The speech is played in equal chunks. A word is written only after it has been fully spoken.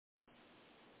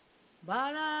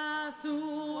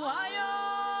Barasuayo.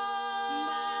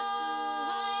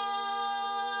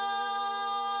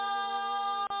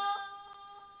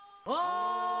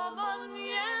 Oh,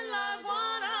 Moniela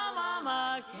Guana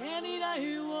Mama Querida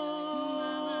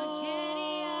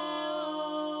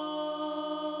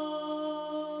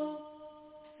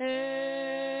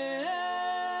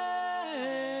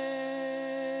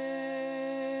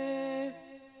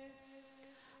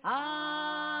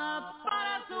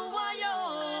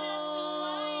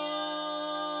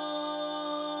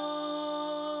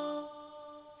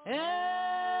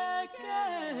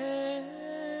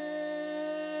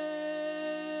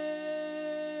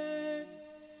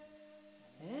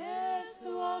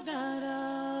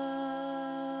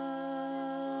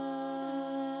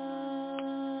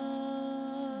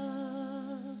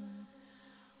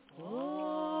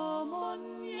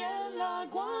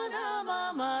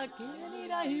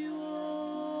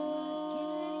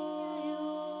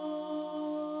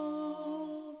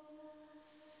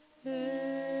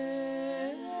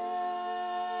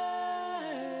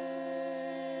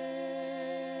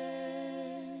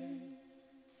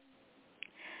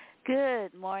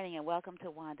Good morning and welcome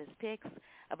to Wanda's Picks,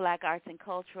 a Black Arts and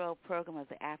Cultural program of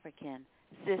the African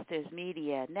Sisters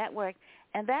Media Network.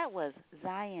 And that was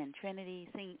Zion Trinity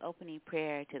singing opening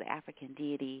prayer to the African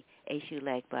deity, Eshu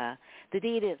Legba, the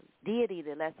deity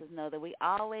that lets us know that we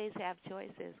always have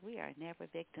choices. We are never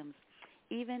victims,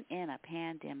 even in a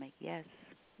pandemic. Yes,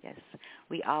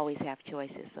 we always have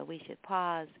choices. So we should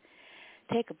pause,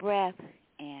 take a breath,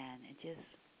 and just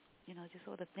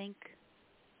sort of think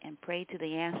and pray to the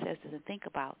ancestors and think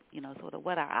about, sort of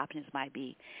what our options might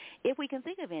be, if we can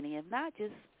think of any. If not,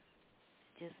 just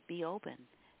be open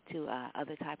to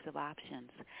other types of options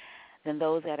than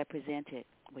those that are presented,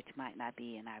 which might not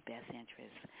be in our best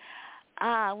interest.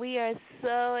 We are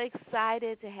so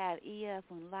excited to have Iya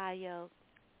Funlayo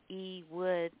E.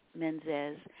 Wood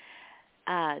Menzes,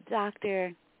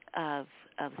 Doctor of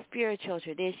Spiritual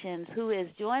Traditions, who is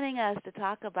joining us to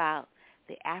talk about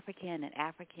the African and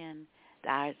African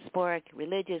Diasporic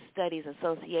Religious Studies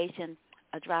Association,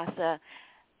 ADRASA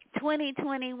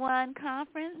 2021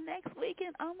 conference next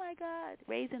weekend. Oh, my God.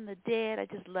 Raising the Dead. I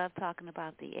just love talking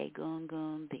about the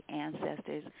Egungun, the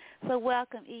ancestors. So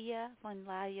welcome, Iya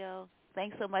Funlayo.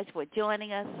 Thanks so much for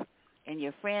joining us, and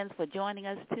your friends for joining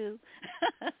us, too.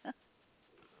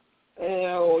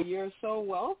 Oh, you're so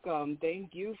welcome.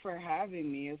 Thank you for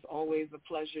having me. It's always a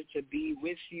pleasure to be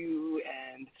with you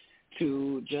and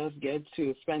to just get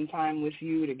to spend time with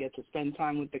you, to get to spend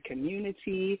time with the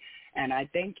community. And I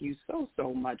thank you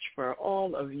so much for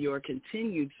all of your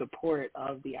continued support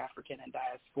of the African and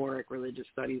Diasporic Religious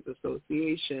Studies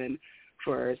Association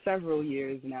for several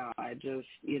years now. I just,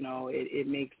 it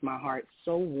makes my heart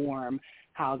so warm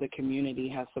how the community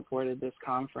has supported this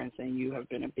conference, and you have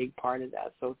been a big part of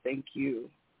that. So thank you.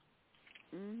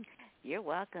 You're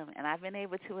welcome, and I've been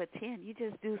able to attend. You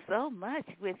just do so much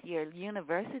with your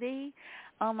university.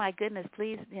 Oh, my goodness,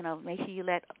 please, make sure you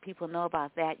let people know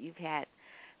about that. You've had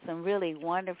some really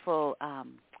wonderful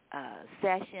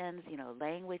sessions,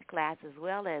 language class, as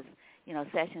well as,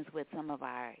 sessions with some of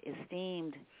our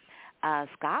esteemed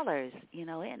scholars, in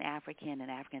African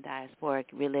and African diasporic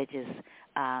religious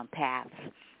paths.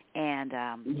 And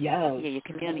your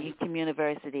community,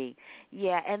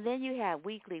 and then you have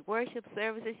weekly worship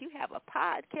services. You have a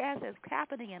podcast that's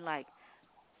happening in like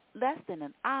less than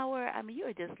an hour. I mean,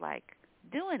 you're just like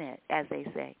doing it, as they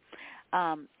say.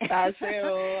 I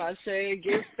say,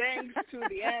 give thanks to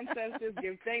the ancestors,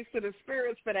 give thanks to the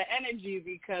spirits for the energy,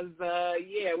 because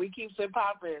we keep it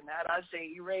popping. I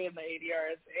say, Ray and the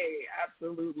ADRSA,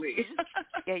 absolutely.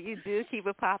 Yeah, you do keep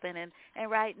it popping, and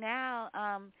right now.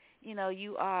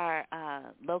 You are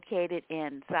located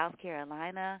in South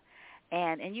Carolina,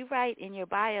 and you write in your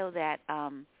bio that,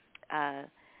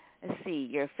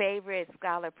 your favorite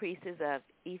scholar priestess of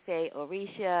Ife Orisha,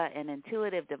 you're an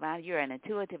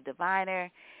intuitive diviner,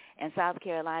 and South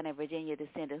Carolina, Virginia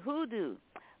descended hoodoo,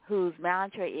 whose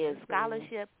mantra is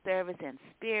scholarship, service, and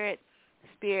spirit.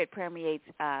 Spirit permeates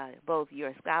both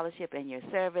your scholarship and your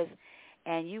service,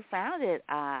 and you founded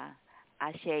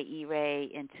Ashe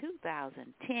E-Ray in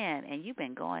 2010, and you've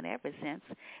been going ever since.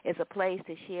 It's a place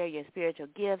to share your spiritual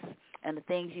gifts and the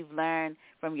things you've learned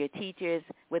from your teachers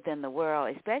within the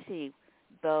world, especially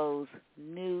those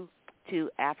new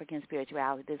to African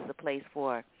spirituality. This is a place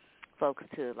for folks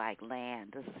to,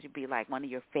 land. This should be, one of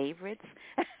your favorites.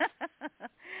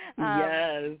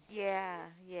 Yes.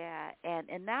 Yeah.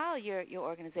 And now your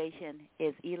organization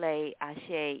is Ile Ashe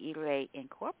E-Ray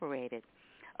Incorporated.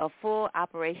 a full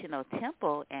operational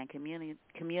temple and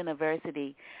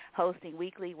communiversity, hosting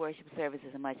weekly worship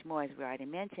services and much more, as we already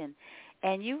mentioned.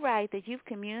 And you write that you've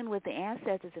communed with the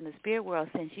ancestors in the spirit world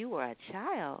since you were a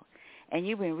child, and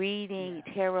you've been reading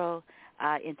tarot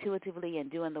intuitively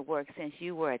and doing the work since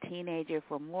you were a teenager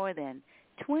for more than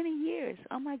 20 years.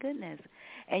 Oh, my goodness.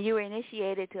 And you were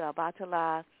initiated to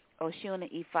Abatala Oshuna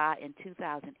Ifa in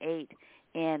 2008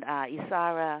 in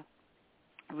Isara,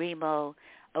 Remo,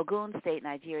 Ogun State,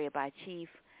 Nigeria, by Chief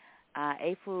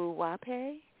Efu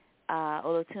Wape,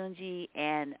 Olotunji,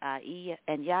 and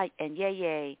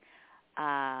Yeye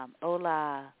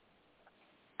Ola.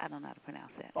 I don't know how to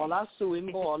pronounce that. Ola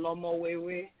Suimbo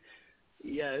Olomowewe.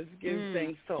 Yes, give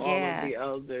thanks to all of the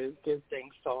elders. Give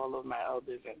thanks to all of my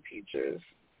elders and teachers.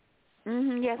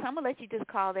 Yes, I'm gonna let you just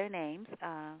call their names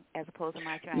as opposed to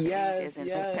my trying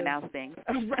to pronounce things.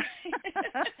 Right.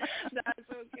 That's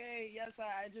okay. Yes,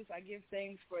 I give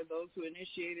thanks for those who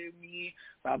initiated me.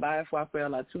 Baba Fwape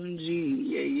Olatunji,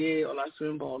 Yeye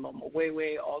Olasunbo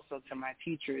Olomowewe. Also to my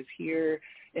teachers here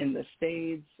in the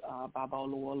States, Baba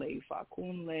Oluwole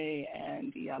Ifakunle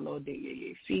and Iyalode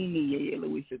Yeye Fini, Yeye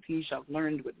Louisa Tish. I've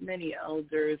learned with many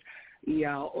elders. So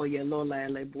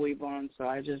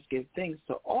I just give thanks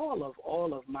to all of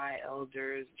my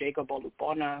elders. Jacob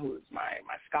Olupona, who is my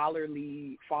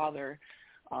scholarly father.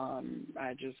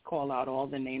 I just call out all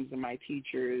the names of my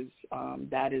teachers.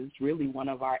 That is really one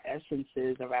of our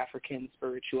essences of African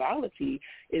spirituality,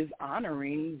 is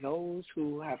honoring those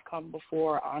who have come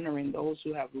before, honoring those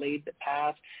who have laid the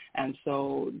path. And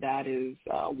so that is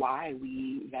why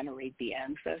we venerate the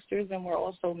ancestors, and we're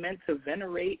also meant to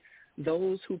venerate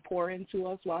those who pour into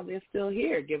us while they're still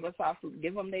here. Give them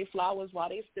their flowers while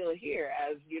they're still here,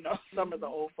 as some of the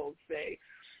old folks say.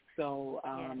 So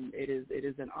it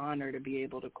is an honor to be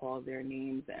able to call their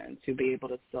names and to be able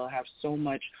to still have so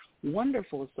much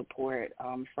wonderful support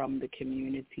from the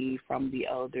community, from the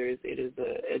elders. It is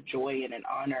a joy and an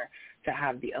honor to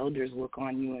have the elders look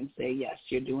on you and say, yes,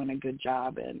 you're doing a good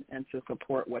job, and to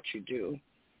support what you do.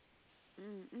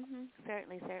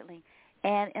 Certainly.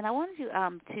 And I wanted you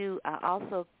to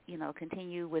also,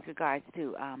 continue with regards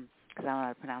to, because I don't know how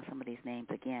to pronounce some of these names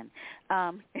again,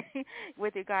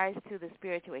 with regards to the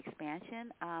spiritual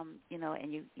expansion, and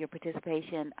your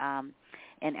participation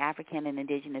in African and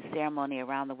indigenous ceremony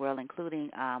around the world, including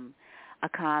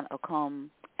Akan Okom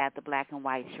at the Black and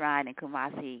White Shrine in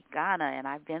Kumasi, Ghana, and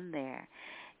I've been there.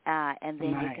 And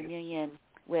then your communion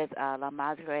with La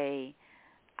Madre,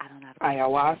 I don't know how to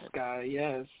pronounce it. Ayahuasca,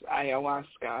 yes,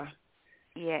 ayahuasca.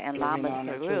 Yeah, and Lamas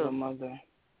Peru. The mother.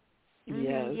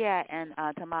 Yes. Yeah, and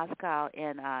Temascal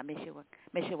in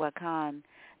Michoacan,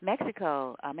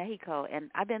 Mexico, and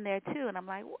I've been there too, and I'm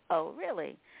like, whoa,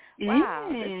 really? Wow,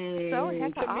 that's so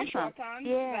heck awesome.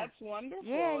 Yeah, that's wonderful.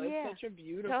 Yeah. It's such a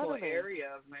beautiful area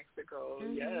of Mexico.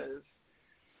 Yes.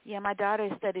 Yeah, my daughter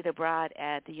studied abroad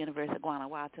at the University of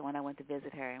Guanajuato when I went to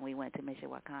visit her, and we went to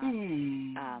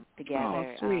Michoacan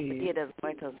together, Dia de los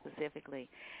Muertos specifically,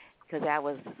 because that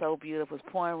was so beautiful. It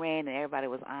was pouring rain, and everybody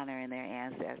was honoring their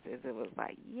ancestors. It was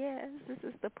like, yes, this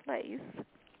is the place.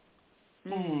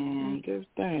 Give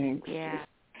thanks. Yeah,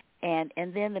 and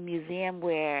then the museum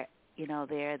where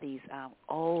there are these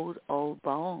old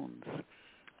bones.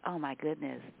 Oh my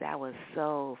goodness, that was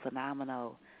so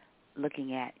phenomenal.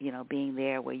 Looking at being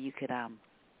there where you could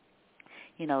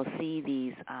see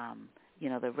these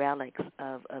the relics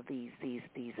of these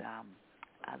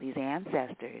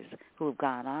ancestors who have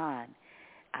gone on.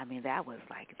 I mean, that was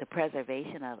like the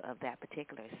preservation of that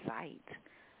particular site.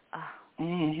 Oh,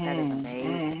 that is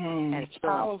amazing. That is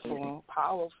so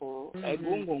powerful. I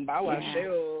do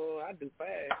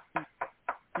fast.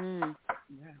 Yeah,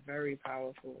 very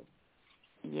powerful.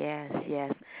 Yes.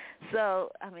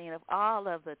 So, I mean, of all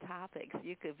of the topics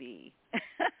you could be,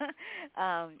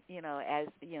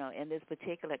 in this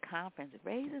particular conference,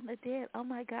 Raising the Dead, oh,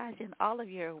 my gosh, and all of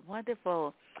your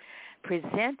wonderful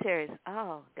presenters,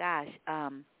 oh, gosh.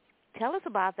 Tell us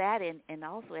about that, and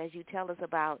also as you tell us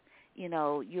about,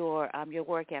 your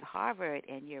work at Harvard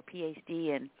and your PhD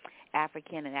in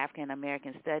African and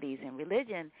African-American studies and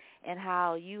religion, and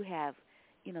how you have,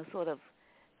 sort of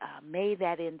made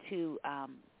that into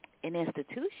an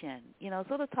institution,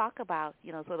 sort of talk about,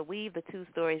 sort of weave the two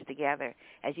stories together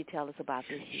as you tell us about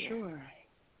this year. Sure.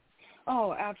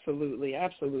 Oh, absolutely,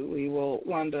 absolutely. Well,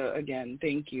 Wanda, again,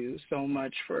 thank you so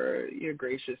much for your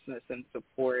graciousness and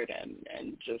support,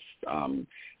 and just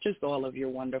all of your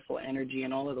wonderful energy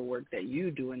and all of the work that you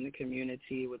do in the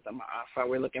community with the Ma'afa.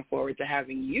 We're looking forward to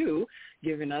having you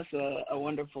giving us a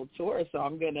wonderful tour. So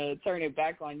I'm going to turn it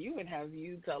back on you and have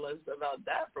you tell us about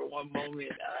that for one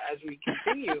moment as we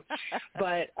continue.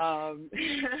 But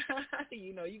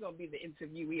you're going to be the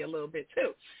interviewee a little bit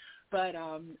too. But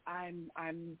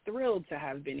I'm thrilled to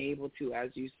have been able to, as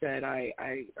you said, I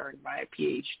earned my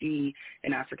PhD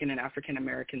in African and African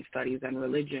American Studies and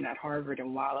Religion at Harvard,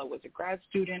 and while I was a grad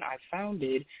student, I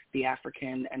founded the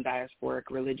African and Diasporic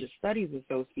Religious Studies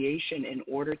Association in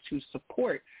order to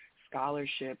support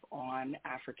scholarship on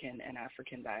African and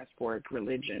African diasporic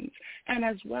religions, and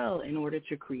as well in order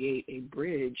to create a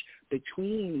bridge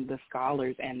between the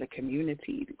scholars and the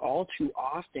community. All too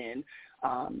often,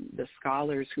 the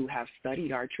scholars who have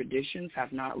studied our traditions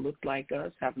have not looked like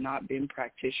us, have not been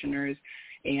practitioners,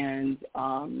 and,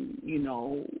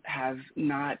 have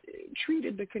not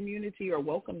treated the community or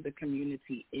welcomed the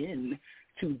community in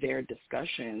to their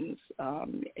discussions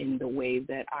in the way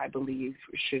that I believe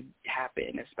should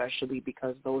happen, especially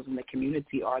because those in the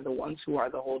community are the ones who are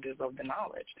the holders of the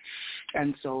knowledge.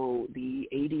 And so the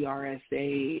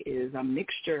ADRSA is a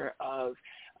mixture of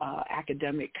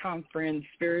academic conference,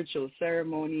 spiritual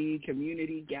ceremony,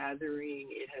 community gathering.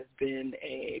 It has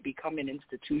become an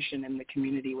institution in the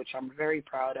community, which I'm very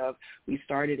proud of. We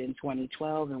started in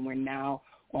 2012, and we're now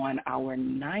on our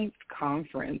 9th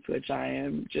conference, which I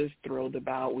am just thrilled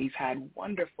about. We've had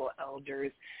wonderful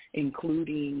elders,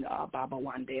 including Baba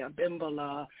Wanda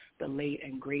Bimbala, the late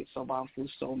and great Sobanfu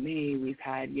Some. We've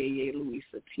had Yeye Louis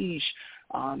Satish.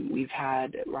 We've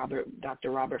had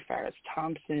Dr. Robert Farris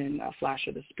Thompson, Flash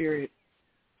of the Spirit,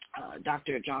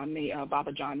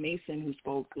 Baba John Mason, who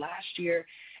spoke last year.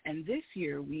 And this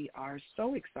year, we are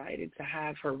so excited to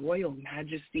have Her Royal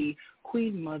Majesty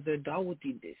Queen Mother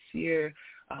Dawuti this year,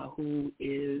 who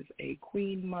is a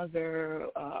Queen Mother,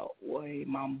 or a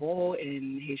Mambo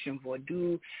in Haitian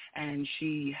Vodou, and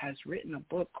she has written a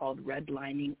book called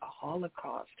Redlining a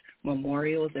Holocaust,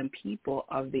 Memorials and People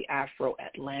of the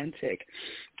Afro-Atlantic,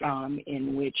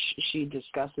 in which she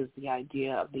discusses the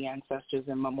idea of the ancestors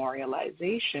and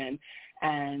memorialization.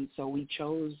 And so we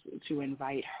chose to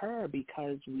invite her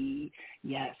because we,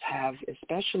 have,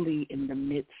 especially in the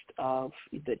midst of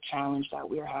the challenge that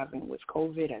we're having with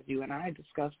COVID, as you and I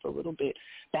discussed a little bit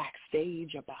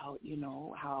backstage about,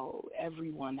 how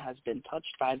everyone has been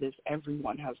touched by this.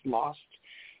 Everyone has lost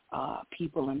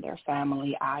people in their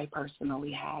family. I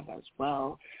personally have as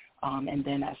well. And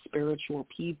then as spiritual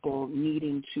people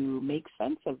needing to make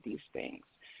sense of these things.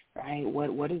 Right?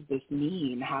 What does this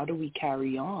mean? How do we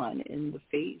carry on in the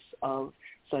face of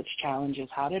such challenges?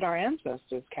 How did our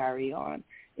ancestors carry on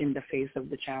in the face of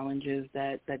the challenges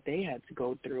that they had to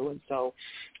go through? And so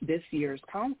this year's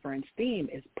conference theme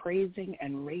is Praising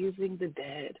and Raising the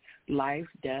Dead, Life,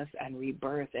 Death, and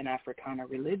Rebirth in Africana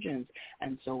Religions.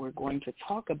 And so we're going to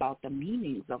talk about the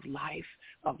meanings of life,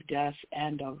 of death,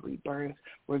 and of rebirth.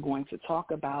 We're going to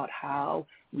talk about how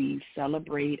we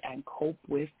celebrate and cope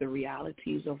with the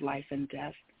realities of life and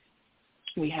death.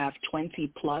 We have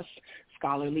 20-plus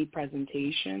scholarly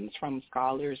presentations from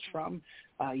scholars from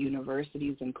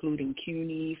universities, including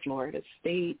CUNY, Florida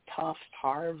State, Tufts,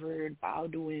 Harvard,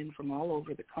 Bowdoin, from all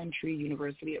over the country,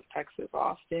 University of Texas,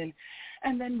 Austin.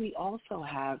 And then we also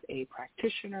have a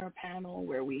practitioner panel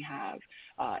where we have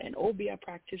an Obia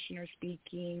practitioner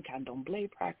speaking,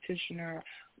 Candomblé practitioner.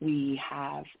 We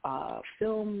have a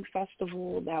film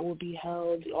festival that will be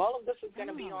held. All of this is going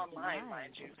to be online,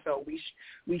 mind you. So we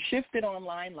shifted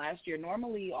online last year.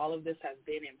 Normally, all of this has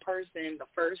been in person. The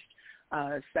first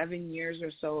 7 years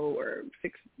or so, or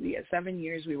 7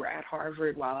 years we were at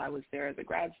Harvard while I was there as a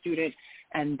grad student,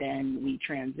 and then we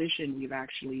transitioned. We've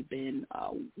actually been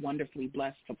wonderfully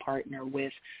blessed to partner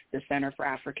with the Center for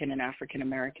African and African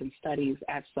American Studies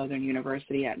at Southern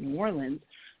University at New Orleans.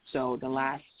 So the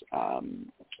last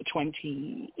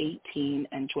 2018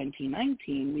 and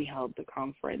 2019, we held the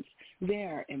conference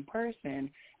there in person.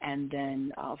 And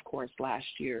then, of course, last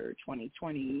year,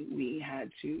 2020, we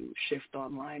had to shift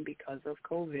online because of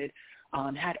COVID.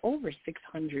 Had over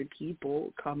 600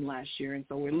 people come last year, and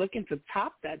so we're looking to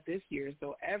top that this year.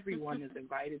 So everyone is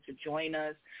invited to join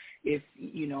us. If,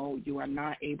 you are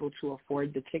not able to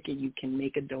afford the ticket, you can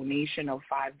make a donation of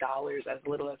 $5, as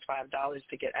little as $5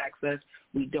 to get access.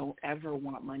 We don't ever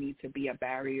want money to be a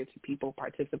barrier to people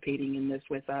participating in this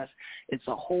with us. It's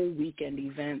a whole weekend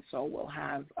event, so we'll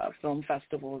have film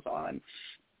festivals on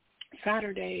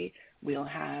Saturday, We'll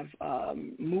have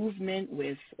movement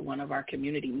with one of our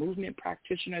community movement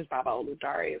practitioners, Baba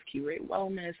Oludare of Curate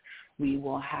Wellness. We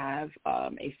will have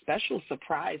a special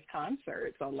surprise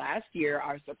concert. So last year,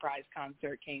 our surprise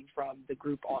concert came from the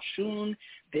group Oshun.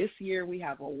 This year, we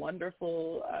have a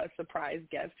wonderful surprise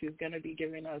guest who's going to be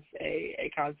giving us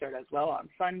a concert as well on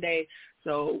Sunday.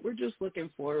 So we're just looking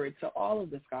forward to all of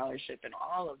the scholarship and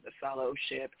all of the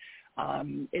fellowship.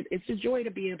 It's a joy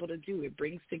to be able to do. It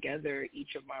brings together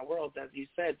each of my worlds, as you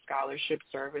said, scholarship,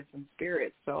 service, and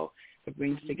spirit. So it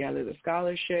brings together the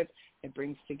scholarship, it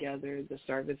brings together the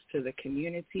service to the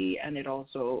community, and it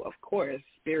also, of course,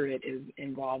 spirit is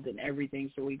involved in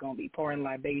everything. So we're going to be pouring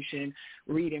libation,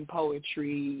 reading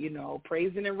poetry, you know,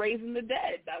 praising and raising the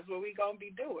dead. That's what we're going to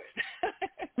be doing.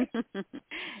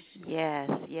 Yes.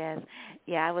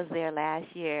 Yeah, I was there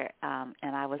last year,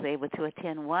 and I was able to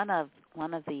attend one of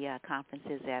the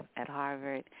conferences at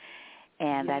Harvard,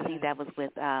 and yes. I think that was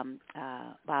with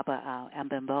Baba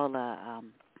Mbembola.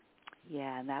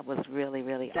 Yeah, and that was really,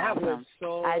 really that awesome. That was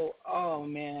so, oh,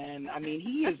 man. I mean,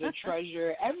 he is a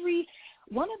treasure.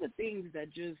 One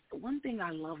thing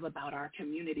I love about our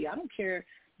community, I don't care,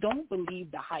 don't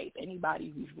believe the hype.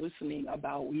 Anybody who's listening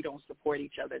about we don't support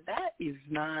each other, that is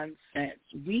nonsense.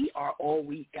 We are all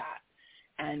we got.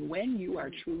 And when you are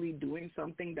truly doing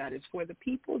something that is for the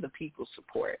people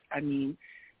support. I mean,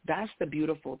 that's the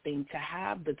beautiful thing, to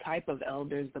have the type of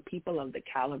elders, the people of the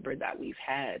caliber that we've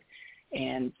had,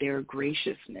 and their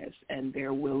graciousness and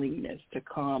their willingness to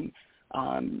come,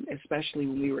 especially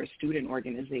when we were a student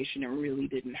organization and really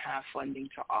didn't have funding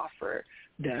to offer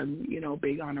them, you know,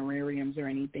 big honorariums or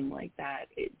anything like that.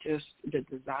 It just, the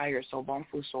desire, so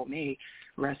Bonfu Some,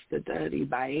 rest the Daddy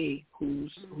Bae,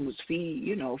 whose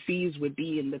fees would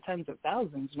be in the tens of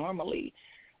thousands normally,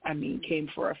 I mean, came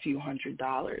for a few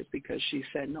 $100s because she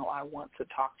said, no, I want to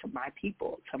talk to my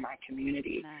people, to my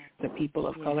community, the people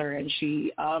of color. And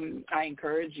she, I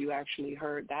encourage you, actually,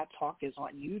 that talk is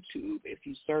on YouTube. If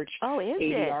you search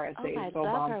ADRSA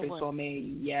Sobam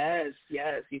Fisome, yes,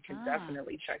 you can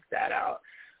definitely check that out.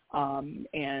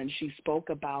 And she spoke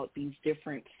about these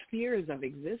different spheres of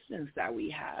existence that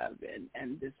we have,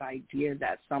 and this idea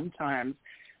that sometimes,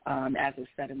 as is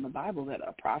said in the Bible, that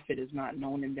a prophet is not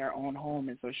known in their own home.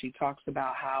 And so she talks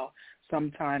about how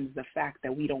sometimes the fact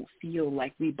that we don't feel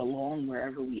like we belong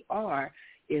wherever we are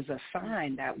is a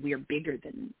sign that we're bigger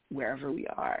than wherever we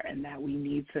are, and that we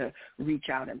need to reach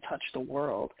out and touch the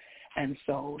world. And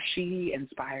so she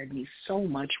inspired me so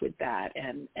much with that.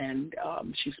 And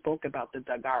she spoke about the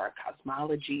Dagara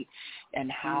cosmology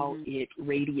and how it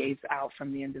radiates out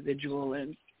from the individual.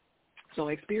 And so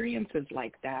experiences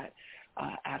like that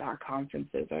at our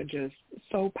conferences are just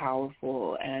so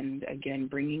powerful. And again,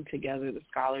 bringing together the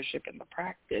scholarship and the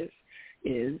practice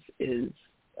is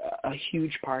a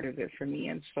huge part of it for me,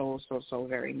 and so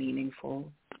very meaningful.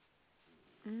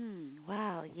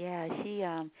 Wow, yeah,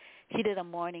 she did a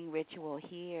morning ritual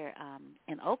here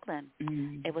in Oakland.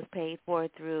 It was paid for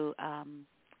through I'm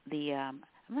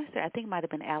not sure, I think it might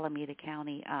have been Alameda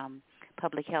County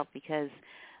Public Health, because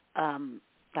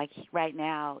like right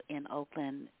now in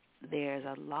Oakland, there's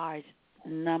a large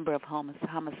number of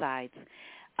homicides,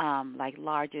 like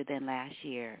larger than last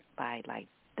year by like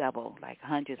double. Like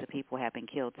hundreds of people have been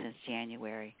killed since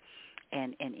January,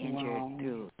 and injured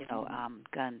through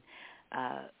gun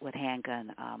with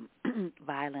handgun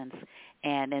violence.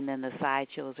 And then the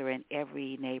sideshows are in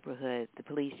every neighborhood. The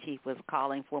police chief was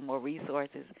calling for more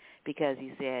resources because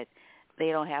he said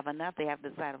they don't have enough. They have to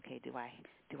decide, okay, do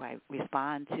I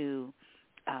respond to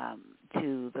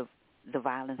the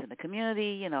violence in the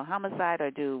community, homicide,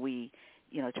 or do we,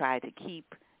 try to keep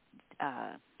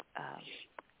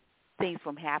things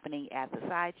from happening at the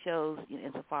sideshows,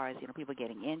 insofar as, people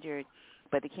getting injured,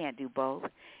 but they can't do both.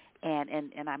 And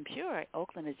I'm sure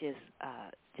Oakland is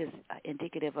just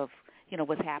indicative of,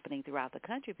 what's happening throughout the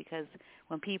country, because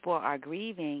when people are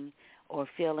grieving or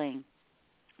feeling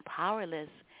powerless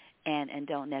and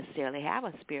don't necessarily have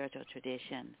a spiritual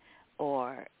tradition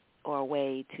or a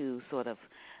way to sort of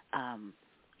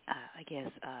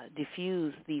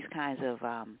diffuse these kinds of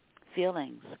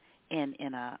feelings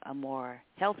in a more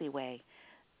healthy way,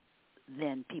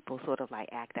 then people sort of like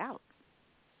act out.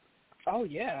 Oh,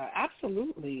 yeah,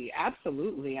 absolutely.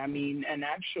 I mean, and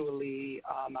actually,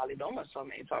 Alidoma Some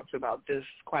talks about this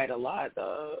quite a lot,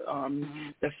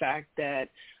 the fact that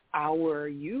our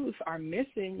youth are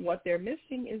missing, what they're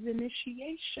missing is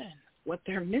initiation. What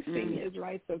they're missing is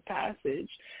rites of passage,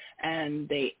 and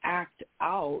they act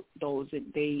out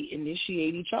they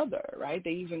initiate each other, right?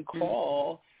 They even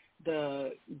call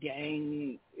the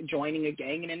gang, joining a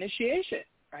gang, an initiation,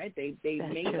 right? They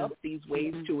That's make true. up these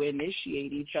ways to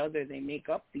initiate each other. They make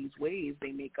up these ways.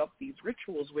 They make up these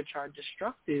rituals which are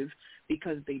destructive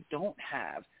because they don't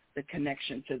have the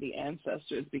connection to the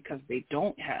ancestors, because they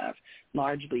don't have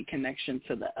largely connection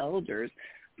to the elders,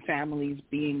 families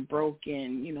being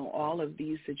broken, all of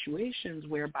these situations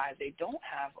whereby they don't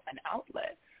have an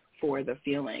outlet for the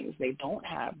feelings. They don't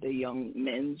have the young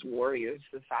men's warriors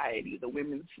society, the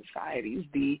women's societies,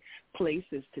 the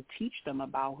places to teach them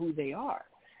about who they are.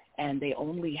 And they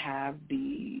only have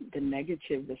the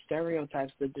negative, the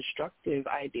stereotypes, the destructive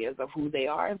ideas of who they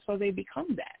are, and so they become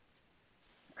that.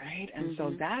 Right? And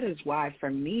so that is why, for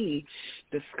me,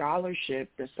 the scholarship,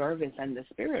 the service, and the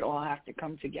spirit all have to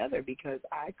come together, because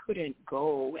I couldn't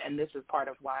go, and this is part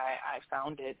of why I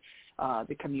founded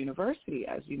the communiversity,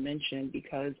 as you mentioned,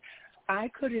 because I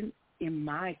couldn't, in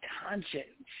my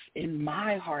conscience, in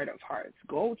my heart of hearts,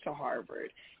 go to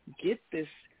Harvard, get this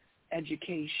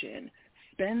education,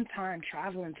 spend time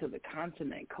traveling to the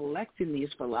continent, collecting these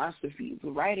philosophies,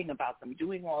 writing about them,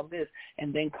 doing all this,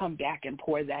 and then come back and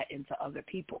pour that into other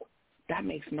people. That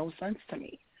makes no sense to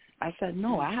me. I said,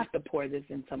 no, I have to pour this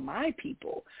into my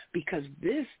people, because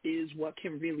this is what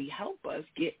can really help us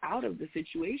get out of the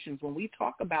situations. When we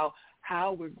talk about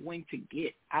how we're going to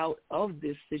get out of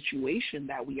this situation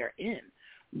that we are in,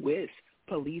 with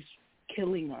police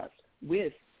killing us,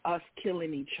 with us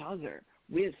killing each other,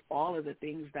 with all of the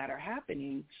things that are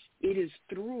happening, it is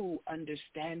through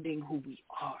understanding who we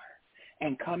are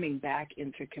and coming back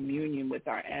into communion with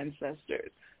our ancestors,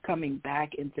 coming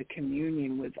back into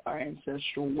communion with our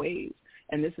ancestral ways.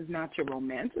 And this is not to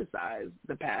romanticize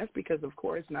the past, because, of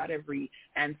course, not every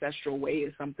ancestral way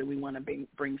is something we want to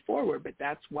bring forward, but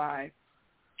that's why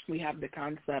we have the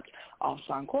concept of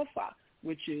Sankofa,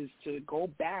 which is to go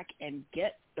back and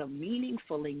get the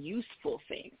meaningful and useful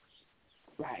things,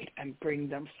 right, and bring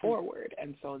them forward.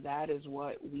 And so that is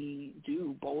what we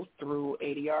do, both through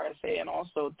ADRSA and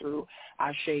also through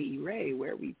Ashe Ire,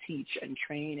 where we teach and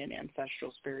train in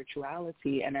ancestral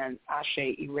spirituality, and then Ashe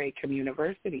Ire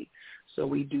Communiversity. So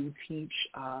we do teach,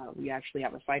 we actually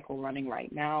have a cycle running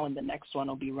right now, and the next one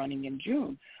will be running in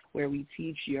June, where we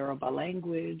teach Yoruba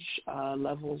language,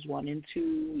 levels 1 and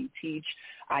 2.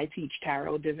 I teach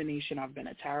tarot divination. I've been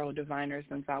a tarot diviner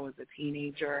since I was a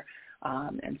teenager.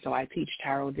 And so I teach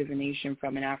tarot divination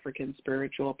from an African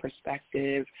spiritual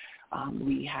perspective.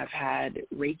 We have had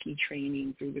Reiki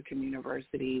training through the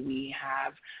communiversity. We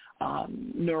have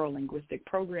neuro-linguistic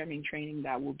programming training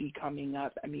that will be coming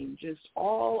up. I mean, just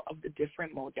all of the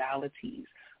different modalities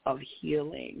of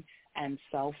healing and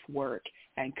self-work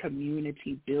and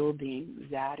community building.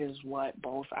 That is what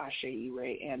both Ashe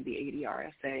Ire and the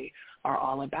ADRSA are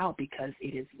all about, because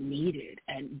it is needed,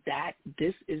 and that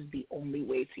this is the only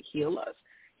way to heal us.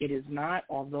 It is not,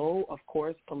 although, of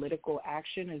course, political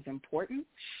action is important,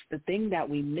 the thing that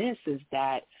we miss is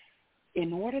that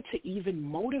in order to even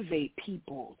motivate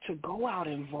people to go out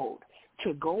and vote,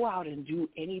 to go out and do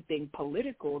anything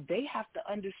political, they have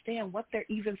to understand what they're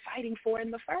even fighting for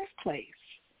in the first place.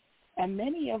 And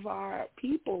many of our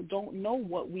people don't know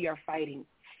what we are fighting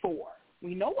for.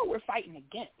 We know what we're fighting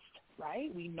against,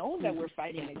 right? We know that we're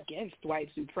fighting against white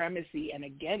supremacy and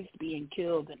against being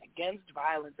killed and against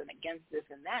violence and against this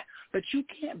and that. But you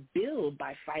can't build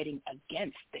by fighting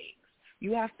against things.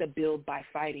 You have to build by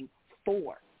fighting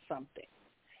for something.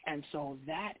 And so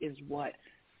that is what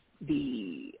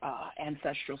the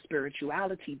ancestral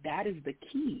spirituality, that is the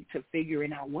key to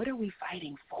figuring out, what are we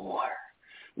fighting for?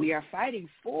 We are fighting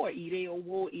for Ire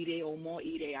Owo, Ire Omo,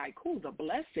 Ire Aiku, the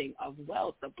blessing of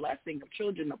wealth, the blessing of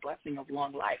children, the blessing of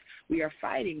long life. We are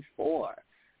fighting for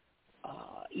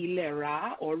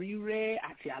Ilera, Orire,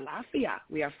 Ati Alafia.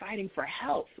 We are fighting for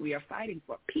health. We are fighting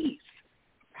for peace,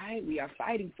 right? We are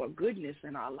fighting for goodness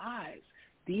in our lives.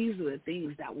 These are the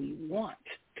things that we want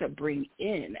to bring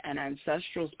in, and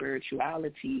ancestral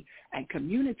spirituality and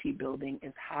community building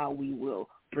is how we will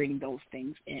bring those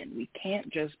things in. We can't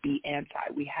just be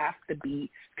anti. We have to be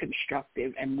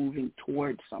constructive and moving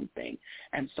towards something.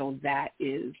 And so that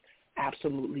is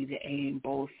absolutely the aim,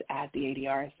 both at the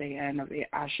ADRSA and of the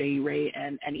Ashe Ire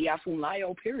and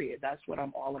Iafunlayo, period. That's what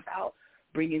I'm all about,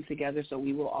 bringing together. So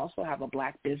we will also have a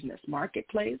Black business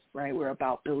marketplace, right? We're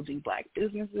about building Black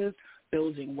businesses,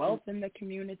 building wealth in the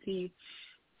community.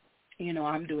 You know,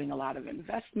 I'm doing a lot of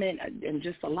investment and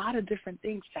just a lot of different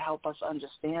things to help us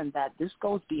understand that this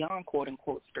goes beyond, quote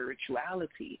unquote,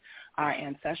 spirituality. Our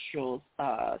ancestral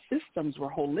systems were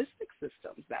holistic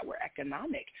systems that were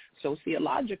economic,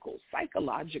 sociological,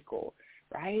 psychological,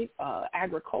 right,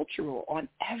 agricultural, on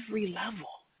every level.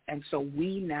 And so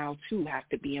we now, too, have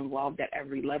to be involved at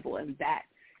every level, and that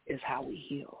is how we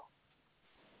heal.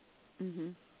 Mm-hmm.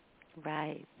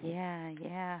 Right.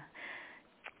 Yeah.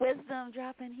 Wisdom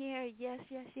dropping here. Yes.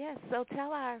 So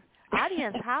tell our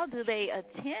audience, how do they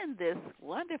attend this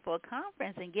wonderful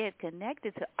conference and get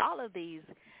connected to all of these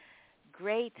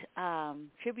great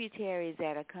tributaries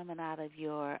that are coming out of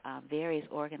your various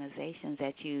organizations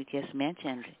that you just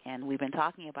mentioned and we've been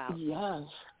talking about? Yes.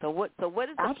 So what is the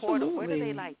Absolutely. portal? Where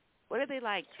do they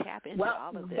tap into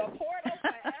all of this? Well, the portal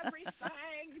for everything,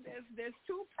 there's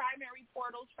two primary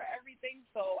portals for everything.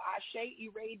 So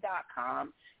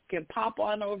AsheEray.com, can pop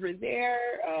on over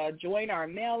there, join our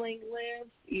mailing list,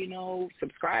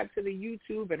 subscribe to the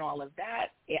YouTube and all of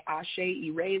that.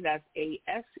 AsheEray, that's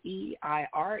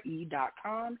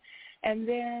ASEIRE.com. And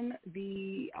then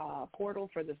the portal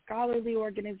for the scholarly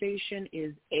organization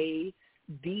is ADRSA.org.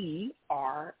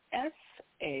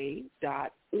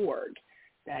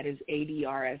 That is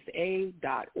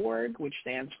ADRSA.org, which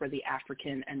stands for the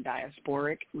African and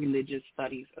Diasporic Religious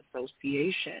Studies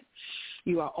Association.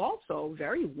 You are also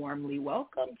very warmly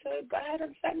welcome to go ahead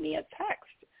and send me a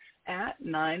text at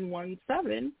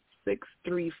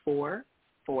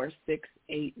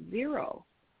 917-634-4680.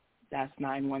 That's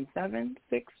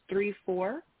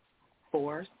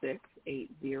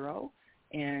 917-634-4680.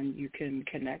 And you can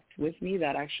connect with me.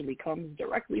 That actually comes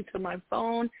directly to my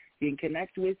phone. You can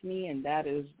connect with me, and that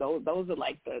is those are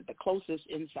like the closest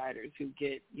insiders who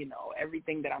get,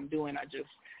 everything that I'm doing. I just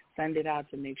send it out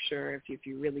to make sure if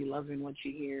you're really loving what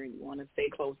you hear and you want to stay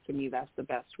close to me, that's the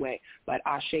best way. But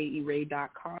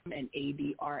AsheEray.com and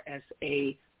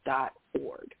ADRSA.org.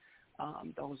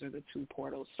 Those are the two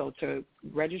portals. So to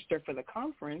register for the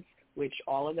conference, which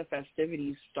all of the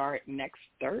festivities start next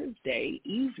Thursday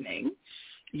evening,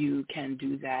 you can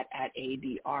do that at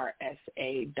ADRSA.org.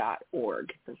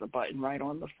 There's a button right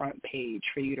on the front page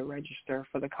for you to register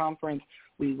for the conference.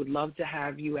 We would love to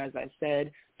have you. As I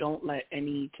said, don't let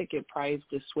any ticket price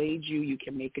dissuade you. You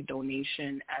can make a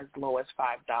donation as low as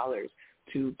 $5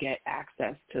 to get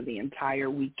access to the entire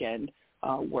weekend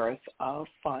worth of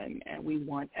fun. And we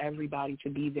want everybody to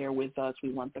be there with us.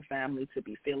 We want the family to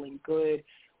be feeling good.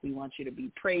 We want you to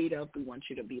be prayed up. We want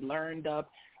you to be learned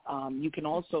up. You can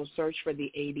also search for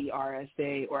the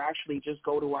ADRSA, or actually just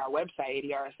go to our website,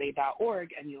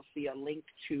 adrsa.org, and you'll see a link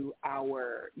to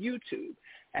our YouTube.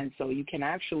 And so you can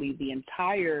actually, the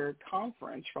entire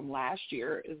conference from last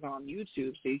year is on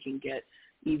YouTube, so you can get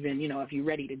even, if you're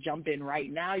ready to jump in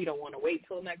right now, you don't want to wait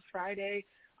till next Friday.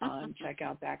 Check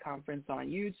out that conference on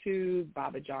YouTube.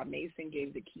 Baba John Mason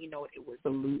gave the keynote. It was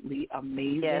absolutely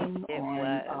amazing. Yes, it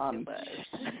on was.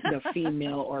 the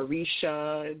female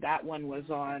Orisha. That one was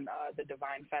on the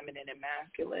divine feminine and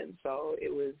masculine. So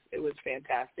it was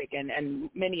fantastic. And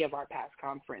many of our past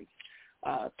conference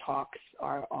talks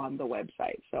are on the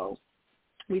website. So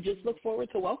we just look forward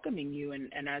to welcoming you.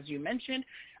 And as you mentioned,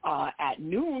 at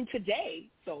noon today,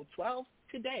 so 12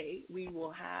 today, we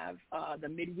will have the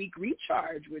midweek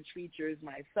recharge, which features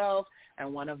myself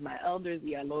and one of my elders,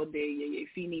 Yalode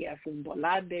Yeyefini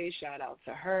Efumbolade. Shout out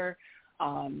to her.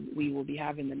 We will be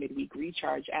having the midweek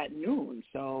recharge at noon,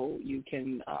 so you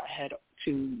can head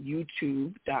to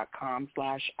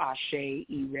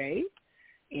youtube.com/AsheEray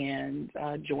and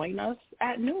join us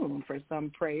at noon for some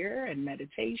prayer and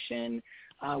meditation.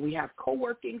 We have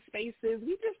co-working spaces.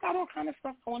 We just got all kind of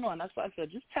stuff going on. That's why I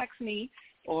said just text me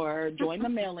or join the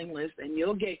mailing list, and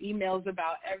you'll get emails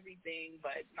about everything.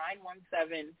 But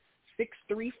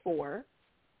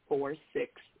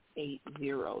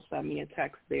 917-634-4680. Send me a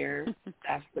text there.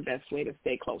 That's the best way to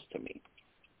stay close to me.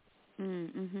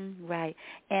 Right.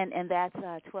 And that's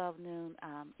 12 noon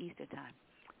Eastern time.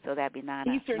 So that'd be 9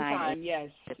 Eastern 9 time, yes,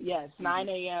 9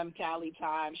 a.m. Cali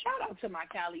time. Shout out to my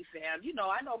Cali fam.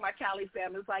 I know my Cali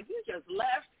fam is like, you just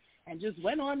left and just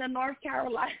went on to North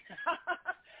Carolina.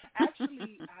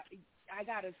 Actually, I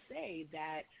got to say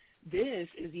that this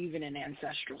is even an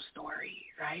ancestral story,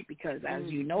 right? Because as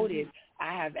you noted,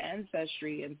 I have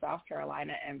ancestry in South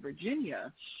Carolina and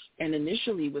Virginia, and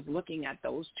initially was looking at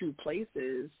those two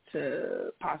places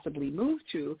to possibly move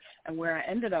to, and where I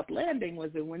ended up landing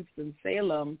was in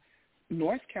Winston-Salem,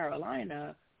 North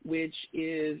Carolina, which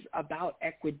is about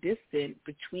equidistant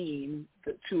between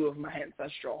the two of my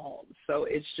ancestral homes. So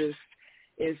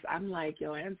I'm like,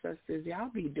 yo, ancestors, y'all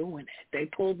be doing it. They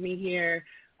pulled me here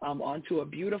onto a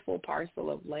beautiful parcel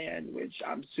of land, which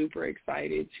I'm super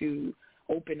excited to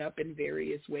open up in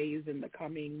various ways in the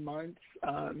coming months.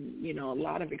 A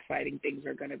lot of exciting things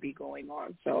are going to be going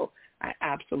on. So I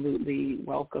absolutely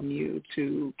welcome you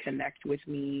to connect with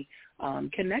me,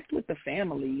 connect with the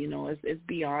family. It's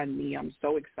beyond me. I'm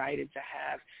so excited to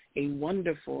have a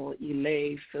wonderful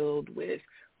Ile filled with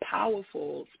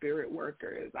powerful spirit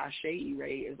workers. Ashe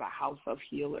Ray is a house of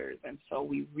healers, and so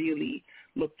we really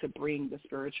look to bring the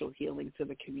spiritual healing to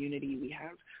the community. We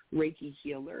have Reiki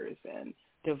healers and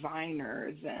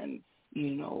diviners, and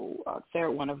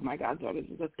Sarah, one of my goddaughters,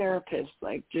 is a therapist.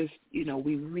 Like, just,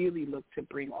 we really look to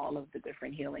bring all of the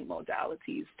different healing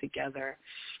modalities together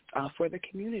for the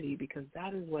community, because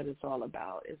that is what it's all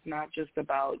about. It's not just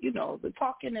about, the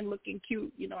talking and looking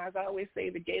cute. As I always say,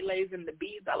 the gays and the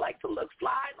beads, I like to look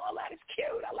fly and all that is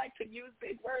cute. I like to use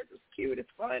big words. It's cute. It's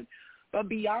fun. But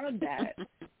beyond that,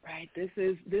 right, this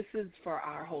is for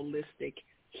our holistic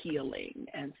healing.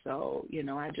 And so,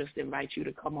 I just invite you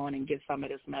to come on and get some of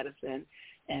this medicine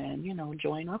and,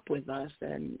 join up with us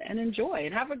and enjoy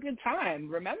and have a good time.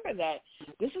 Remember that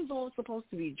this is all supposed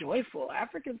to be joyful.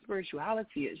 African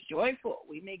spirituality is joyful.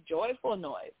 We make joyful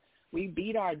noise. We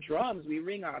beat our drums. We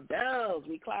ring our bells.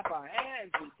 We clap our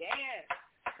hands. We dance,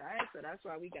 right? So that's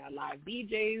why we got live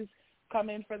DJs come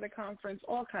in for the conference,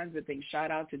 all kinds of things.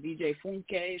 Shout out to DJ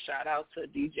Funke. Shout out to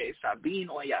DJ Sabine,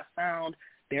 Oya Sound.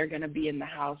 They're going to be in the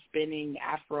house spinning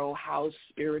Afro house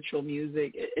spiritual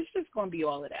music. It's just going to be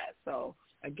all of that. So,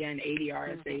 again,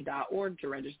 adrsa.org to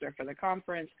register for the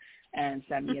conference, and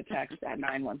send me a text at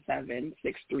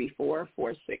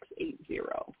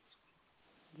 917-634-4680.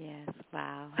 Yes,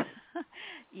 wow.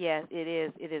 Yes, it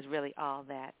is. It is really all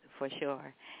that for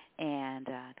sure. And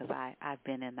because I've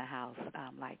been in the house,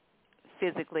 like,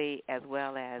 physically as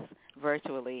well as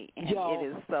virtually, and it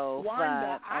is so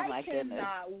Wanda, fun. Oh, my goodness. I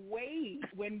cannot wait.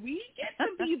 When we get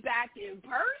to be back in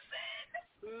person,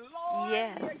 Lord,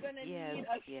 we're going to need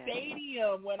a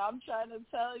stadium. When I'm trying to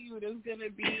tell you, there's going to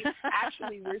be,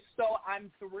 actually, I'm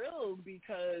thrilled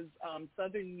because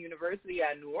Southern University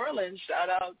at New Orleans, shout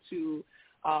out to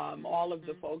all of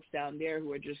the folks down there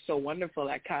who are just so wonderful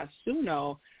at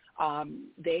Casuno.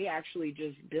 They actually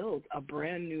just built a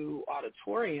brand new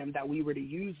auditorium that we were to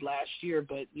use last year,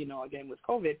 but, again, with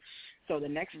COVID. So the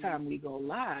next time we go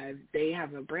live, they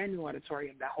have a brand new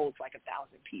auditorium that holds like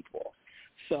 1,000 people.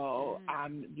 So,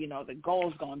 the goal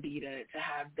is going to be to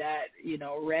have that,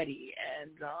 ready,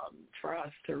 and for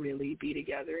us to really be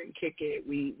together and kick it.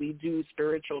 We do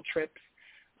spiritual trips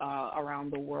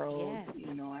around the world,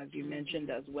 as you mentioned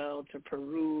as well, to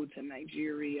Peru, to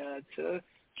Nigeria, to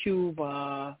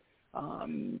Cuba,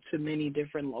 to many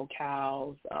different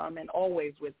locales, and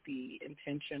always with the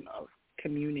intention of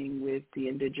communing with the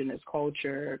indigenous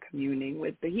culture, communing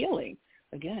with the healing,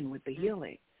 again, with the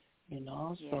healing,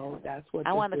 so that's what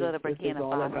I want to go to this is Burkina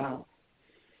all Faso. about.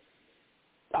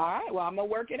 All right, well, I'm going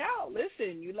to work it out.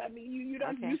 Listen, you let me, you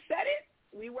said it,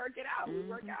 we work it out, we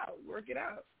work it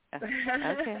out.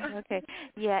 Okay.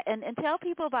 Yeah, and tell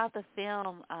people about the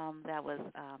film that was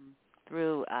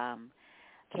through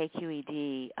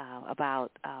KQED about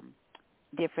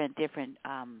different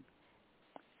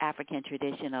African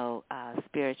traditional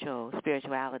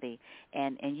spirituality,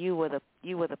 and you were the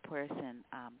person,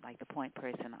 like the point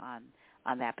person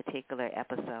on that particular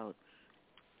episode,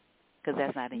 because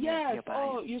that's not in your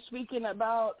bio. Oh, you're speaking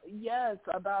about Sacred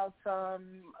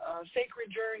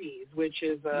Journeys, which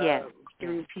is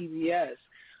through PBS.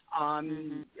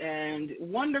 And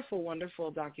wonderful, wonderful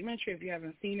documentary. If you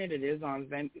haven't seen it, it is on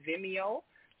Vimeo.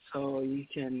 So you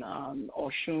can,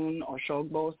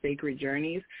 Oshogbo, Sacred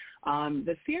Journeys.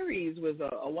 The series was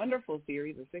a wonderful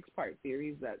series, a 6-part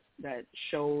series that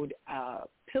showed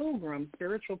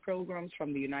spiritual pilgrims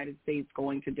from the United States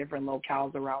going to different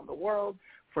locales around the world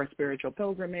for spiritual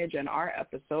pilgrimage. And our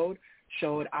episode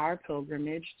showed our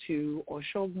pilgrimage to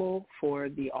Oshogbo for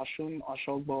the Oshun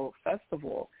Oshogbo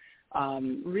Festival.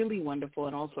 Really wonderful,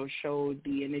 and also showed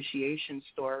the initiation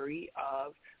story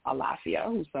of Alafia,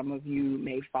 who some of you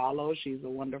may follow. She's a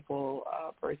wonderful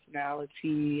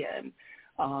personality and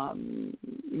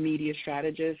media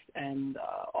strategist, and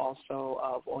also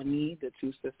of Oni, the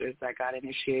 2 sisters that got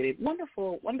initiated.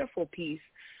 Wonderful, wonderful piece,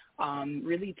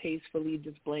 really tastefully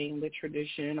displaying the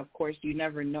tradition. Of course, you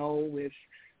never know with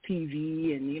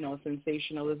TV and,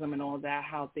 sensationalism and all that,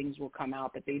 how things will come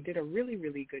out. But they did a really,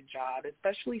 really good job,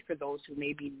 especially for those who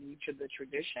may be new to the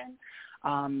tradition.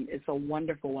 It's a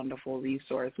wonderful, wonderful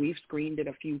resource. We've screened it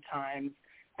a few times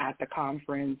at the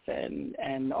conference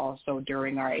and also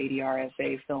during our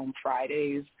ADRSA Film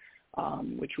Fridays,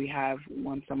 which we have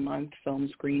once a month, film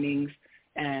screenings.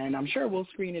 And I'm sure we'll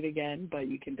screen it again, but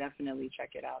you can definitely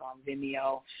check it out on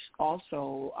Vimeo.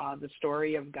 Also, The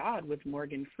Story of God with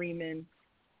Morgan Freeman.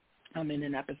 I'm in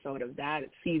an episode of that.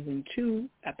 It's season 2,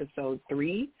 episode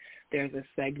 3. There's a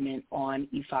segment on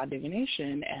Ifa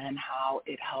divination and how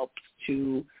it helps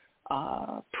to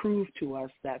prove to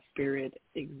us that spirit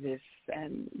exists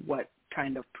and what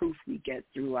kind of proof we get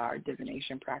through our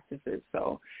divination practices.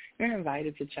 So you're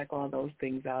invited to check all those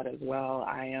things out as well.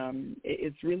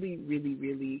 It's really, really,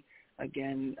 really,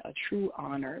 again, a true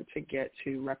honor to get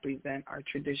to represent our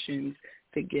traditions,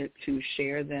 to get to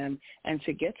share them, and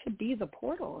to get to be the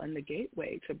portal and the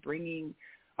gateway to bringing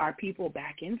our people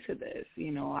back into this.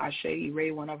 You know, Ashe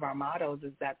Ire, one of our mottos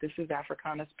is that this is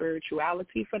Africana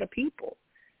spirituality for the people.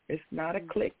 It's not a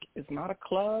clique. It's not a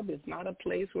club. It's not a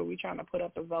place where we're trying to put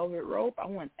up a velvet rope. I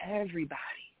want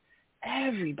everybody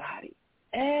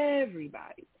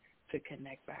to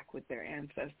connect back with their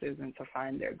ancestors and to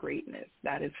find their greatness.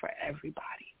 That is for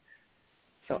everybody.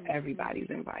 So everybody's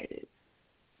invited.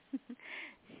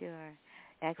 Sure.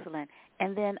 Excellent.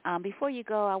 And then before you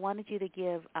go, I wanted you to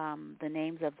give the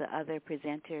names of the other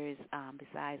presenters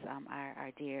besides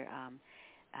our dear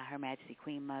Her Majesty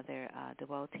Queen Mother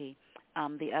devotee,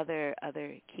 the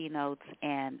other keynotes,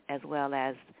 and as well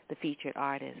as the featured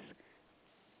artists.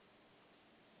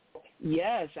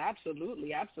 Yes,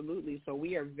 absolutely, absolutely. So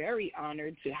we are very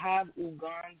honored to have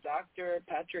Ugan Dr.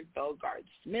 Patrick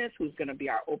Bellegarde-Smith, who's going to be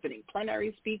our opening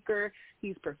plenary speaker.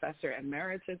 He's Professor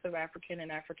Emeritus of African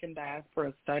and African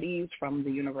Diaspora Studies from the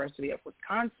University of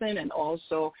Wisconsin, and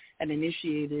also an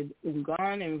initiated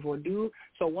Ugan in Vodou.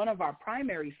 So one of our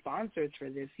primary sponsors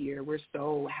for this year. We're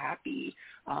so happy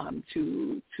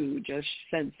to just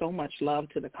send so much love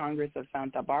to the Congress of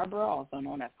Santa Barbara, also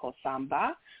known as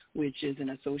COSAMBA, which is an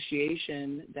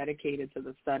association dedicated to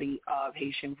the study of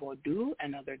Haitian Vodou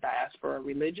and other diaspora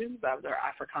religions, other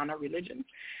Africana religions.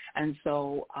 And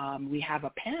so we have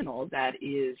a panel that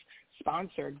is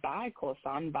sponsored by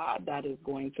COSAMBA that is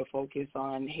going to focus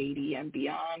on Haiti and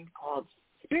beyond, called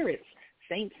Spirits,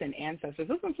 Saints and Ancestors.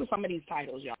 Listen to some of these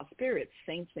titles, y'all. Spirits,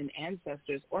 Saints and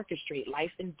Ancestors Orchestrate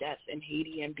Life and Death in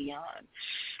Haiti and Beyond.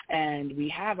 And we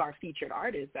have our featured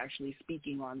artist actually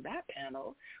speaking on that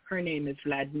panel. Her name is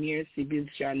Vladimir Sibyl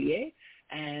Charlier,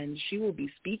 and she will be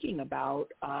speaking about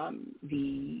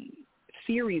the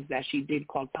series that she did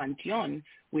called Pantheon,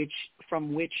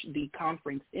 from which the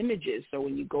conference images. So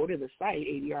when you go to the site,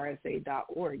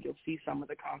 adrsa.org, you'll see some of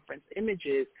the conference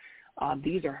images.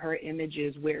 These are her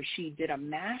images where she did a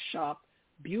mashup,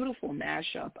 beautiful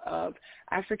mashup of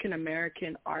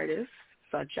African-American artists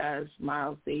such as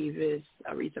Miles Davis,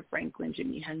 Aretha Franklin,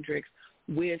 Jimi Hendrix,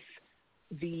 with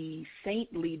the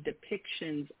saintly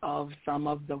depictions of some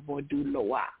of the Vodou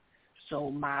Loa.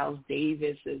 So Miles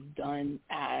Davis is done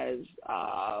as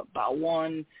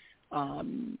Bawan,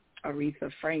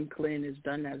 Aretha Franklin is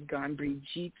done as Gan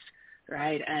Brigitte,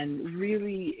 right? And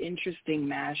really interesting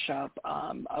mashup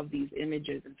of these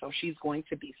images. And so she's going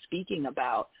to be speaking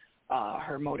about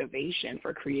her motivation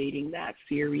for creating that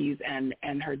series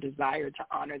and her desire to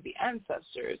honor the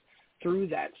ancestors through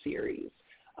that series.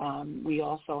 We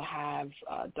also have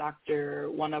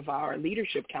one of our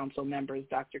leadership council members,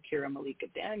 Dr. Kira Malika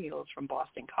Daniels from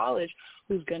Boston College,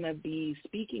 who's going to be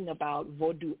speaking about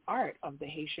Vodou art of the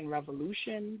Haitian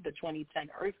Revolution, the 2010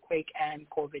 earthquake, and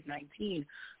COVID-19,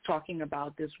 talking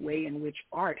about this way in which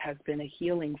art has been a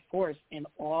healing force in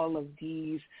all of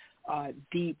these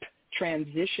deep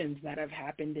transitions that have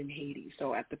happened in Haiti.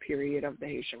 So at the period of the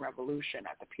Haitian Revolution,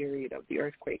 at the period of the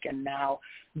earthquake, and now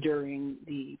during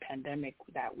the pandemic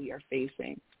that we are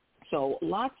facing. So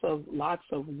lots of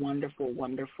wonderful,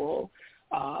 wonderful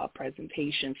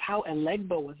presentations. How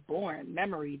Elegbo was born,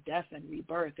 memory, death, and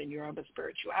rebirth in Yoruba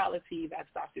spirituality. That's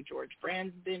Dr. George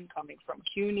Bransden coming from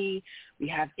CUNY. We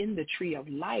have In the Tree of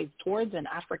Life, towards an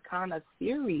Africana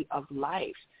theory of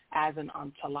life as an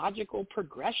ontological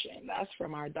progression. That's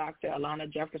from our Dr.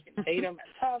 Alana Jefferson Tatum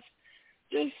and Tufts.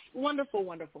 Just wonderful,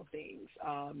 wonderful things.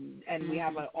 And we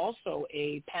have also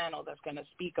a panel that's going to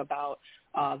speak about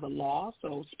the law,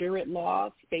 so spirit law,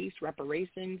 space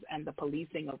reparations, and the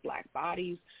policing of Black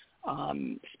bodies.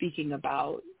 Speaking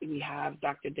about, we have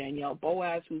Dr. Danielle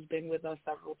Boaz, who's been with us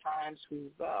several times,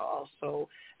 who's also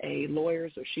a lawyer,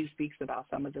 so she speaks about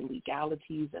some of the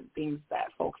legalities and things that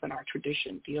folks in our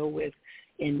tradition deal with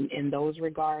in those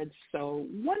regards. So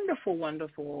wonderful,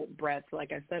 wonderful breadth.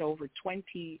 Like I said, over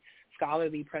 20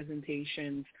 scholarly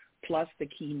presentations, plus the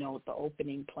keynote, the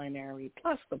opening plenary,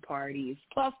 plus the parties,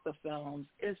 plus the films.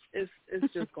 It's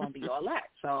just going to be all that.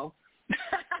 So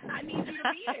I need you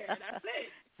to be here. That's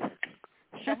it.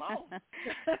 Come on.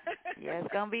 Yeah,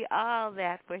 it's going to be all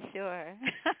that for sure.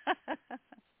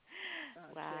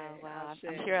 Wow.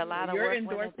 I'm sure a lot of work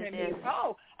went into this.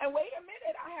 Oh, and wait a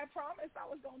minute. I had promised I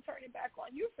was going to turn it back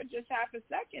on you for just half a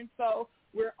second. So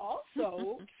we're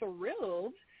also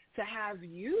thrilled to have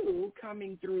you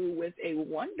coming through with a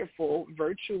wonderful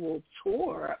virtual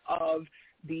tour of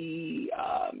the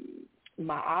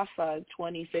Ma'afa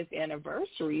 25th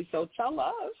anniversary. So tell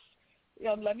us,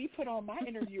 let me put on my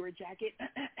interviewer jacket.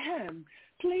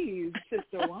 Please,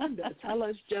 Sister Wanda, tell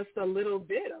us just a little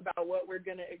bit about what we're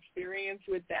going to experience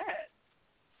with that.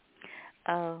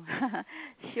 Oh,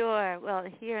 sure. Well,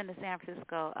 here in the San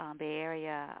Francisco Bay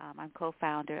Area, I'm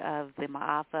co-founder of the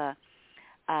Ma'afa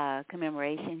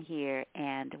commemoration here,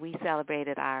 and we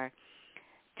celebrated our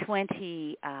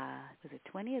 20th?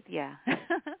 Yeah,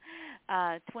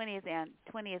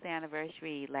 20th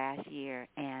anniversary last year,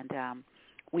 and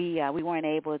we weren't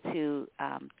able to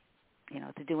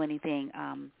to do anything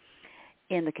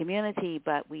in the community,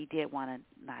 but we did want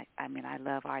to. I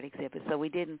love art exhibits, so we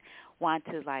didn't want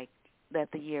to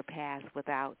let the year pass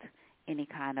without any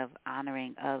kind of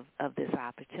honoring of this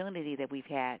opportunity that we've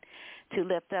had to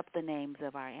lift up the names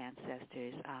of our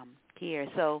ancestors here.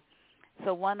 So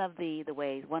one of the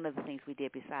things we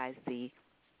did besides the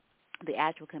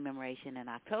actual commemoration in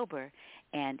October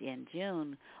and in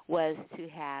June was to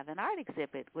have an art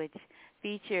exhibit which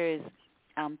features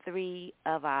 3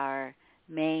 of our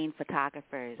main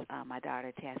photographers, my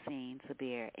daughter Tassine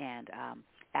Sabir and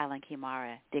Alan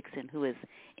Kimara Dixon, who is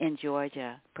in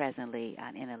Georgia presently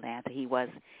in Atlanta. He was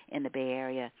in the Bay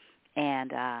Area,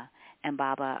 and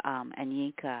Baba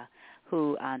Anyinka,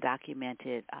 who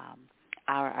documented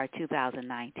our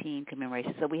 2019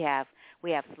 commemoration. So we have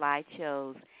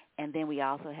slideshows, and then we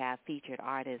also have featured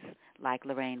artists like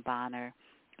Lorraine Bonner,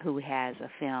 who has a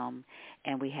film,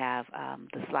 and we have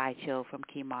the slideshow from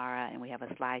Kimara, and we have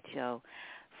a slideshow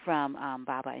from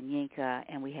Baba Anyinka,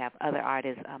 and we have other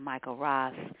artists, Michael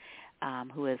Ross,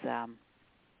 who is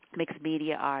mixed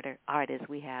media artist.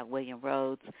 We have William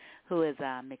Rhodes, who is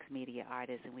a mixed media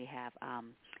artist, and we have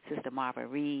Sister Marva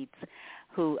Reeds,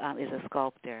 who is a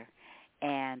sculptor,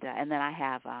 and then I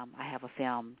have a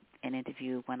film, an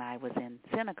interview when I was in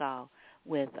Senegal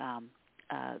with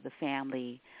the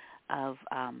family of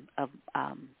Mam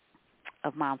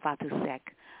Fatou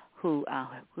Seck, whose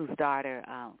daughter.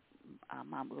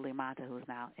 Mom Ulimata, who's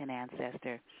now an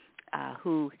ancestor,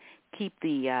 who keep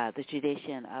the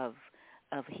tradition of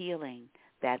healing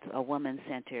that's a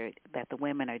woman-centered, that the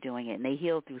women are doing it. And they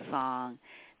heal through song,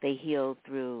 they heal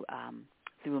through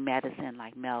medicine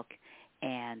like milk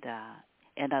and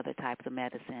other types of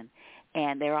medicine.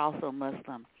 And they're also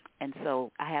Muslim. And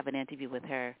so I have an interview with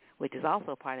her, which is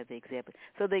also part of the exhibit.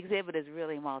 So the exhibit is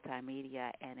really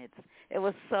multimedia, and it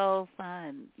was so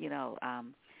fun,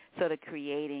 sort of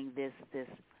creating this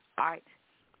art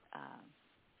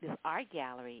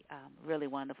gallery. Really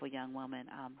wonderful young woman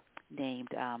named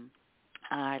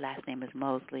our last name is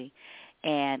Mosley,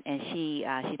 and she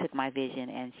took my vision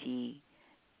and she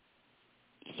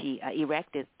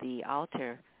erected the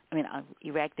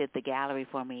erected the gallery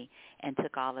for me and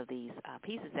took all of these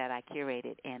pieces that I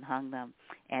curated and hung them,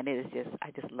 and I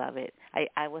just love it.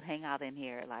 I would hang out in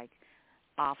here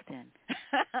often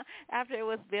after it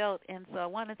was built, and so I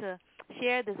wanted to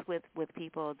share this with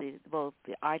people, both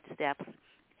the art steps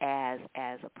as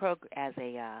an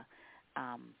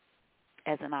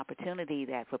opportunity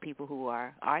that for people who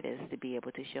are artists to be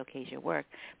able to showcase your work,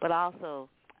 but also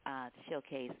to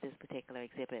showcase this particular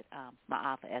exhibit,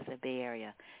 Ma'afa SF Bay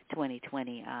Area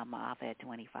 2020, Ma'afa at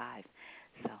 25.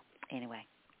 So anyway,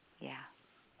 yeah.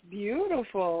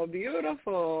 Beautiful,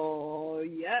 beautiful.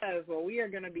 Yes, well, we are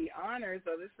going to be honored.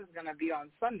 So this is going to be on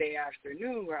Sunday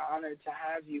afternoon. We're honored to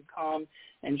have you come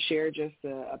and share just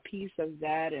a piece of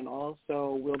that, and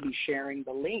also we'll be sharing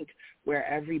the link where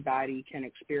everybody can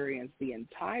experience the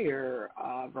entire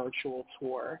virtual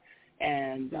tour.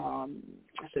 And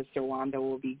Sister Wanda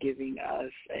will be giving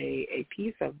us a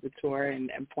piece of the tour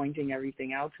and pointing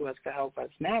everything out to us to help us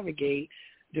navigate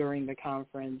during the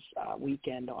conference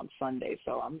weekend on Sunday.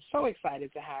 So I'm so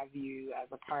excited to have you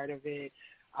as a part of it.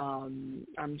 I'm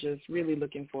just really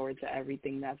looking forward to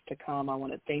everything that's to come. I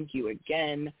want to thank you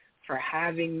again for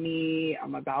having me.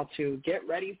 I'm about to get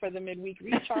ready for the midweek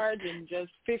recharge in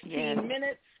just 15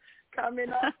 minutes coming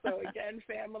up. So again,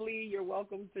 family, you're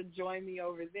welcome to join me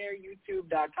over there,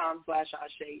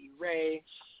 youtube.com/AsheEray.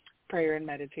 Prayer and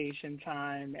meditation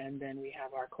time, and then we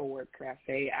have our co-work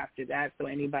cafe after that. So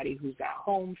anybody who's at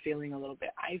home feeling a little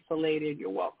bit isolated, you're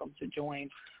welcome to join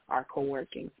our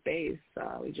co-working space.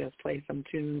 We just play some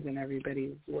tunes, and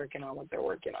everybody's working on what they're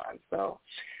working on. So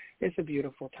it's a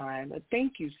beautiful time. But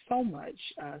thank you so much,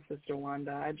 Sister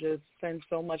Wanda. I just send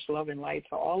so much love and light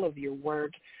to all of your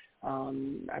work.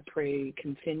 I pray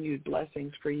continued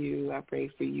blessings for you. I pray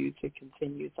for you to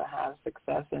continue to have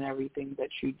success in everything that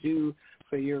you do,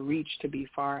 for your reach to be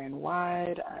far and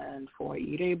wide, and for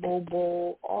Ire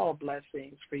Bobo, all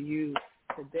blessings for you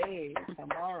today,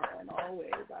 tomorrow, and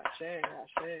always. Ashe,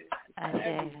 ashe. And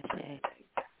Ashe, ashe.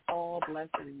 all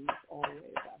blessings,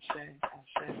 always. Ashe,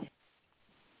 ashe.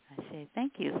 Ashe.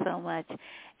 Thank you so much,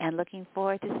 and looking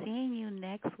forward to seeing you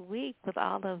next week with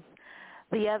all of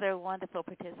the other wonderful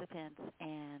participants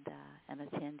and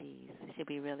attendees. It should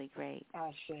be really great.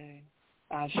 Ashe,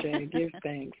 ashe. Give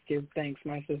thanks,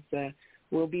 my sister.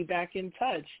 We'll be back in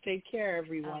touch. Take care,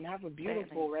 everyone. Have a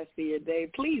beautiful rest of your day.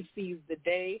 Please seize the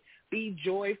day. Be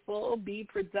joyful, be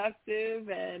productive,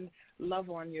 and love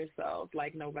on yourself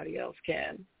like nobody else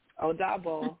can.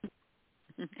 Odabo.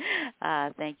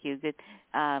 Thank you. Good.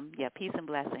 Peace and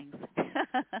blessings.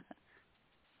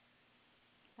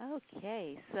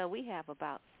 Okay, so we have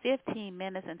about 15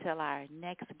 minutes until our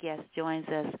next guest joins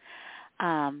us,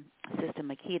 Sister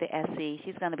Makita S.C.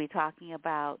 She's going to be talking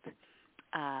about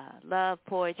love,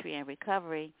 poetry, and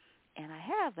recovery. And I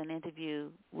have an interview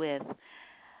with,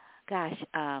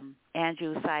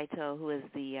 Andrew Saito, who is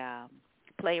the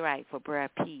playwright for Brer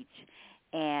Peach,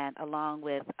 and along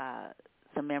with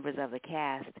some members of the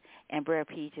cast. And Brer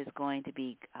Peach is going to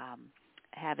be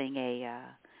having a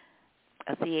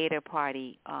theater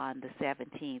party on the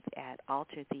 17th at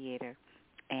Alter Theater,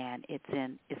 and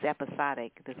it's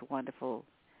episodic. This wonderful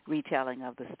retelling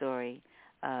of the story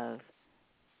of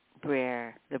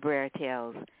the Brer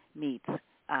Tales meets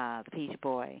the Peach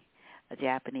Boy, a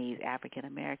Japanese African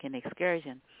American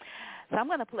excursion. So I'm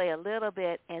going to play a little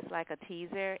bit as like a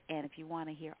teaser, and if you want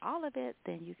to hear all of it,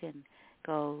 then you can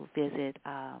go visit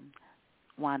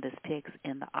Wanda's Picks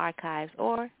in the archives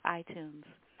or iTunes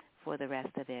for the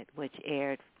rest of it, which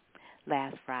aired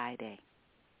last Friday.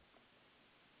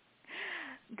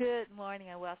 Good morning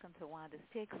and welcome to Wanda's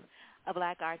Picks, a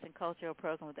Black Arts and Cultural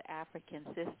program with the African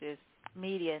Sisters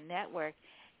Media Network.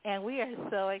 And we are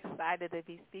so excited to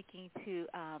be speaking to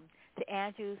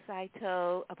Andrew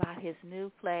Saito about his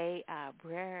new play,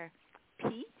 Brer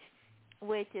Peach,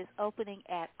 which is opening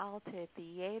at Alter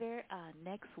Theater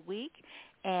next week.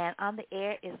 And on the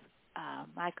air is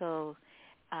Michael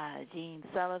Jean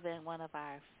Sullivan, one of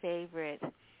our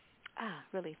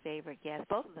really favorite guests.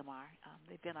 Both of them are.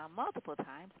 They've been on multiple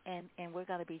times, and we're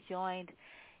going to be joined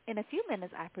in a few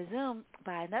minutes, I presume,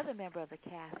 by another member of the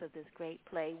cast of this great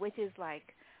play, which is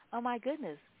like, oh my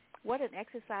goodness, what an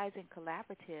exercise in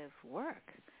collaborative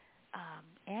work.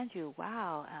 Andrew,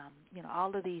 wow,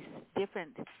 all of these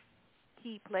different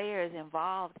key players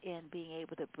involved in being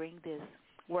able to bring this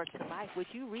work to life, which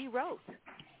you rewrote.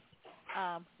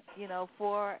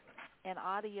 For an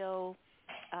audio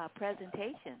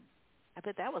presentation. I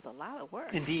bet that was a lot of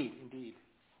work. Indeed.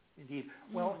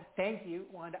 Well, thank you,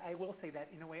 Wanda. I will say that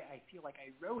in a way I feel like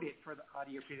I wrote it for the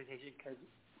audio presentation because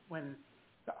when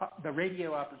the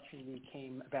radio opportunity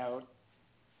came about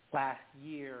last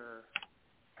year,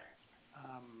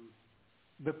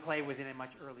 the play was in a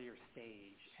much earlier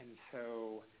stage. And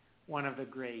so one of the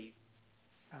great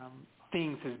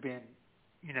things has been,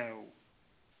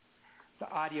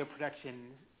 the audio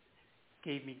production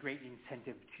gave me great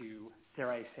incentive to,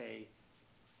 dare I say,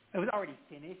 it was already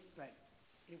finished, but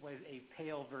it was a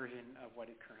pale version of what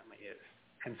it currently is.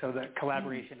 And so the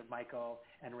collaboration of Michael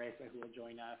and Reza, who will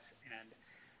join us, and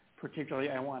particularly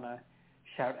I want to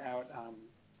shout out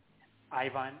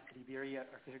Ivan Adiberia,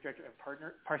 Artistic Director of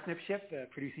Parsnipship, the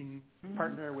producing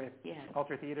partner with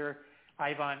Alter Theater.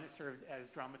 Ivan served as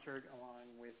dramaturg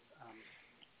along with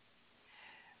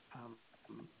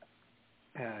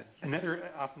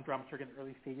another awesome dramaturg in the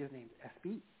early stages named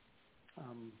SB.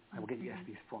 I will get you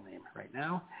SB's full name right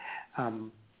now.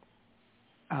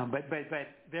 But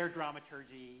their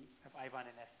dramaturgy of Ivan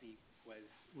and SB was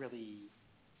really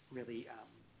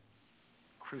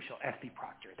crucial. SB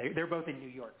Proctor. They're both in New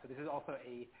York, so this is also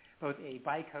both a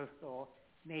bi-coastal,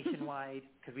 nationwide,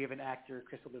 because we have an actor,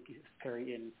 Crystal Lucas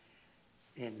Perry,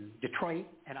 in Detroit,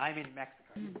 and I'm in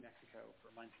Mexico. I'm in Mexico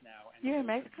for months now. And You're in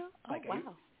Mexico? Oh,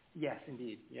 wow. Yes,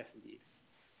 indeed.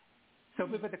 So,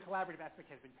 but the collaborative aspect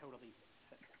has been totally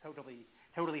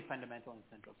fundamental and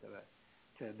central to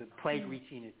the play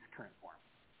reaching its current form.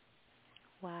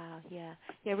 Wow, yeah.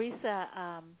 Risa,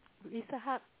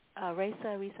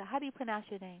 how do you pronounce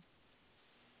your name?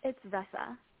 It's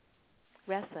Ressa.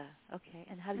 Ressa, okay.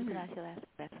 And how do you pronounce your last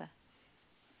name, Ressa?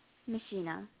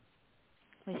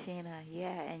 Machina,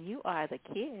 yeah, and you are the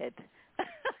kid.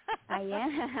 I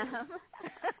am.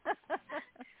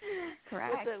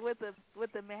 Correct. With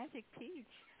the magic peach.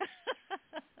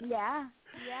 yeah,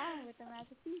 with the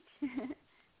magic peach.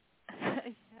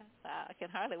 Wow, I can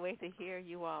hardly wait to hear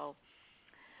you all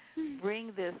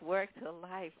bring this work to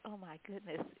life. Oh my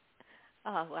goodness.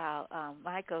 Oh wow,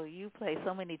 Michael, you play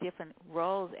so many different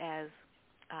roles as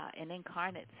an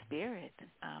incarnate spirit.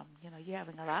 You're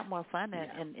having a lot more fun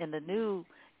in the new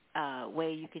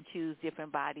way you can choose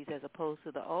different bodies as opposed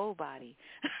to the old body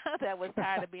that was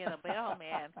tired of being a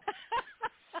mailman.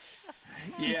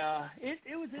 Yeah,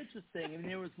 it was interesting. I mean,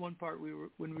 there was one part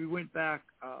when we went back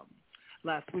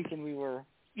last week, and we were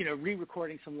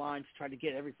re-recording some lines to try to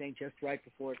get everything just right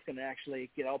before it's going to actually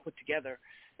get all put together.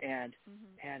 And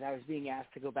I was being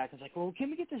asked to go back. I was like, well, can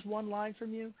we get this one line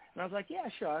from you? And I was like, yeah,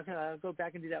 sure. I'll go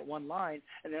back and do that one line.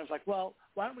 And then I was like, well,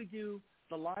 why don't we do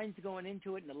the lines going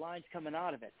into it and the lines coming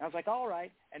out of it? And I was like, all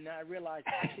right. And then I realized,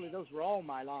 actually, those were all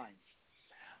my lines.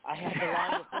 I had the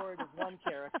line before it as one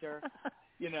character,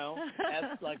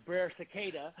 as like Brer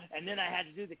Cicada, and then I had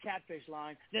to do the catfish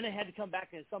line. Then I had to come back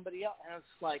as somebody else, and I was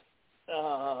like,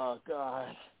 oh,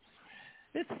 God.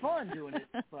 It's fun doing it,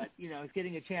 but, it's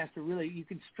getting a chance to really, you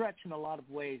can stretch in a lot of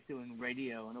ways doing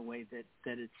radio in a way that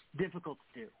it's difficult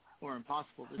to do or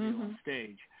impossible to do on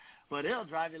stage. But it'll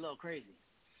drive you a little crazy.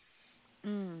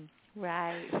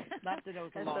 Right. Not that it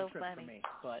was a long trip for me,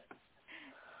 but...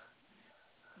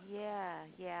 Yeah.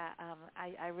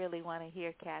 I really want to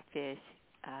hear catfish.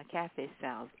 Catfish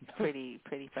sounds pretty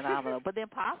phenomenal. But then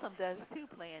possum does too,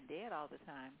 playing dead all the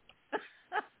time.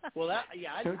 Well, I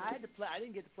had to play. I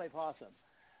didn't get to play possum.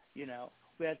 We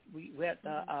had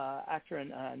actor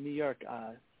in New York.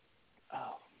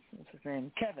 What's his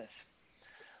name? Kevis,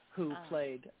 who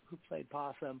played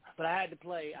possum. But I had to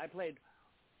play. I played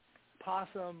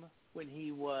possum when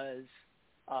he was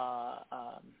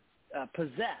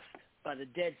possessed by the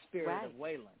dead spirit of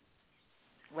Waylon.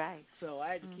 Right. So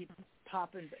I had to keep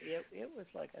popping. It was,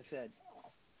 like I said,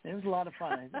 it was a lot of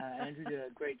fun. Andrew did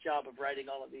a great job of writing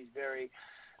all of these very,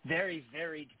 very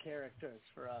varied characters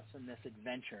for us in this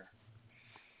adventure.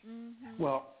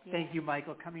 Well, thank you,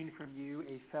 Michael. Coming from you,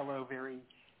 a fellow very,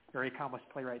 very accomplished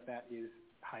playwright, that is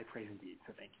high praise indeed.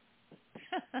 So thank you.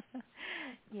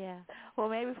 Yeah. Well,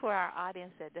 maybe for our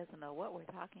audience that doesn't know what we're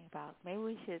talking about, maybe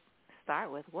we should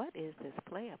start with what is this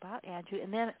play about, Andrew,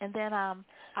 and then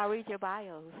I'll read your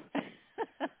bios.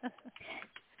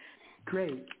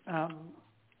 Great.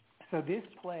 So this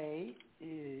play,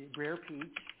 Brer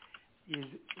Peach, is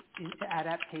an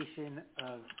adaptation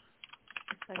of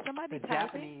the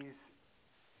Japanese.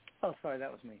 Oh, sorry,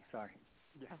 that was me. Sorry.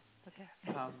 Yeah. Oh, okay.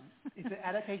 It's an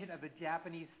adaptation of the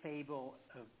Japanese fable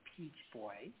of Peach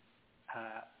Boy,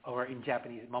 or in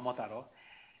Japanese, Momotaro.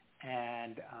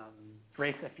 And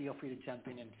Raisa, feel free to jump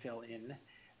in and fill in,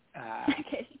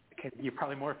 because you're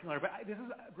probably more familiar. But this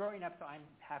is growing up, so I'm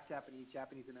half Japanese,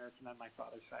 Japanese American on my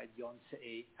father's side.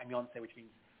 I'm Yonsei, which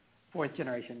means fourth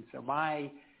generation. So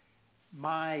my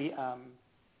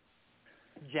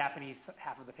Japanese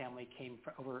half of the family came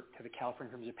over to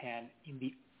California from Japan in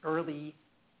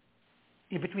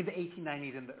between the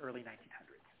 1890s and the early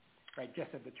 1900s, right,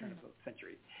 just at the turn of the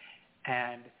century.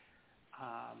 And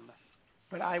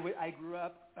but I grew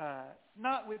up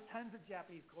not with tons of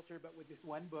Japanese culture, but with this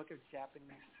one book of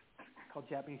called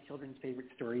Japanese Children's Favorite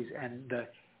Stories, and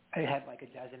I had like a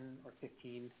dozen or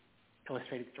 15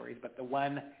 illustrated stories, but the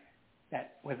one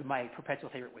that was my perpetual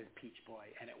favorite was Peach Boy,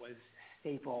 and it was a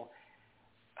staple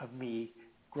of me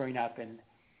growing up. And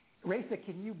Raisa,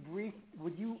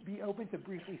 would you be open to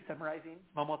briefly summarizing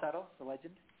Momotaro, the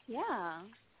legend? Yeah.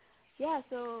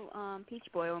 So Peach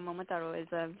Boy or Momotaro is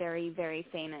a very, very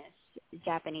famous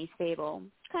Japanese fable,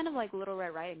 kind of like Little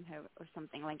Red Riding Hood or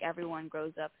something. Like everyone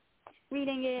grows up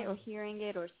reading it or hearing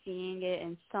it or seeing it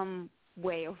in some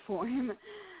way or form.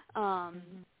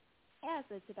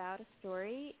 So it's about a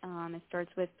story. It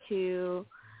starts with two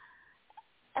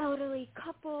elderly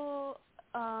couple,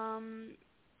 and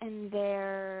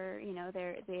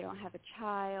they don't have a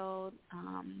child.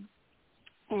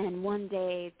 And one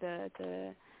day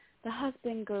the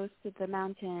husband goes to the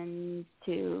mountains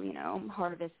to,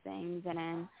 harvest things, and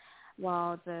then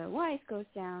while the wife goes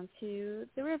down to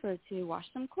the river to wash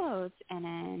some clothes, and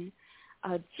then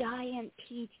a giant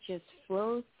peach just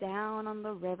flows down on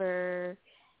the river.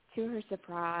 To her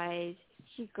surprise,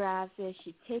 she grabs it,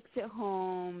 she takes it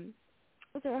home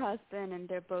with her husband, and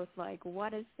they're both like,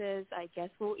 what is this? I guess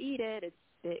we'll eat it.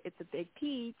 It's a big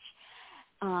peach.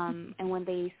 And when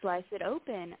they slice it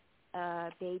open,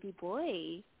 a baby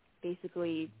boy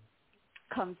basically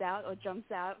comes out or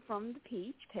jumps out from the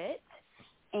peach pit,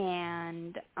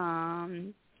 and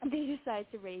they decide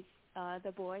to raise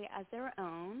the boy as their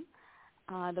own.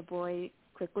 The boy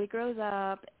quickly grows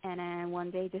up, and then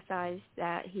one day decides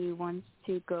that he wants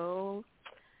to go,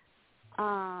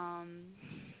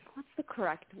 what's the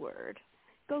correct word?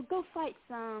 Go fight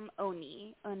some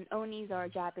oni. And onis are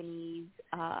Japanese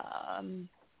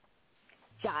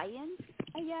giants,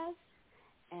 I guess.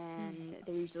 and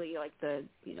they're usually like the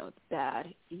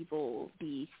bad, evil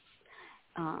beasts.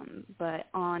 But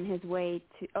on his way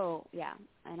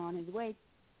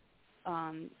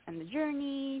on the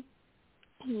journey,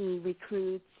 he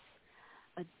recruits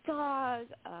a dog,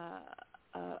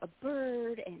 a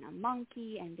bird, and a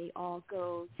monkey, and they all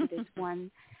go to this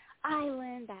one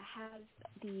island that has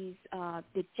these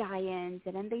the giants,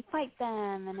 and then they fight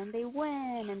them, and then they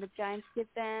win, and the giants give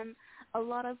them a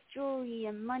lot of jewelry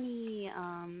and money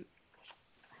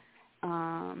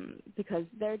because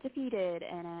they're defeated,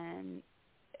 and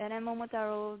then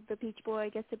Momotaro, the Peach Boy,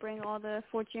 gets to bring all the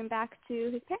fortune back to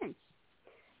his parents,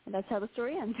 and that's how the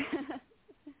story ends.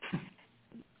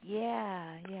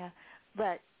 Yeah.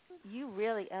 But you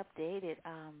really updated,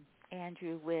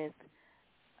 Andrew, with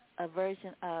a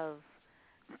version of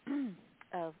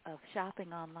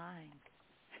shopping online.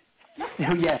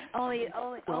 Yes. Only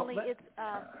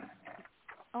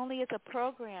it's a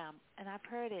program, and I've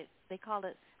heard it. They call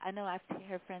it. I know I've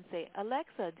heard friends say,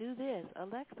 "Alexa, do this.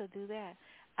 Alexa, do that."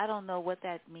 I don't know what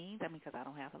that means. I mean, because I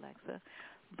don't have Alexa.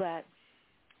 But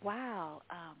wow,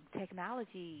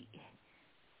 technology.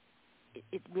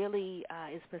 It really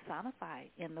is personified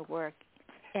in the work,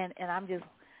 and I'm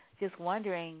just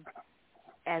wondering,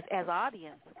 as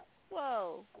audience,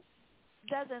 whoa,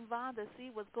 doesn't Wanda see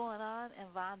what's going on?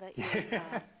 And Wanda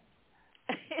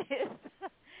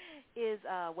is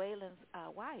Waylon's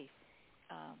wife,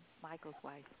 Michael's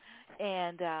wife,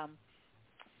 and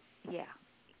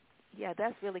yeah,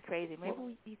 that's really crazy.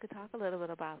 Maybe you could talk a little bit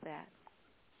about that.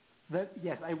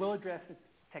 Yes, I will address the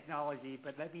technology,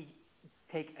 but let me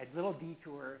take a little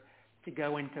detour to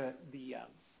go into the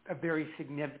a very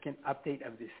significant update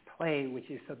of this play, which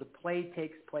is, so the play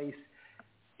takes place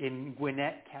in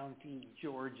Gwinnett County,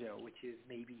 Georgia, which is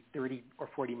maybe 30 or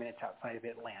 40 minutes outside of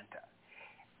Atlanta.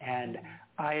 And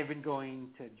I have been going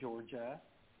to Georgia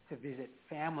to visit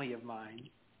family of mine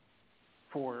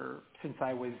since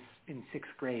I was in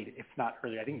 6th grade, if not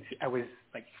earlier. I think I was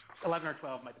like 11 or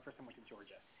 12 the first time I went to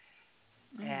Georgia.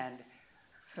 And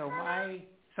so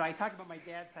I talked about my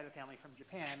dad's side of the family from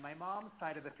Japan. My mom's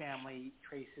side of the family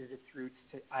traces its roots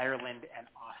to Ireland and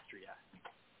Austria.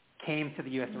 Came to the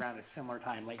U.S. around a similar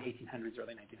time, late 1800s,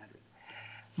 early 1900s.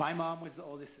 My mom was the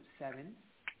oldest of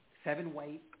seven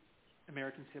white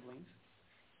American siblings.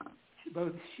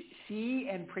 Both she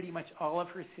and pretty much all of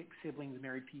her 6 siblings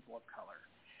married people of color.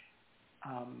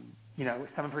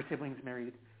 Some of her siblings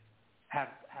have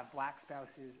black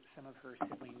spouses. Some of her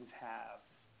siblings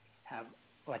have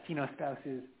Latino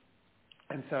spouses,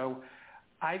 and so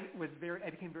I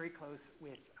became very close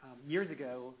with years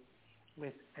ago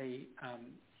with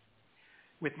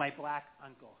my black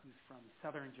uncle who's from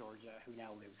southern Georgia, who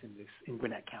now lives in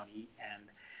Gwinnett County, and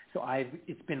so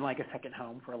it's been like a second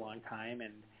home for a long time,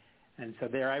 and so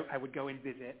there I would go and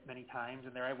visit many times,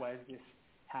 and there I was, this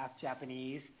half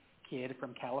Japanese kid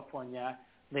from California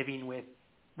living with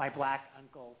my black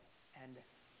uncle and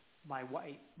my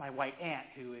white aunt,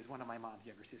 who is one of my mom's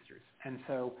younger sisters. And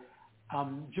so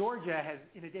Georgia has,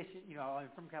 in addition, I'm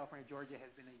from California, Georgia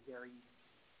has been a very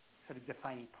sort of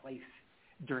defining place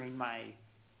during my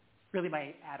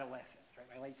adolescence, right?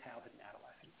 My late childhood and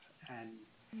adolescence. And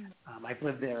I've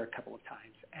lived there a couple of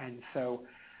times. And so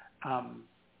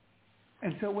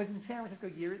it was in San Francisco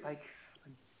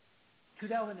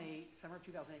 2008, summer of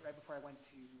 2008, right before I went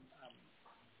to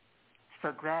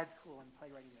start grad school in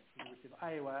playwriting at the University of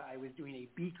Iowa. I was doing a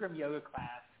Bikram yoga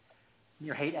class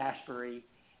near Haight-Ashbury,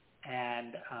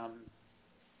 and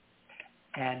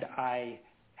I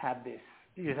had this.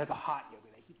 It was a hot yoga.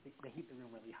 They heat the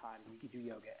room really hot, and you could do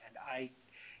yoga. And I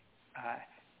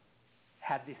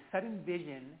had this sudden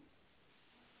vision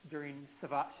during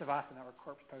Shavasana, or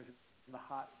corpse pose, in the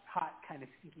hot kind of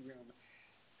stinky room,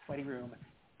 sweaty room,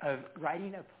 of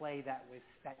writing a play that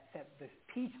set this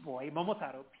Peach Boy,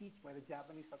 Momotaro, Peach Boy, the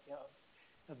Japanese folktale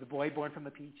of the boy born from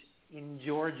the peach in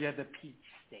Georgia, the Peach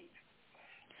State.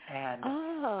 And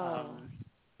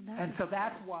nice. And so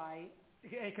that's why,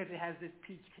 because it has this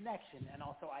peach connection, and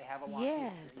also I have a long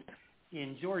history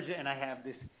in Georgia, and I have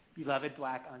this beloved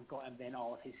black uncle, and then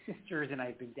all of his sisters, and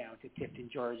I've been down to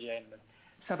Tifton, Georgia, and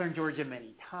southern Georgia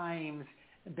many times,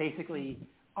 basically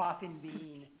often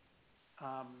being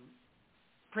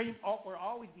or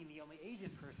always being the only Asian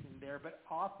person there, but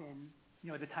often,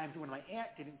 the times when my aunt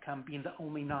didn't come, being the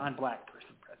only non-black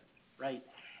person present, right?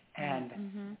 And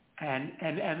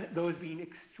and those being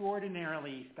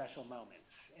extraordinarily special moments,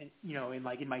 and in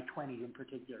my 20s in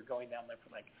particular, going down there for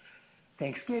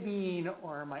Thanksgiving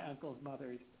or my uncle's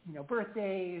mother's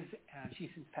birthdays. She's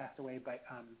since passed away, but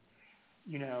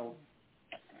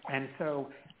and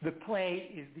so the play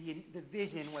is the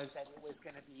vision was that it was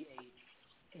going to be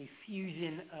a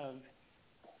fusion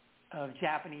of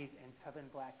Japanese and Southern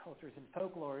Black cultures and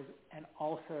folklores, and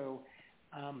also,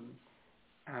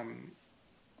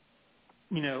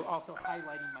 also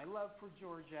highlighting my love for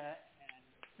Georgia. And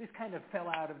this kind of fell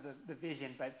out of the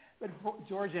vision, but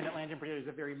Georgia and Atlanta in particular is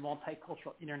a very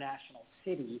multicultural international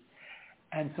city,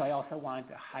 and so I also wanted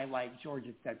to highlight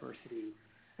Georgia's diversity.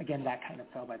 Again, that kind of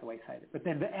fell by the wayside. But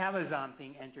then the Amazon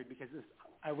thing entered because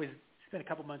I spent a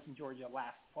couple months in Georgia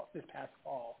this past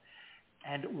fall,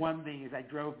 and one thing is a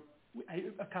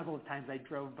couple of times I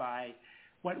drove by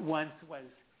what once was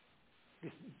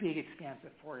this big expanse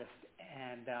of forest,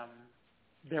 and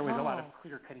there was a lot of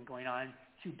clear cutting going on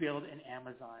to build an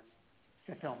Amazon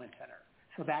fulfillment center.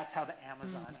 So that's how the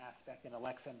Amazon aspect and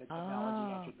Alexa and the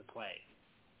technology entered the play.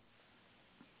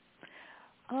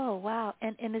 Oh, wow.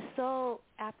 And it's so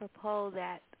apropos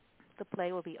that the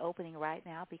play will be opening right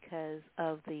now because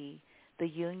of the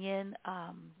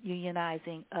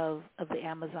unionizing of the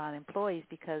Amazon employees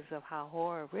because of how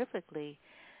horrifically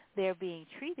they're being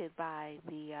treated by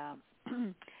the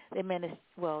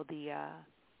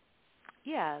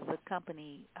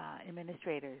company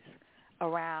administrators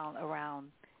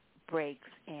around breaks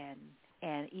and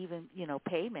even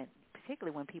payment,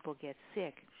 particularly when people get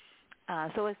sick.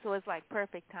 So it's like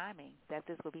perfect timing that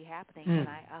this will be happening, and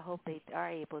I hope they are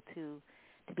able to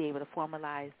be able to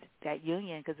formalize that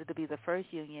union because it'll be the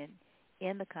first union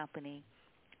in the company,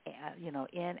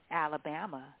 in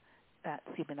Alabama.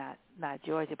 Not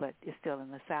Georgia, but it's still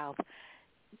in the South,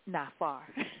 not far.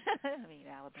 I mean,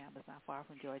 Alabama's not far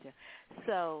from Georgia.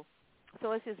 So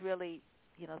it's just really,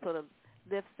 sort of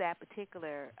lifts that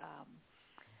particular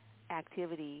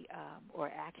activity or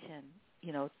action,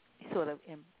 sort of,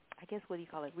 I guess, what do you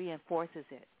call it, reinforces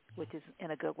it, which is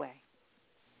in a good way.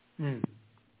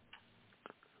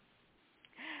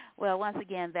 Well, once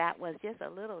again, that was just a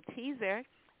little teaser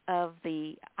of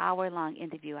the hour-long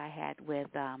interview I had with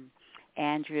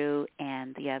Andrew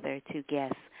and the other two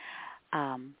guests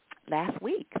last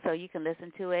week. So you can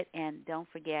listen to it, and don't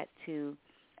forget to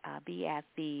be at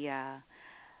the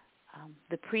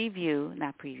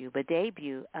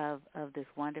debut of this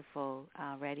wonderful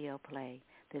radio play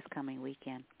this coming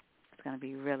weekend. It's going to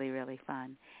be really, really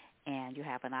fun, and you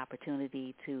have an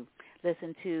opportunity to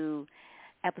listen to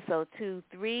episode 2,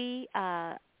 3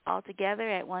 all together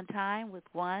at one time with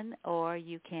one, or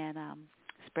you can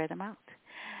spread them out.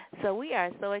 So we are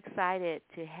so excited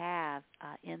to have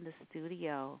in the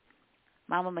studio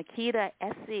Mama Makita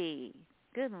Essie.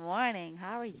 Good morning.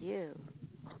 How are you?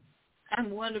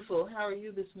 I'm wonderful. How are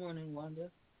you this morning,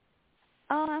 Wanda?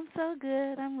 Oh, I'm so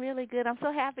good. I'm really good. I'm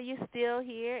so happy you're still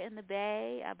here in the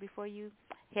Bay before you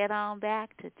head on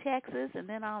back to Texas and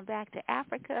then on back to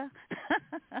Africa.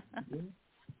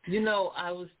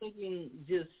 I was thinking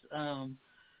just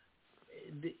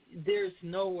there's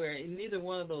nowhere, neither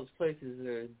one of those places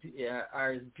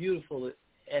are as beautiful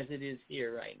as it is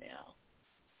here right now.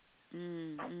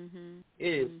 Mm-hmm. It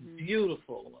is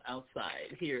beautiful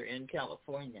outside here in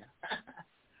California.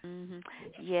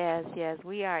 Yes,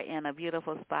 we are in a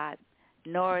beautiful spot,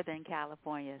 Northern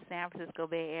California, San Francisco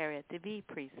Bay Area, to be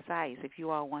precise, if you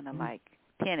all want to,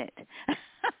 pin it.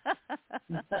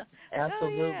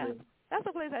 Absolutely. Oh, yeah. That's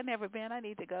a place I've never been. I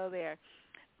need to go there.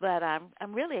 But I'm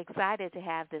really excited to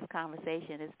have this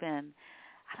conversation. It's been,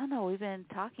 we've been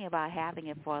talking about having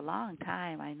it for a long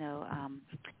time. I know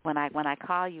when I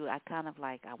call you, I kind of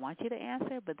I want you to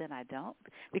answer, but then I don't,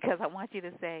 because I want you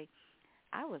to say,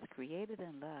 I was created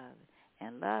in love,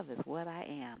 and love is what I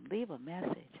am. Leave a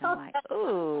message. I'm like,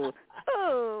 ooh.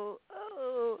 Oh,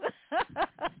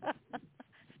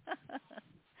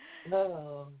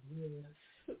 yes.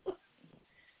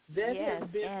 That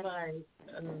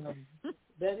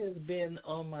has been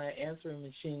on my answering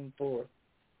machine for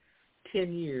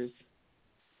 10 years.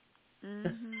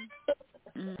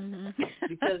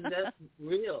 Because that's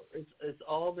real. It's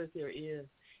all that there is.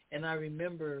 And I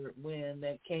remember when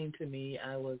that came to me,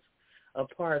 I was a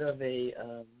part of a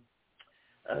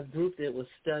group that was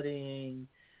studying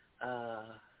A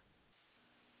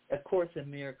Course in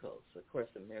Miracles,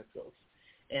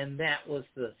 and that was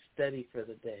the study for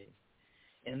the day.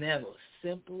 And that was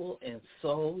simple and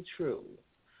so true.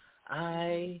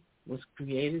 I was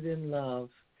created in love,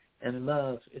 and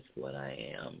love is what I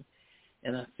am.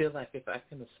 And I feel like if I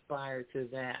can aspire to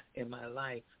that in my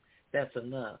life, that's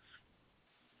enough.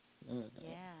 Yeah.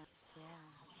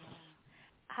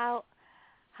 How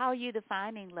are you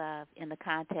defining love in the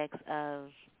context of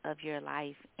your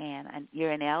life? And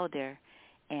you're an elder,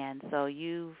 and so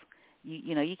you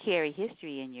carry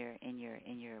history in your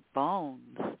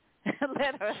bones,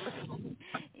 literally.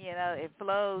 It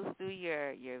flows through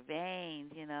your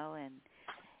veins,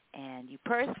 and you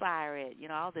perspire it,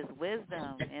 all this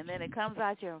wisdom, and then it comes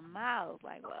out your mouth.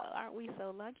 Like, well, aren't we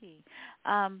so lucky?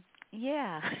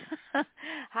 Yeah.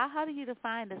 How do you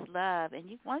define this love?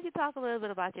 And why don't you talk a little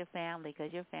bit about your family,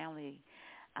 because your family,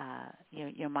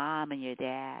 your mom and your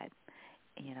dad,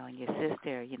 and your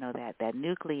sister, that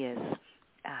nucleus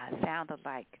sounded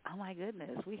like, oh my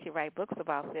goodness, we should write books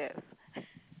about this.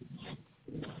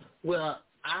 Well,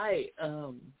 I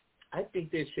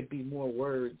think there should be more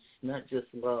words, not just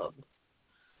love.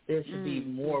 There should be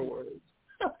more words.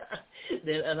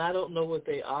 And I don't know what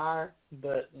they are,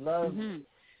 but love,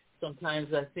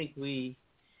 sometimes I think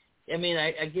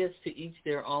I guess to each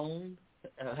their own,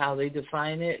 how they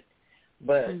define it,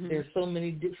 but there's so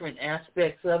many different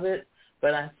aspects of it.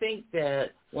 But I think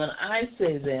that when I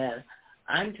say that,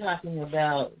 I'm talking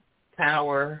about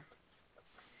power,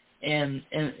 and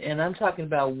I'm talking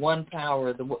about one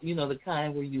power, the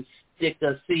kind where you stick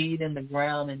a seed in the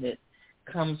ground and it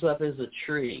comes up as a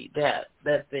tree. That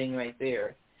thing right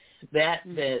there, that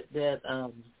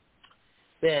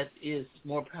is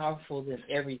more powerful than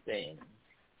everything.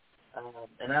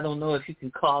 And I don't know if you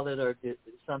can call it or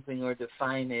something or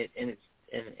define it, and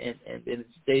it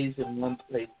stays in one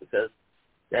place, because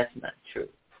that's not true.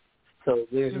 So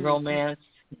there's romance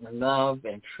and love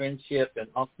and friendship and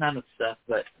all kind of stuff,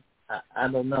 but I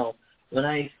don't know. When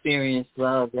I experience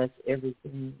love, that's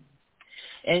everything.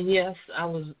 And yes, I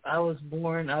was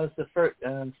born. I was the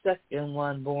second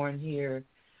one born here.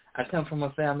 I come from a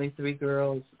family of 3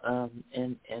 girls,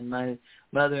 and my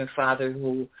mother and father,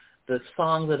 who the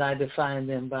song that I define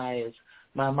them by is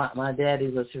my daddy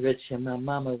was rich and my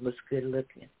mama was good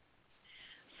looking.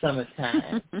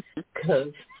 Summertime,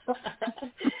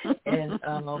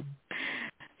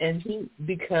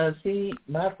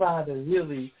 my father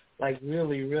really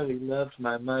loved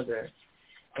my mother,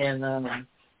 and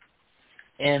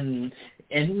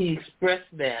he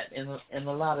expressed that in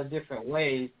a lot of different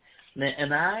ways. And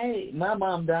my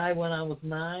mom died when I was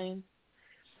 9,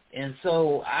 and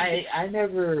so I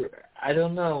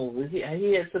don't know. He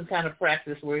had some kind of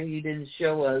practice where he didn't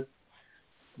show us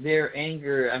their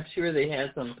anger. I'm sure they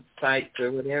had some fights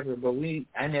or whatever, but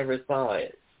I never saw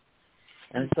it.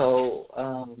 And so,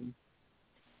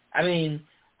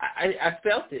 I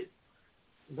felt it,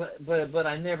 but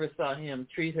I never saw him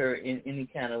treat her in any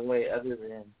kind of way other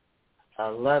than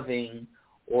loving,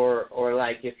 or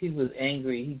like if he was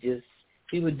angry,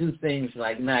 he would do things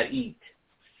like not eat,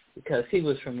 because he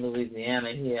was from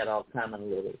Louisiana. He had all kind of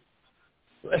little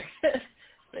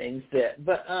things that.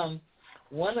 But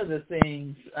one of the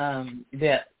things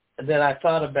that I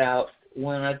thought about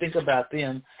when I think about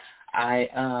them, I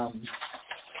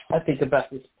think about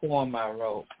this poem I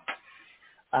wrote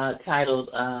titled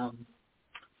 "A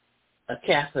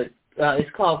Catholic." It's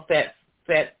called Fat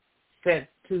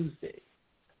Tuesday,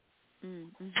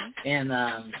 and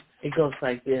it goes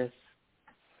like this.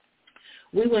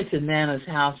 We went to Nana's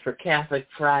house for Catholic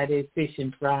Friday, fish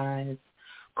and fries,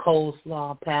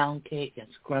 coleslaw, pound cake, and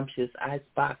scrumptious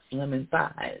icebox lemon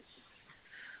pies.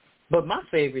 But my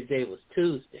favorite day was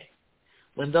Tuesday,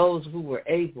 when those who were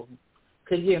able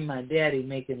could hear my daddy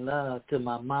making love to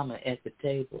my mama at the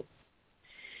table.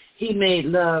 He made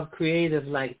love creative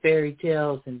like fairy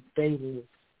tales and fables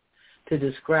to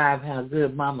describe how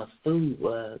good mama's food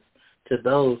was to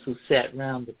those who sat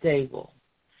round the table.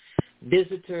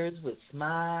 Visitors would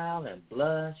smile and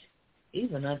blush,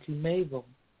 even Auntie Mabel,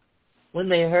 when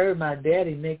they heard my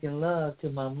daddy making love to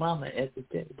my mama at the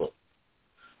table.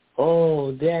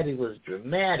 Oh, Daddy was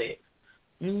dramatic.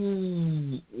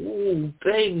 Ooh,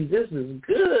 baby, this is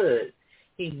good.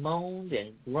 He moaned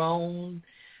and groaned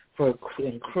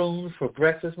and crooned for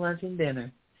breakfast, lunch, and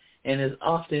dinner, and as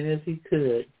often as he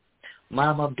could.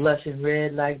 Mama blushing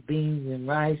red like beans and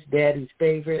rice, Daddy's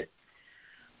favorite.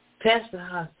 Pass the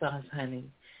hot sauce, honey.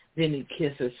 Then he'd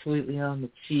kiss her sweetly on the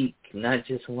cheek, not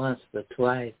just once, but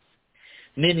twice.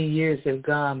 Many years have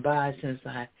gone by since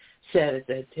I sat at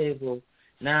that table.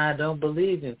 Now I don't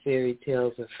believe in fairy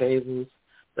tales or fables,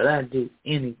 but I'd do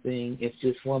anything if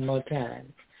just one more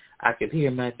time I could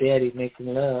hear my daddy making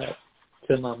love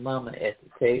to my mama at the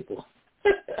table.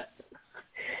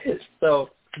 So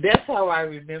that's how I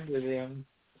remember them.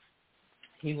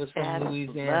 He was from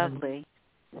Louisiana. Lovely.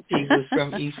 He was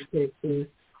from East Texas,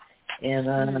 and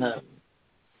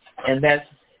that's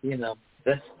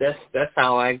that's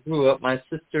how I grew up. My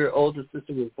older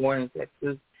sister, was born in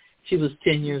Texas. She was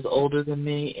 10 years older than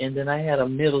me, and then I had a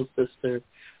middle sister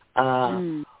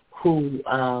who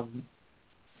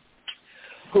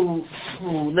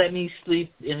let me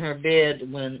sleep in her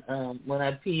bed when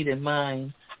I peed in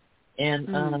mine, and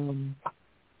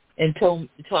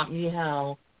taught me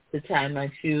how to tie my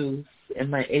shoes and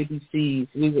my ABCs,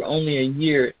 we were only a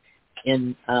year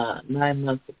and 9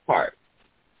 months apart.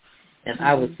 And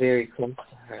I was very close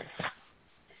to her.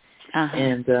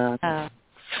 And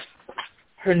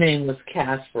her name was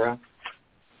Caspera.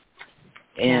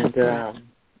 And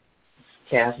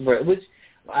Caspera, which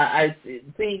I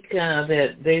think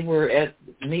that they were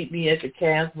meet me at the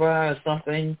Casbah or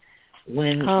something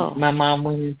when my mom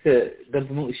went into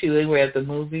they were at the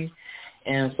movie,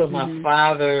 and so my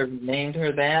father named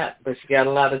her that, but she got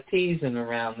a lot of teasing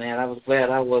around that. I was glad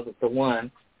I wasn't the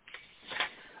one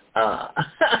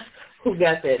who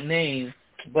got that name,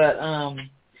 but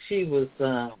she was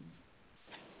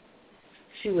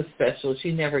special.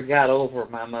 She never got over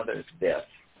my mother's death,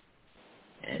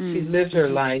 and she lived her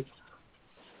life.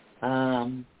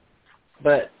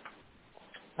 But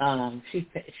she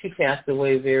passed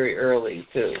away very early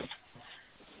too.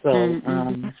 So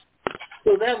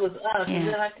so that was us. And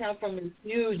then I come from a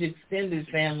huge extended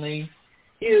family.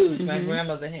 Huge. My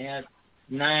grandmother had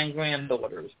 9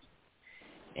 granddaughters.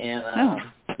 And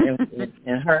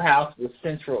and her house was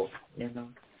central,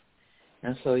 And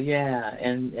so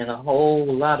and a whole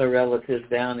lot of relatives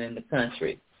down in the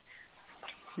country.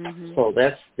 So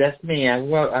that's me. I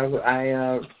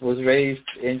was raised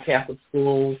in Catholic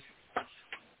schools,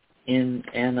 and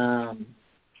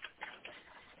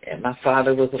my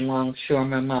father was a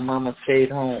longshoreman. My mama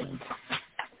stayed home,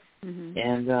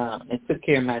 and took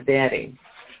care of my daddy.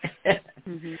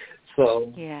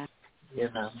 So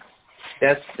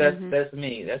that's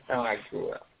me. That's how I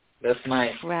grew up. That's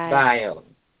my bio.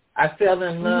 I fell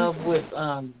in love with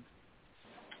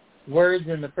words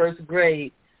in the first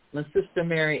grade when Sister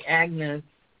Mary Agnes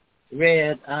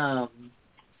read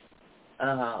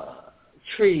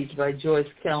Trees by Joyce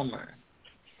Kelmer,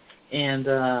 and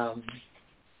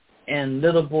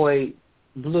Little Boy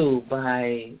Blue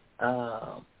by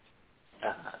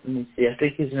let me see, I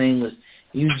think his name was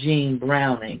Eugene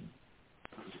Browning.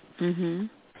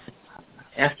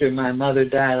 After my mother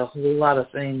died, a whole lot of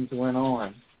things went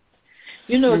on.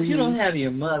 If you don't have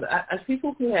your mother,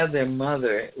 people who have their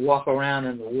mother walk around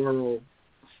in the world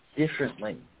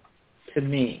differently to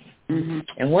me.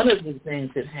 And one of the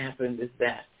things that happened is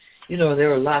that, there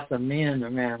were lots of men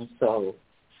around, so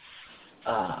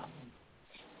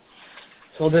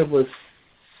there was,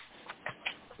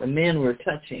 the men were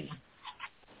touching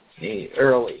me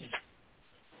early.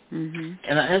 And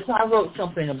so I wrote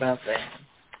something about that.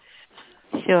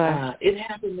 Sure. It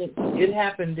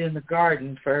happened in the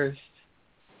garden first,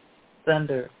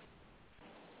 thunder.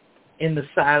 In the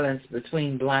silence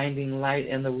between blinding light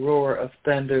and the roar of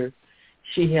thunder,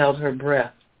 she held her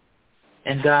breath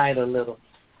and died a little.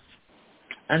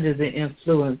 Under the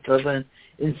influence of an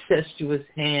incestuous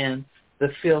hand,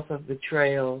 the filth of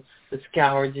betrayal, the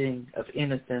scourging of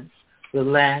innocence, the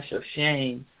lash of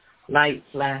shame, light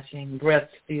flashing, breath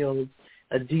filled,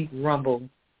 a deep rumble,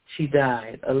 she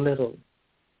died a little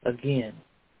again.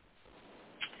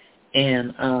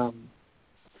 And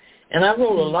I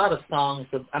wrote a lot of songs,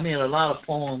 a lot of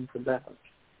poems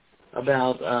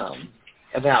about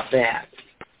that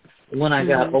when I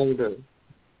got older.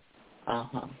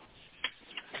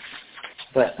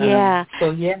 But so yeah.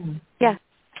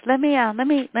 Let me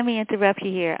interrupt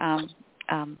you here,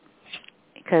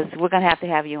 because we're gonna have to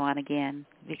have you on again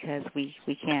because we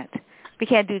can't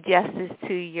do justice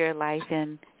to your life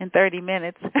in 30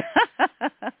 minutes.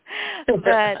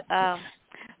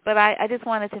 But I just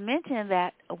wanted to mention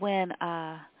that when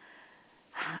I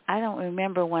don't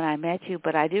remember when I met you,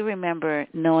 but I do remember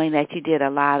knowing that you did a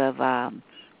lot of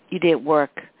you did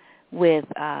work with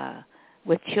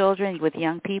children, with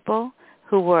young people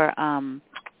who were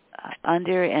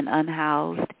under and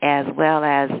unhoused, as well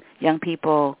as young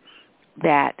people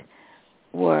that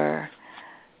were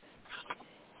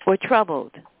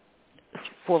troubled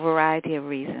for a variety of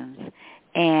reasons.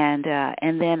 And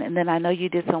then I know you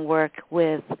did some work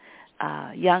with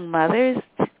young mothers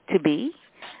to be.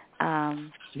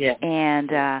 And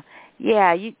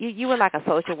you were like a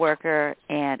social worker,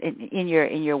 and in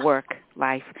your work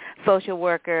life, social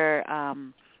worker,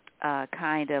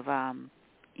 kind of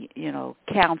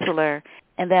counselor.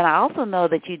 And then I also know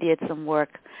that you did some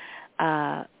work.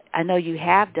 I know you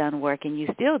have done work, and you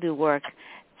still do work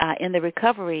in the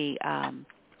recovery.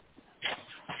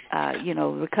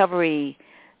 Recovery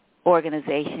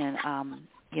organization,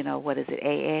 what is it,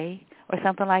 AA or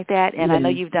something like that? And I know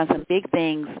you've done some big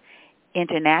things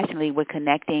internationally with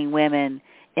connecting women,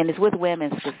 and it's with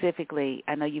women specifically.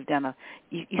 I know you've done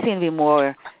you seem to be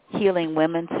more healing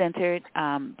women-centered,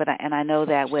 but I know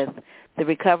that with the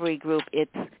recovery group,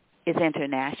 it's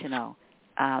international.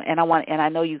 And I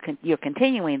know you're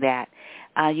continuing that.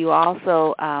 You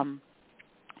also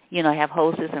have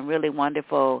hosted some really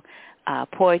wonderful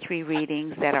poetry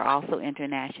readings that are also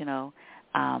international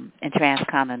and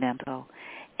transcontinental.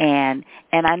 And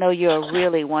I know you're a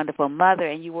really wonderful mother,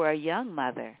 and you were a young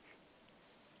mother.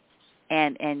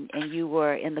 And you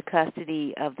were in the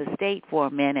custody of the state for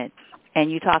a minute, and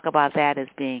you talk about that as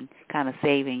being kind of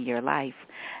saving your life.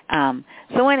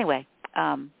 So anyway,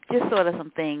 just sort of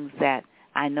some things that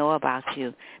I know about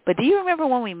you. But do you remember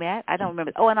when we met? I don't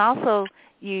remember. Oh, and also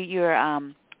you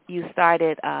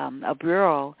started a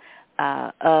bureau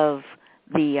of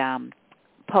the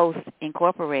Post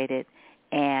Incorporated,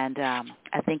 and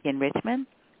I think in Richmond.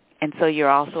 And so you're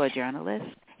also a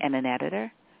journalist and an editor.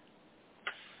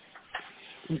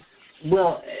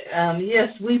 Well, yes,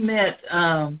 we met.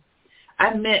 I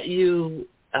met you.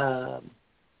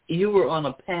 You were on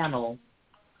a panel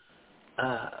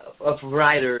of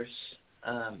writers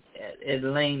at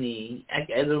Laney. I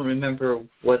don't remember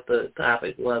what the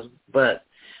topic was, but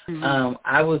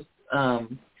I was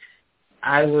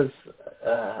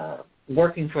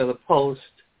working for the Post,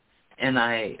 and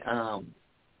I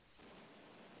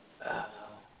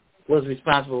was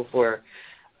responsible for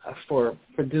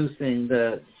producing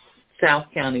the South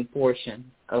County portion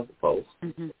of the Post.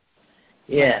 Mm-hmm.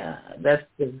 Yeah, that's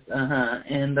and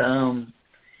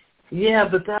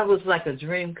but that was like a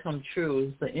dream come true. It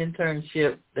was the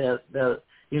internship that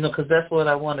because that's what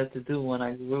I wanted to do when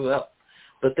I grew up.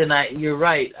 But then you're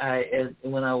right.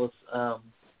 When I was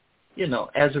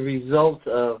as a result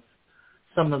of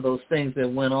some of those things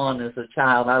that went on as a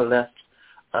child, I left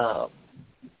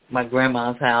my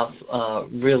grandma's house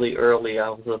really early. I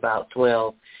was about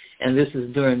 12. And this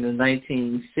is during the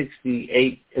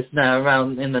 1968. It's now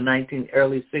around in the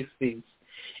early 60s,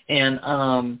 and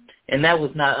that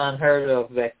was not unheard of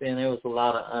back then. There was a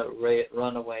lot of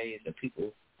runaways and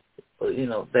people,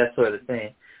 that sort of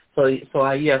thing. So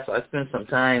I spent some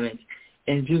time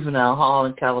in juvenile hall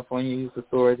in California Youth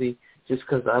Authority just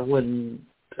because I wouldn't,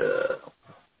 stay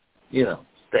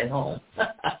home,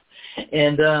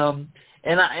 and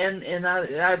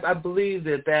I believe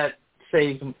that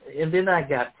saved, and then I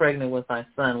got pregnant with my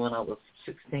son when I was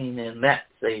 16, and that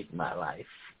saved my life.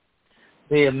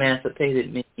 They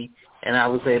emancipated me, and I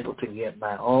was able to get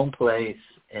my own place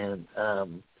and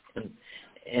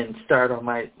start on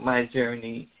my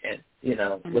journey,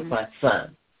 with my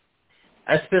son.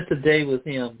 I spent the day with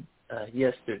him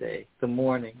yesterday, the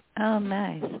morning. Oh,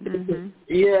 nice. Mm-hmm.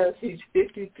 Yes, he's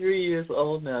 53 years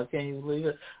old now. Can you believe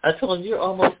it? I told him, you're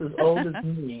almost as old as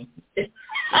me.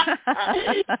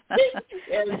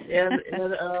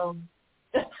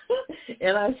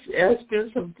 and I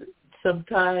spent some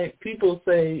time. People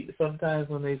say sometimes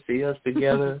when they see us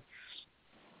together,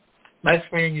 my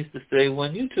friend used to say,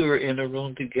 when you two are in a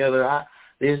room together,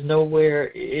 there's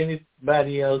nowhere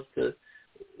anybody else to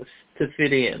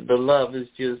fit in. The love is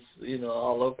just,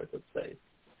 all over the place.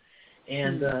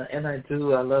 And I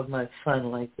do. I love my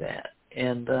son like that.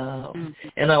 And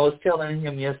I was telling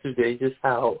him yesterday just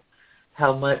how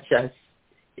much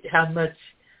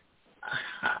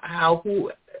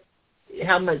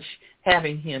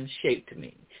having him shaped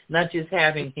me. Not just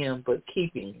having him, but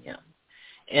keeping him.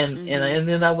 And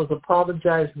then I was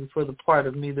apologizing for the part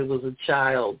of me that was a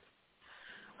child.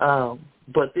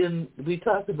 But then we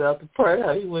talked about the part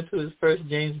how he went to his first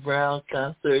James Brown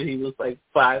concert. He was like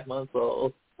 5 months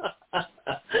old. I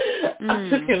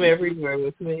took him everywhere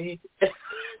with me.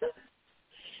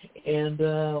 and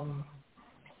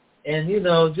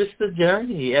just the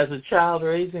journey as a child,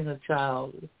 raising a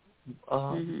child.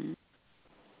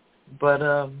 But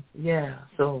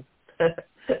so that's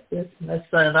my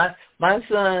son. My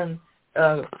son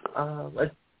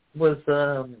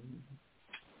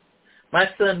my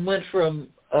son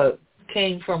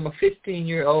came from a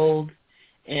 15-year-old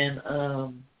and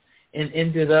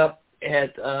ended up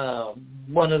at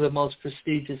one of the most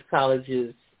prestigious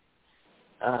colleges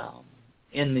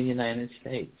in the United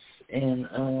States, and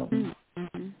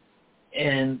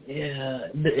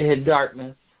at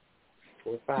Dartmouth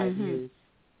for 5 years,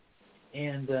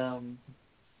 and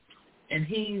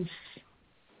he's.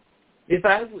 If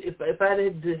I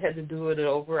had to do it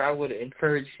over, I would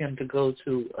encourage him to go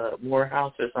to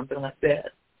Morehouse or something like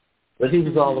that. But he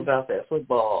was all about that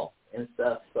football and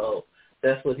stuff, so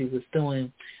that's what he was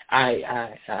doing.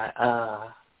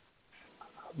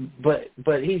 But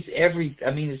he's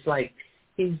it's like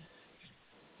he's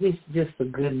just a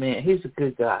good man. He's a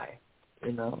good guy,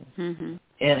 And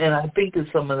I think that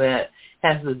some of that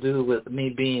has to do with me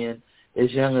being as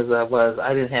young as I was.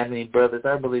 I didn't have any brothers.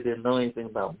 I really didn't know anything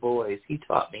about boys. He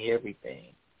taught me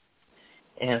everything.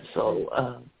 And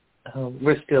so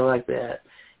we're still like that.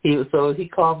 He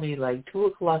called me like 2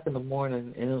 o'clock in the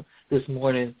morning, this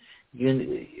morning,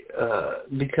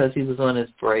 because he was on his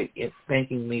break and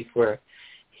thanking me for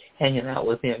hanging out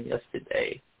with him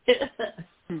yesterday.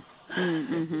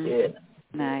 Mm-hmm. Yeah.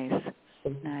 Nice.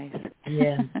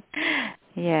 Yeah.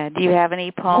 Yeah. Do you have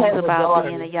any poems about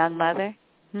being a young mother?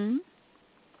 And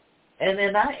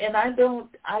then I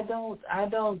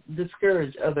don't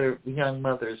discourage other young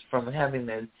mothers from having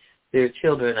their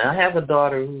children. I have a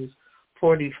daughter who's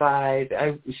 45.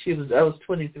 I was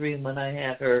 23 when I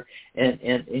had her, and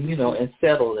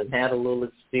settled and had a little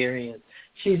experience.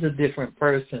 She's a different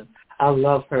person. I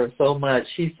love her so much.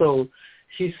 She's so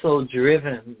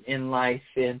driven in life,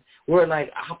 and we're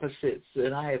like opposites.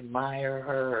 And I admire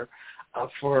her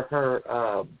for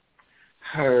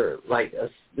her like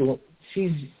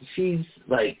she's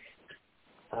like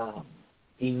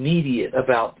immediate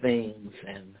about things,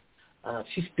 and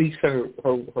she speaks her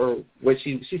what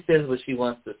she says what she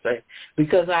wants to say,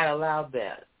 because I allowed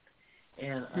that,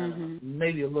 and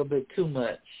maybe a little bit too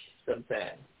much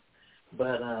sometimes,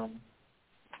 but I'm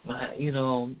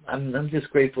just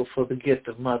grateful for the gift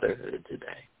of motherhood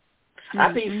today.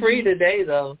 I be free today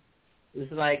though. It's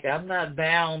like I'm not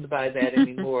bound by that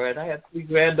anymore, and I have 3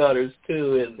 granddaughters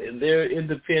too, and they're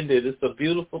independent. It's a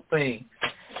beautiful thing.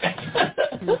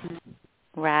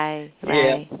 Right.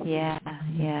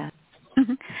 Yeah.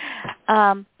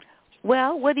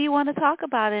 Well, what do you want to talk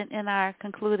about in our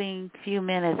concluding few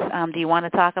minutes? Do you want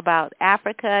to talk about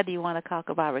Africa? Do you want to talk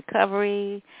about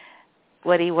recovery?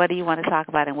 What do you want to talk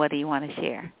about, and what do you want to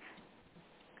share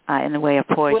in the way of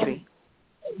poetry?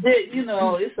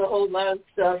 Well, it's a whole lot of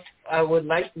stuff I would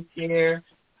like to share,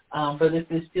 but if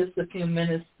it's just a few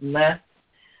minutes left,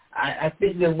 I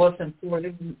think that what's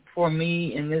important for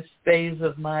me in this phase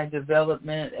of my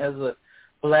development as a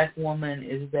Black woman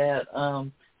is that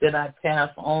that I pass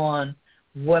on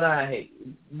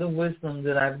the wisdom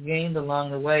that I've gained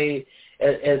along the way,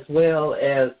 as well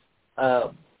as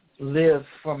live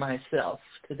for myself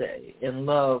today and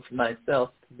love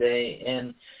myself today,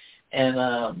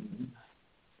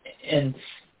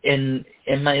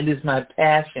 it is my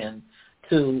passion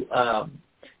to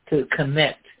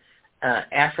connect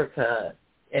Africa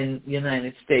and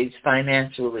United States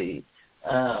financially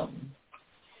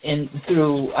and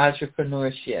through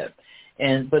entrepreneurship.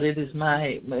 But it is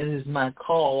my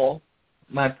call,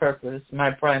 my purpose,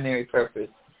 my primary purpose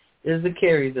is to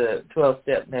carry the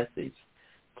 12-step message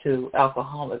to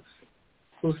alcoholics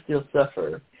who still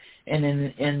suffer. And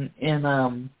in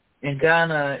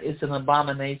Ghana, it's an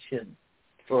abomination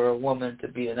for a woman to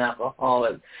be an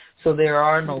alcoholic. So there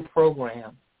are no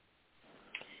programs.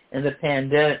 And the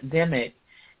pandemic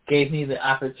gave me the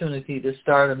opportunity to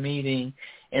start a meeting,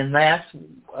 and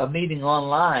a meeting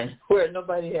online where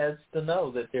nobody has to know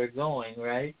that they're going,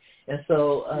 right? And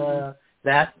so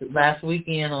that's last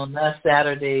weekend on last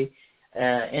Saturday,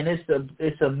 and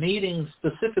it's a meeting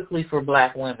specifically for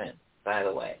Black women, by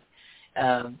the way.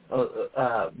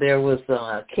 There was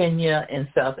Kenya and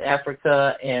South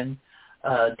Africa and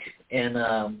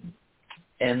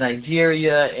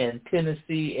Nigeria and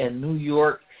Tennessee and New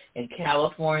York and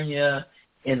California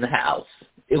in the house.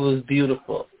 It was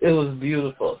beautiful.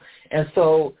 And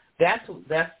so that's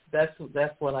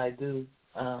what I do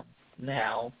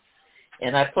now.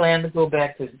 And I plan to go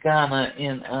back to Ghana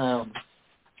in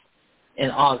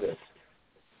August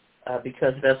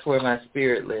because that's where my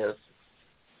spirit lives.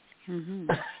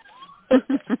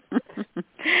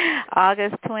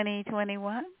 August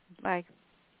 2021, like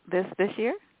this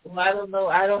year? Well, I don't know.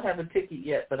 I don't have a ticket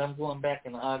yet, but I'm going back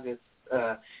in August.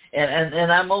 I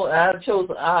chose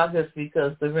August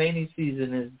because the rainy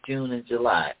season is June and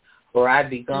July, or I'd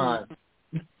be gone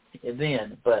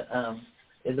then. But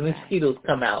the mosquitoes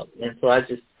come out, and so I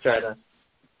just try to,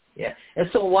 yeah. And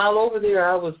so while over there,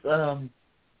 I was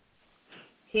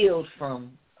healed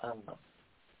from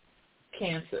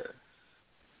cancer,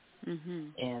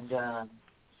 and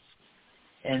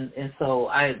so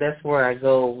that's where I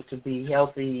go to be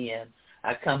healthy, and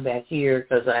I come back here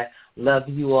because I love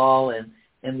you all and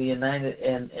the United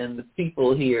and the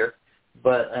people here,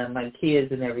 but my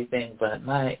kids and everything. But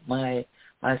my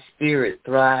spirit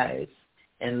thrives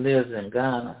and lives in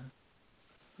Ghana.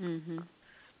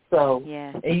 So,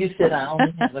 yeah. And you said I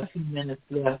only have a few minutes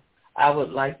left. I would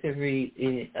like to read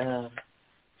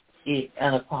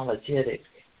Unapologetic.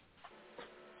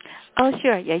 Oh,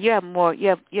 sure. Yeah, you have more.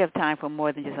 You have time for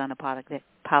more than just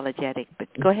unapologetic. But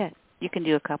go ahead. You can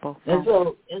do a couple. And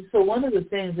so one of the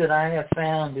things that I have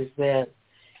found is that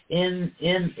in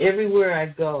everywhere I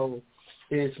go,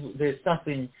 there's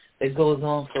something that goes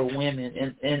on for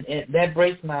women, and that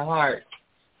breaks my heart.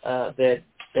 That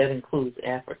includes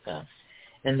Africa,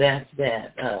 and that's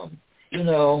that.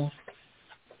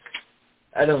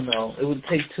 I don't know. It would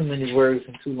take too many words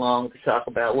and too long to talk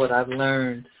about what I've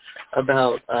learned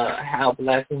about how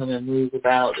black women move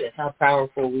about and how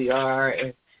powerful we are,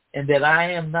 and that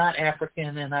I am not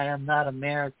African and I am not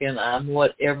American. I'm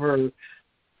whatever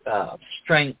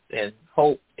strength and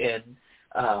hope and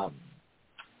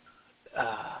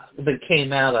that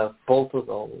came out of both of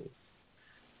those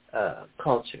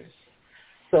cultures.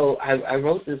 So I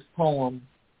wrote this poem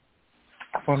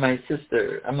for my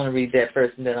sister. I'm going to read that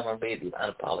first, and then I'm going to read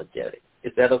Unapologetic.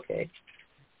 Is that okay?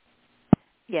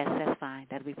 Yes, that's fine.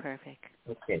 That'd be perfect.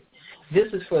 Okay. This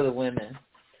is for the women.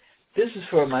 This is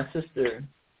for my sister.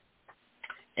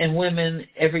 And women,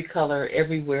 every color,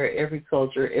 everywhere, every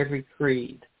culture, every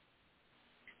creed.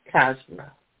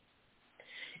 Kasra.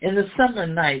 In the summer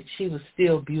night, she was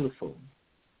still beautiful.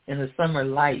 In the summer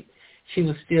light, she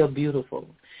was still beautiful.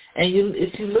 And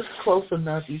if you look close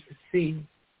enough, you could see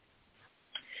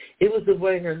it was the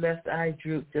way her left eye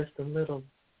drooped just a little,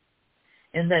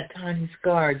 and that tiny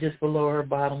scar just below her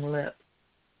bottom lip,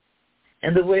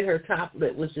 and the way her top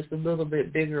lip was just a little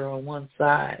bit bigger on one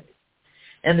side,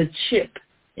 and the chip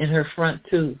in her front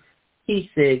tooth, he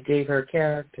said, gave her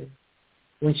character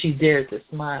when she dared to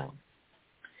smile.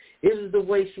 It was the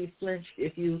way she flinched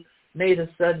if you made a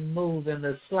sudden move, and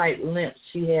the slight limp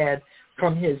she had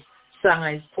from his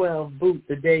size 12 boot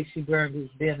the day she burned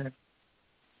his dinner.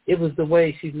 It was the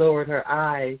way she lowered her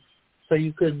eyes so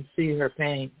you couldn't see her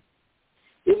pain.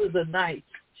 It was a night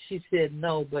she said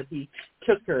no, but he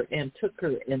took her and took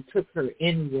her and took her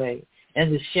anyway,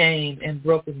 and the shame and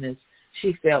brokenness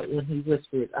she felt when he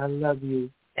whispered, I love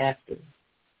you, after.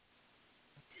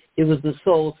 It was the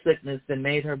soul sickness that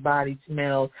made her body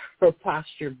smell, her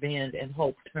posture bend, and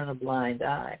hope turn a blind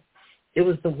eye. It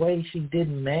was the way she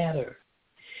didn't matter.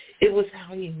 It was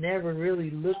how he never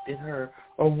really looked at her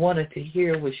or wanted to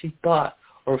hear what she thought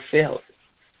or felt.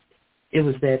 It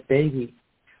was that baby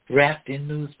wrapped in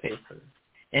newspaper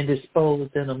and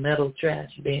disposed in a metal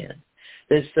trash bin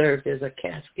that served as a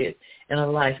casket in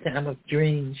a lifetime of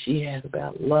dreams she had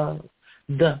about love,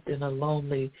 dumped in a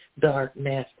lonely, dark,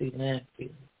 nasty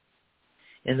landfill.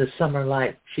 In the summer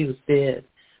light, she was dead,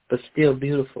 but still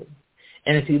beautiful.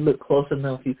 And if you looked close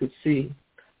enough, you could see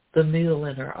the needle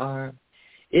in her arm.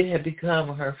 It had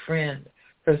become her friend,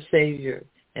 her savior,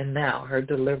 and now her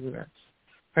deliverance.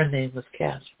 Her name was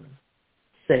Casper.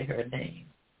 Say her name.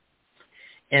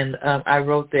 And I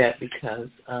wrote that because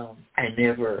I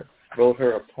never wrote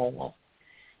her a poem,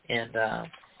 and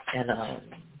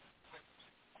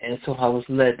so I was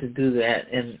led to do that,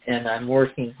 and I'm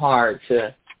working hard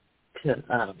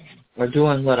or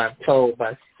doing what I'm told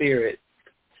by Spirit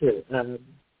to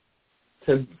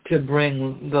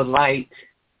bring the light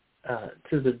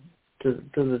to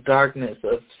the darkness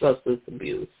of substance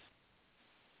abuse.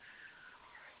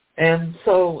 And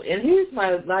here's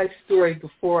my life story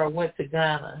before I went to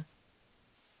Ghana.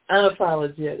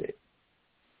 Unapologetic.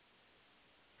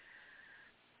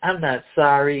 I'm not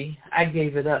sorry. I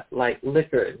gave it up like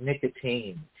liquor,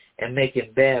 nicotine, and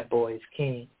making bad boys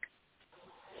king.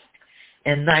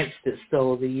 And nights that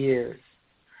stole the years.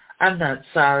 I'm not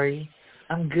sorry.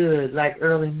 I'm good like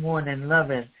early morning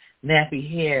loving, nappy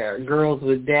hair, girls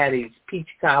with daddies, peach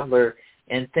cobbler,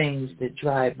 and things that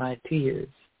dried my tears.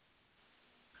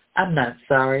 I'm not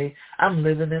sorry. I'm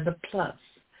living in the plus,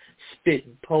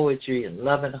 spitting poetry and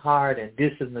loving hard and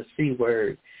dissing the C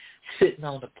word, sitting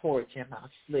on the porch in my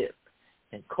slip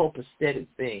and copacetic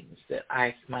things that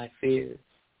ice my fears.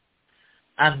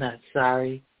 I'm not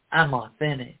sorry. I'm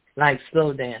authentic, like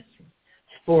slow dancing,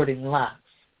 sporting locks,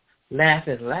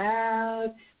 laughing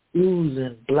loud,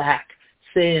 oozing black,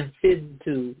 saying fitting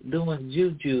to, doing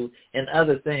juju and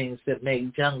other things that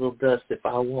make jungle dust if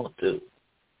I want to.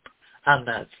 I'm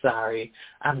not sorry.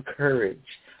 I'm courage,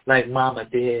 like mama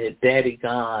dead, daddy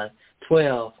gone,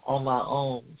 12 on my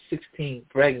own, 16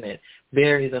 pregnant,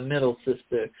 bury the middle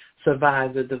sister,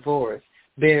 survive the divorce,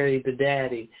 bury the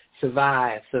daddy,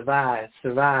 survive,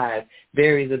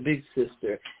 bury the big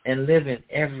sister, and living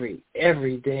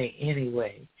every day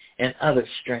anyway, and other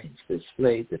strengths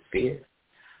displayed the fear.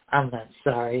 I'm not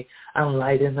sorry. I'm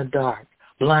light in the dark,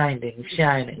 blinding,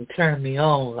 shining, turn me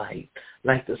on light,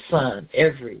 like the sun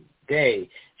every day,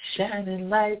 shining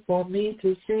light for me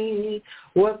to see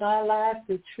what my life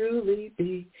could truly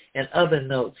be, and other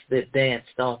notes that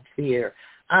danced on fear.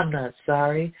 I'm not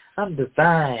sorry. I'm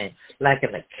divine, like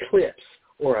an eclipse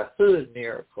or a hood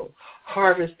miracle,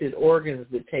 harvested organs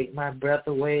that take my breath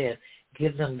away and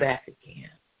give them back again.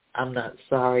 I'm not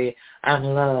sorry. I'm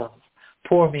love.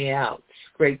 Pour me out,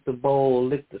 scrape the bowl,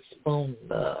 lick the spoon,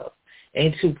 love.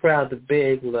 Ain't too proud to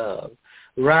beg, love.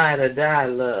 Ride or die,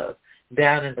 love.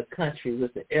 Down in the country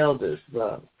with the elders,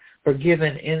 love.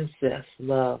 Forgiving incest,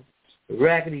 love.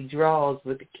 Raggedy draws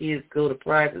but the kids go to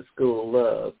private school,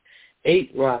 love.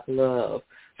 8 Rock, love.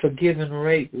 Forgiving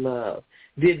rape, love.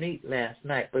 Didn't eat last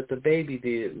night, but the baby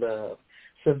did, love.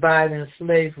 Surviving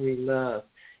slavery, love.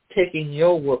 Taking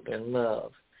your whooping,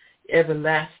 love.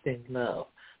 Everlasting love.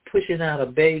 Pushing out a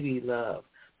baby, love.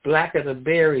 Blacker the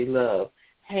berry, love.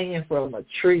 Hanging from a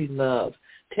tree, love.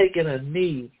 Taking a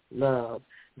knee, love.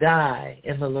 Die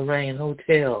in the Lorraine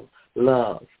Hotel,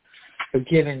 love.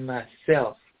 Forgiving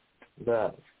myself,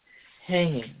 love.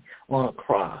 Hanging on a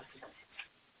cross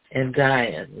and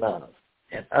dying, love.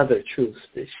 And other truths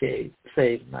that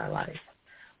saved my life.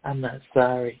 I'm not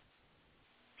sorry.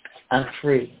 I'm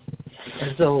free.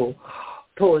 And so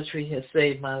poetry has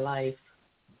saved my life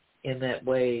in that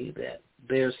way, that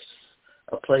there's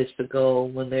a place to go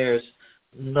when there's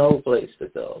no place to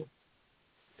go.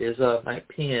 There's my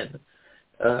pen,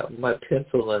 my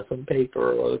pencil and some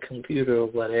paper or a computer or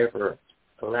whatever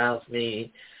allows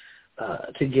me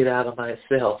to get out of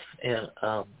myself and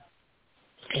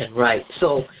write.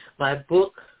 So my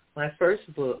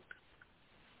first book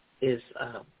is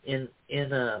in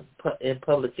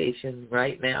publication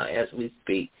right now as we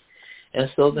speak. And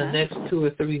so the next 2 or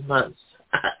 3 months,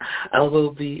 I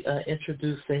will be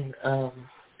introducing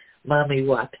Mami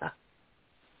Wata.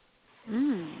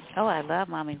 Oh, I love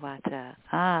Mami Wata.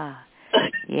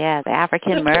 Yeah, the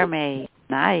African mermaid.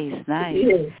 Nice.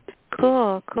 Yes.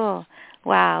 Cool.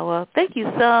 Wow. Well, thank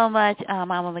you so much,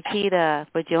 Mama Makita,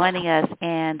 for joining us.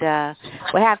 And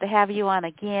we'll have to have you on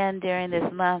again during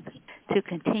this month to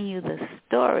continue the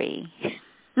story.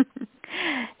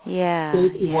 Yeah.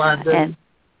 Thank you, Wanda.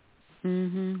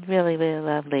 And, really, really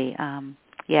lovely.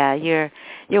 Yeah, you're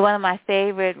one of my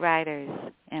favorite writers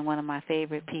and one of my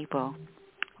favorite people.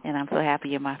 And I'm so happy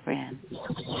you're my friend.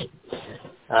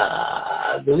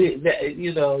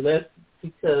 That's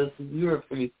because we're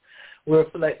a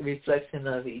reflection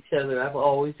of each other. I've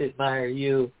always admired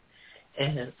you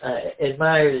and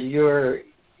admired your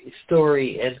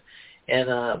story and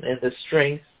the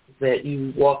strength that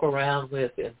you walk around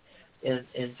with and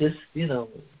just,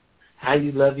 how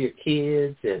you love your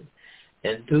kids and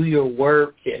do your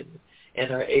work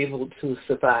and are able to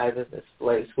survive in this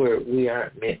place where we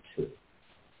aren't meant to.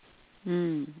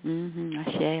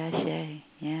 Ashe.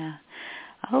 Yeah.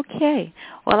 Okay.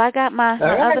 Well, I got my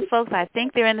other folks. I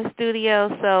think they're in the studio.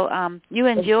 So you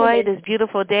enjoy this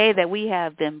beautiful day that we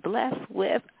have been blessed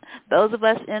with, those of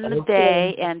us in the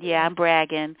day. And, yeah, I'm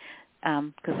bragging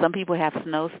because some people have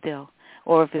snow still.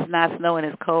 Or if it's not snowing,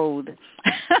 it's cold.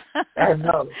 I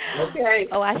know. Okay.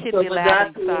 Oh, I should be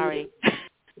laughing. Sorry.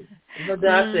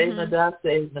 Nadase,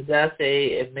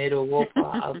 and Mado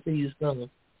Wopa. I'll see you soon.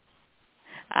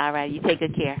 All right. You take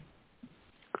good care.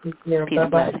 Take care.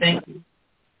 Bye-bye. Thank you.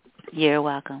 You're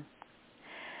welcome.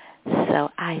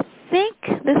 So I think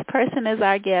this person is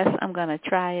our guest. I'm going to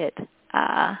try it.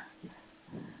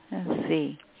 Let's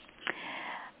see.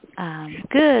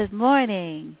 Good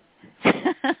morning.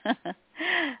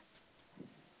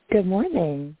 Good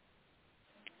morning.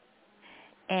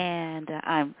 And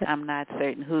I'm not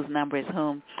certain whose number is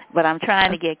whom, but I'm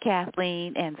trying to get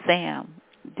Kathleen and Sam.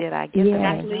 Did I get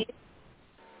that?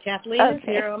 Kathleen is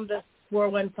here on the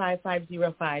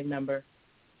 415505 number.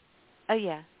 Oh,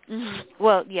 yeah. Mm-hmm.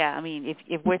 Well, yeah, I mean,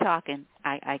 if we're talking,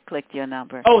 I clicked your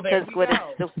number. Oh, there you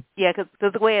go.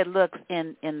 Because the way it looks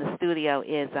in the studio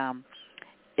is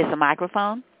it's a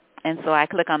microphone, and so I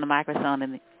click on the microphone,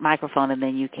 and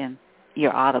then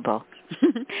you're audible.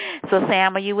 So,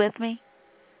 Sam, are you with me?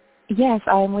 Yes,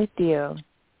 I'm with you.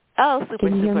 Oh, super.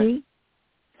 Can you hear me?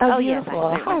 Oh,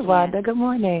 beautiful. Yes, hi, Wanda. Good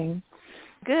morning.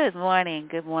 Good morning.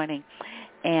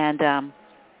 And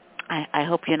I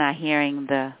hope you're not hearing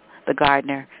the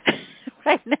gardener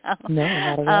right now.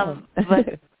 No, not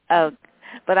at all.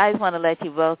 But I just want to let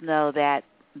you both know that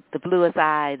The Bluest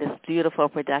Eye, this beautiful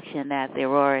production that the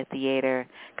Aurora Theater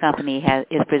Company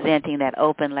is presenting, that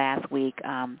opened last week,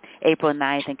 April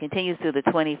 9th, and continues through the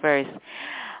 21st.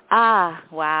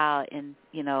 Wow. And,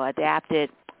 adapted,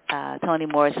 Toni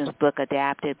Morrison's book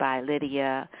adapted by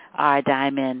Lydia R.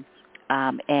 Diamond,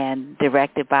 and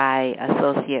directed by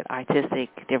Associate Artistic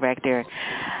Director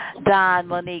Don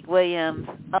Monique Williams.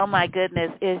 Oh, my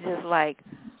goodness. It's just like,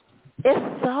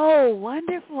 it's so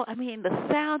wonderful. I mean, the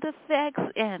sound effects,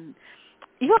 and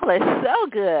you all are so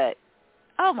good.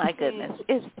 Oh, my goodness.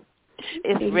 It's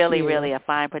really, really a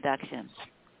fine production.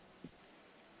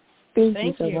 Thank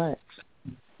you so much.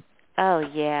 Oh,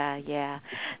 yeah.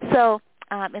 So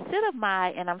instead of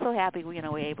and I'm so happy,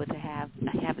 we're able to have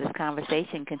this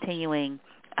conversation, continuing,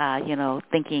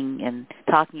 thinking and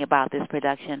talking about this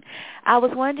production. I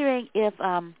was wondering if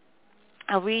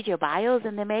I'll read your bios,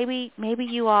 and then maybe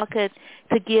you all could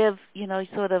give,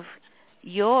 sort of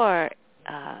your,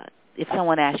 if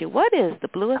someone asks you, what is The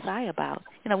Bluest Eye about?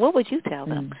 What would you tell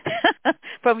them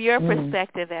from your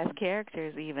perspective as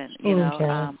characters, even,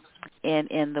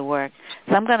 in the work?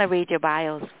 So I'm going to read your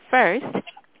bios first,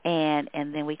 and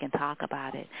then we can talk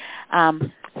about it.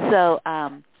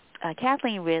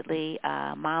 Kathleen Ridley,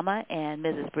 Mama and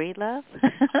Mrs. Breedlove,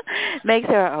 makes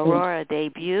her Aurora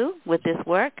debut with this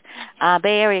work.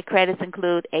 Bay Area credits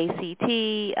include ACT,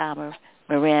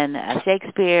 Marin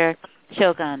Shakespeare,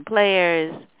 Shogun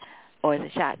Players, or is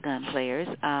it Shotgun Players,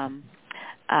 San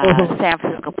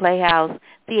Francisco Playhouse,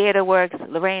 theater works,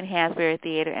 Lorraine Hansberry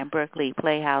Theater, and Berkeley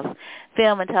Playhouse.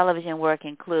 Film and television work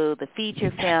include the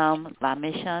feature film, La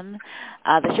Mission,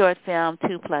 the short film,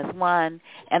 2+1,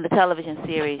 and the television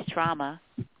series, Trauma.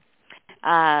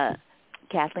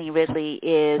 Kathleen Ridley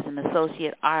is an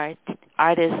associate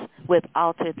artist with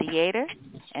Alter Theater,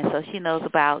 and so she knows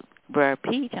about Burr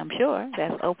Peach, I'm sure.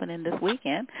 That's opening this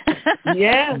weekend.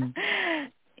 Yes.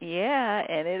 Yeah,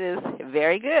 and it is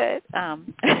very good.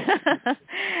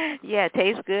 Yeah, it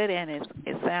tastes good, and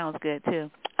it sounds good,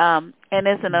 too. And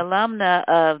it's an alumna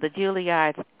of the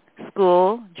Juilliard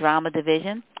School Drama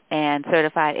Division and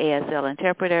certified ASL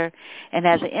interpreter, and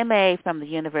has an MA from the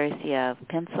University of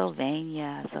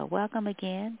Pennsylvania. So welcome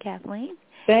again, Kathleen.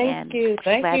 Thank you.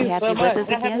 Thank you so much. I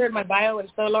haven't heard my bio in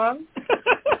so long.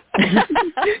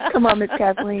 Come on, Miss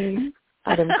Kathleen.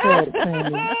 I'm excited.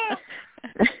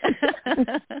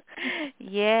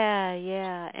 Yeah,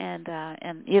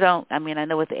 and you don't. I mean, I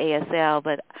know with the ASL,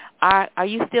 but are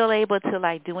you still able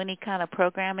to do any kind of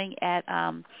programming at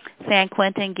San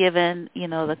Quentin, given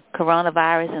the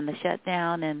coronavirus and the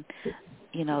shutdown, and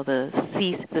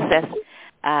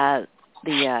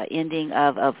the ending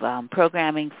of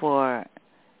programming for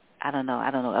I don't know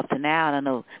up to now. I don't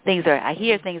know. I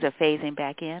hear things are phasing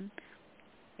back in.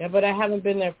 Yeah, but I haven't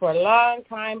been there for a long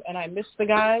time, and I miss the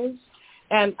guys.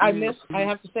 And I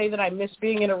have to say that I miss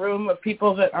being in a room of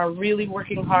people that are really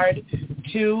working hard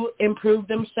to improve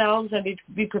themselves and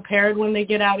be prepared when they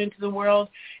get out into the world.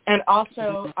 And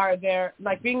also are there,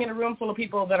 being in a room full of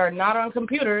people that are not on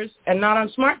computers and not on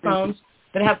smartphones,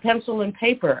 that have pencil and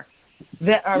paper,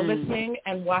 that are listening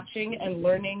and watching and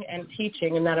learning and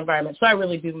teaching in that environment. So I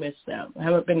really do miss them. I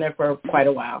haven't been there for quite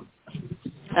a while.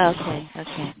 Okay,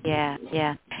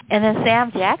 yeah. And then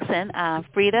Sam Jackson,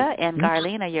 Frida and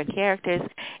Garlene are your characters,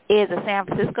 is a San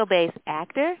Francisco-based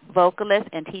actor, vocalist,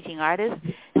 and teaching artist.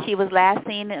 She was last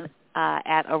seen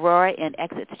at Aurora in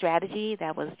Exit Strategy.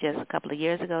 That was just a couple of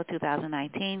years ago,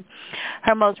 2019.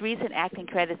 Her most recent acting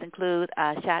credits include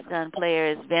Shotgun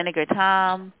Players, Vinegar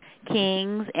Tom,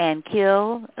 Kings, and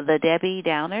Kill the Debbie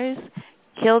Downers.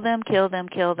 Kill them, kill them,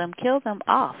 kill them, kill them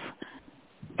off.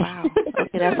 Wow.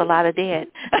 Okay, that's a lot of dead.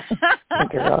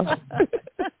 Girl.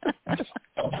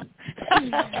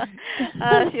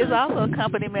 She is also a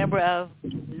company member of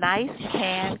Nice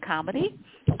Tan Comedy,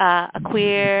 a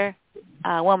queer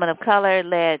woman of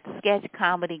color-led sketch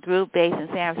comedy group based in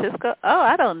San Francisco. Oh,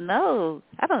 I don't know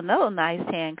Nice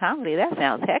Tan Comedy. That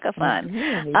sounds heck of fun.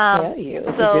 Let me tell you, it's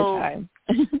a good time.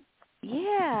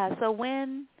 Yeah. So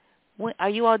when are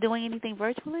you all doing anything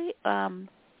virtually?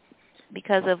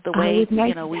 Because of the way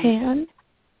Tan?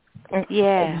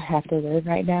 Yeah. I have to learn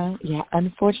right now. Yeah,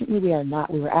 unfortunately we are not.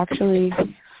 We were actually,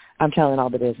 I'm telling all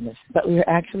the business, but we were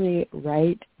actually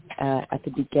right at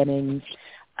the beginning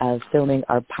of filming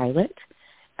our pilot,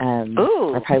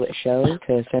 our pilot show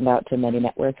to send out to many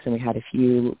networks, and we had a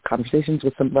few conversations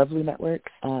with some lovely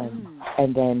networks,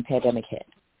 and then pandemic hit.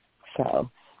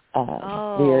 So we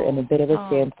are in a bit of a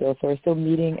standstill, so we're still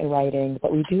meeting and writing,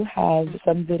 but we do have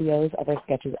some videos of our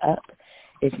sketches up.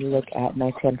 If you look at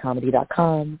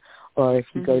nicecancomedy.com, or if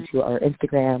you go to our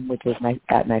Instagram, which is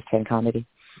at nicecancomedy.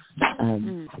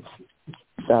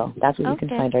 So that's where you can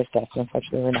find our stuff.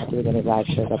 Unfortunately, we're not doing any live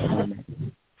shows at the moment.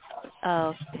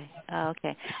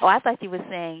 Okay. Oh, I thought you were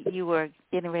saying you were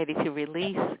getting ready to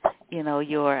release, your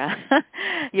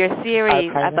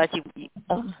series. I thought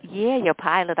your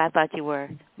pilot. I thought you were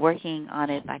working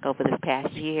on it over this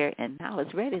past year, and now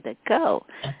it's ready to go.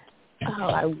 Oh,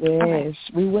 I wish. Okay.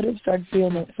 We would have started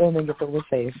filming if it was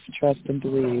safe. Trust and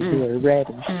believe. We were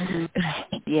ready.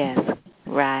 Yes.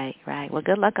 Right. Well,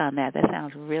 good luck on that. That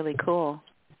sounds really cool.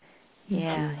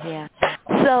 Yeah.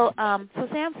 So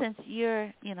Sam, since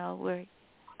you're,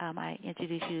 I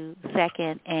introduced you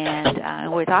second,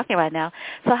 and we're talking right now.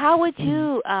 So how would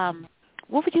you,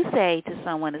 what would you say to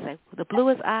someone that's like, The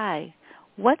Bluest Eye?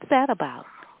 What's that about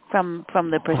from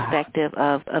the perspective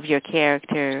of your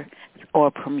character, or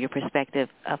from your perspective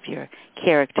of your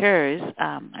characters?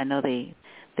 I know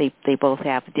they both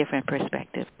have different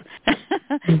perspectives.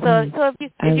 So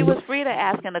if you was Frida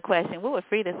asking the question, what would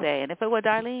Frida say? And if it were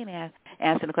Darlene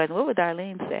answering the question, what would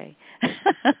Darlene say?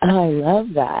 I love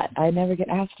that. I never get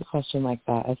asked a question like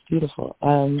that. That's beautiful.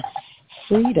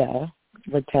 Frida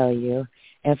would tell you,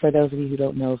 and for those of you who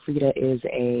don't know, Frida is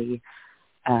a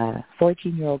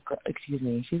 14-year-old girl. Excuse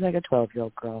me, she's like a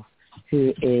 12-year-old girl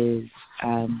who is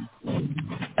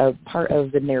a part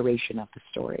of the narration of the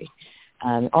story.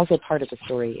 Also part of the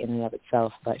story in and of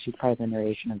itself, but she's part of the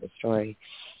narration of the story.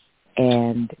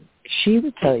 And she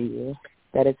would tell you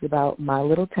that it's about my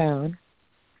little town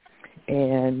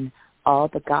and all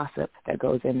the gossip that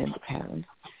goes in the town,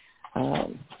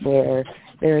 where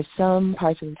there are some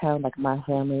parts of the town, like my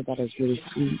family, that is really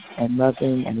sweet and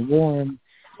loving and warm,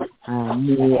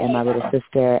 me and my little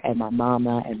sister and my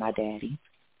mama and my daddy.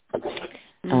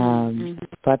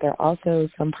 But there are also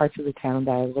some parts of the town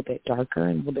that are a little bit darker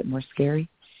and a little bit more scary.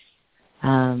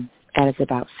 And it's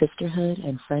about sisterhood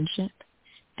and friendship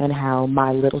and how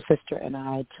my little sister and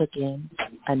I took in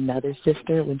another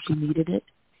sister when she needed it.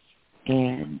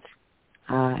 And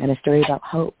a story about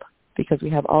hope, because we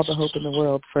have all the hope in the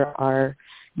world for our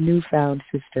newfound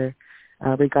sister,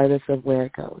 regardless of where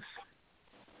it goes.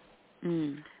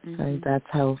 So that's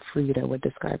how Frida would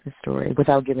describe the story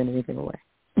without giving anything away.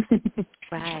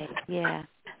 Right. Yeah.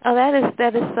 Oh, that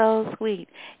is so sweet.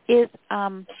 Is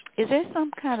there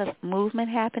some kind of movement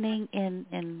happening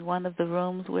in one of the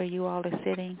rooms where you all are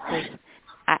sitting? 'Cause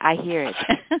I hear it.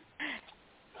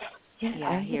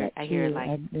 I hear it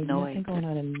like there's noise. nothing going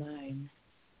on in mine.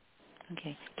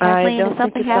 Okay. Kathleen, is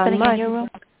something happening in your room?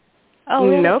 Oh,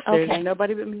 really? Nope. Okay. There's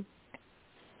nobody but me.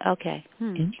 Okay.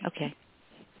 Okay.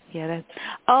 Yeah.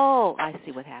 Oh, I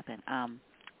see what happened.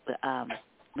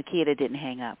 Makita didn't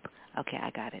hang up. Okay, I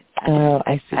got it.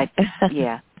 I see.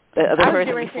 Yeah. The I was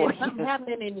person going to say, before something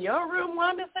happening in your room,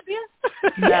 Wanda,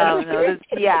 No.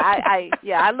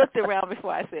 I looked around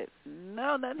before I said,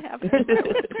 no, nothing happened.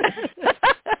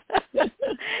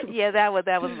 Yeah, that was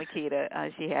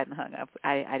Makita. She hadn't hung up.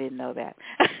 I didn't know that.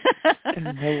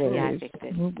 No worries. Yeah, I fixed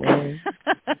it. No worries.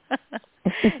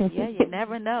 Yeah, you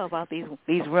never know about these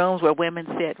rooms where women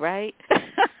sit, right?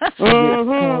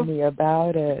 Tell me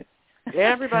about it.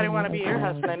 Everybody want to be your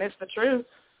husband. It's the truth.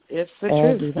 It's the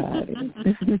truth.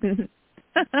 Everybody.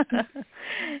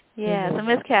 Yeah. So,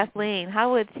 Miss Kathleen,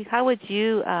 how would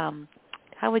you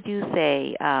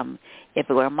say if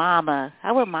it were Mama?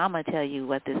 How would Mama tell you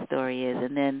what this story is,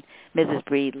 and then Mrs.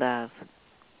 Breedlove?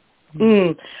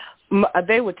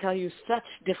 They would tell you such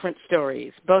different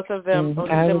stories. Both of them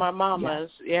are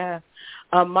mamas. Yeah.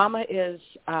 Mama is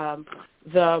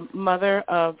the mother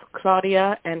of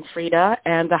Claudia and Frida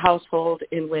and the household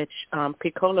in which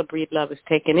Piccola Breedlove is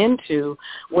taken into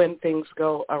when things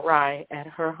go awry at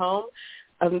her home.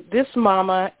 This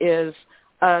mama is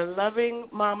a loving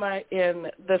mama in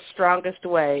the strongest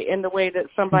way, in the way that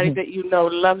somebody that you know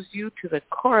loves you to the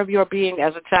core of your being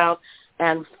as a child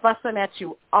and fussing at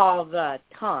you all the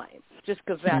time, just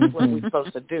because that's what we're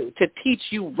supposed to do, to teach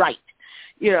you right.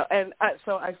 You know, and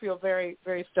so I feel very,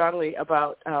 very strongly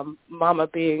about Mama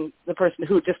being the person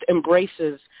who just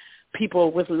embraces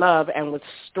people with love and with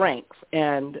strength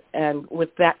and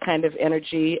with that kind of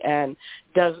energy, and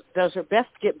does her best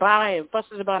to get by and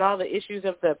fusses about all the issues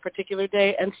of the particular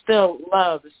day and still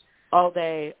loves all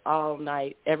day, all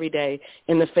night, every day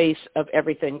in the face of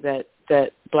everything that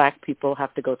Black people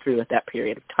have to go through at that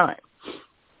period of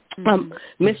time.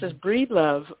 Mrs.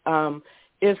 Breedlove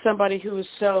is somebody who is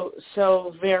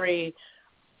so very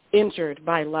injured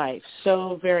by life,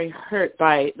 so very hurt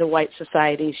by the white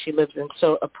society she lives in,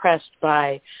 so oppressed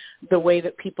by the way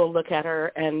that people look at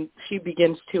her, and she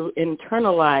begins to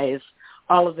internalize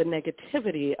all of the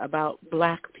negativity about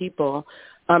Black people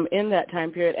in that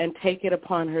time period and take it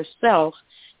upon herself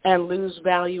and lose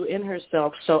value in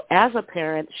herself. So as a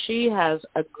parent, she has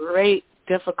a great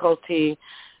difficulty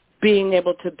being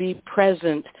able to be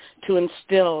present to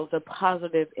instill the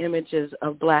positive images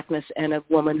of Blackness and of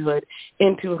womanhood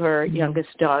into her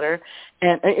youngest daughter,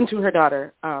 and into her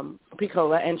daughter,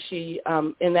 Piccola, and she,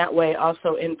 in that way,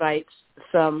 also invites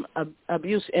some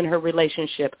abuse in her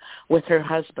relationship with her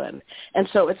husband. And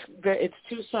so it's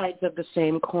two sides of the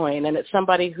same coin, and it's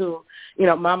somebody who, you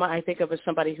know, Mama I think of as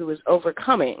somebody who is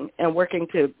overcoming and working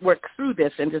to work through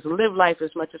this and just live life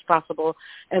as much as possible,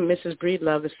 and Mrs.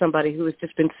 Breedlove is somebody who has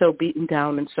just been so beaten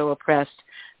down and so oppressed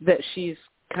that she's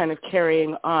kind of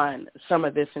carrying on some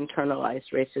of this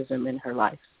internalized racism in her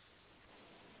life.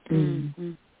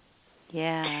 Mm-hmm.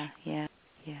 Yeah.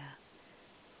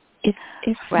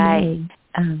 If right.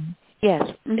 Yes.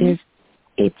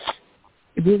 It's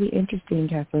really interesting,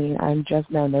 Kathleen. I'm just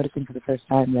now noticing for the first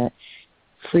time that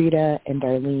Frida and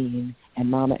Darlene and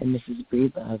Mama and Mrs.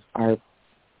 Breedlove are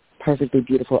perfectly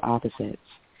beautiful opposites,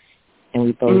 and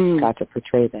we both got to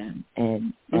portray them.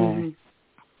 And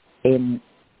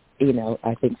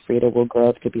I think Frida will grow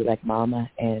up to be like Mama,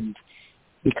 and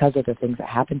because of the things that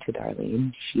happened to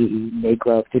Darlene, she may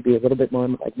grow up to be a little bit more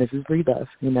like Mrs. Rebuff,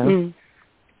 and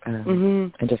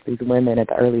just these women at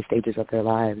the early stages of their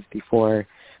lives before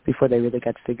they really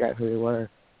got to figure out who they were.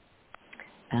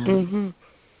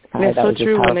 That's so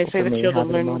true when they say that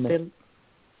children learn what they.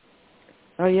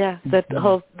 Oh yeah,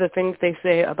 the things they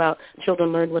say about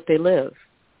children learn what they live.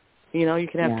 You know, you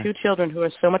can have two children who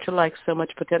are so much alike, so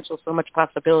much potential, so much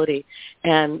possibility,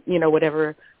 and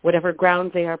whatever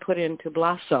ground they are put in to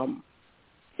blossom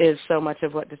is so much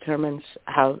of what determines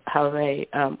how they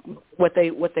what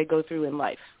they go through in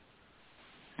life.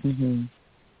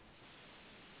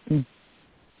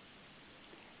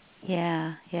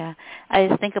 Yeah. I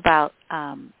just think about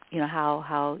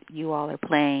how you all are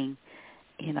playing,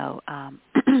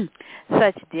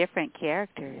 such different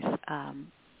characters,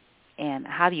 and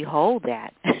how do you hold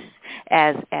that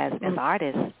as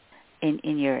artists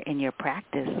in your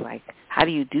practice? Like, how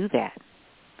do you do that?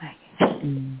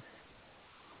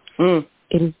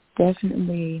 It is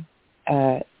definitely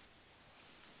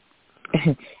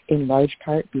in large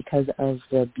part because of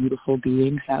the beautiful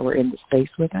beings that were in the space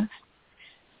with us.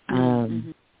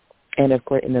 And of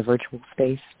course in the virtual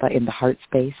space, but in the heart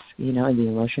space, in the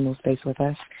emotional space with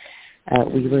us,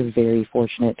 we were very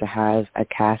fortunate to have a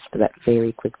cast that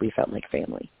very quickly felt like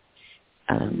family.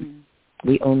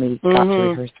 We only got to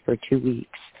rehearse for 2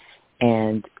 weeks,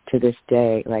 and to this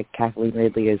day, like, Kathleen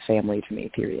Ridley is family to me,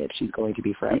 period. She's going to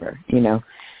be forever,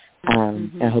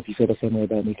 I hope you feel the same way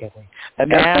about me, Kathleen.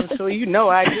 Yeah, so I do.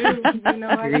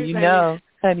 I do.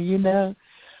 Honey,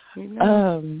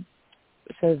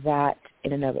 so that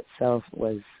in and of itself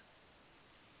was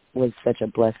such a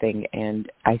blessing, and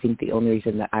I think the only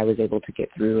reason that I was able to get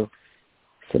through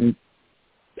some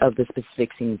of the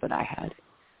specific scenes that I had,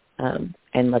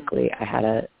 and luckily I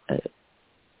had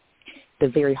the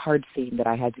very hard scene that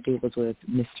I had to do was with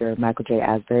Mr. Michael J.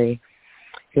 Asbury,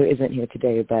 who isn't here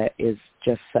today, but is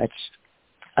just such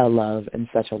a love and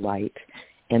such a light,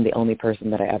 and the only person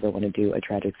that I ever want to do a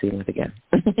tragic scene with again.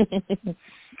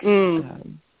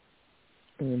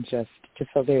 And just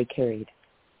felt very carried.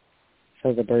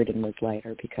 So the burden was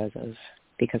lighter because of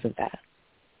that.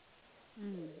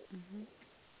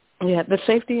 Yeah, the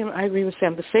safety, and I agree with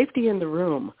Sam, the safety in the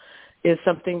room is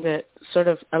something that sort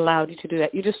of allowed you to do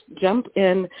that. You just jump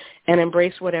in and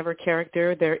embrace whatever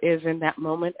character there is in that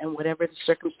moment and whatever the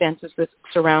circumstances that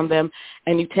surround them,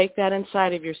 and you take that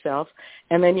inside of yourself,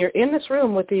 and then you're in this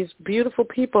room with these beautiful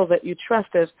people that you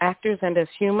trust as actors and as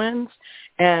humans,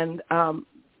 and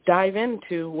dive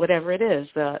into whatever it is,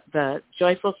 the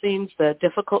joyful scenes, the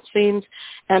difficult scenes,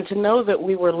 and to know that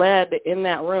we were led in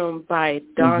that room by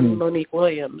Dawn Monique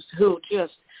Williams, who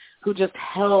just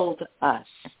held us.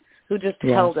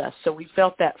 Held us. So we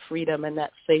felt that freedom and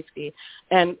that safety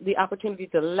and the opportunity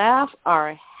to laugh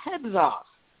our heads off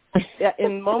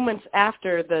in moments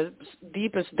after the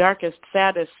deepest, darkest,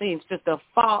 saddest scenes, just to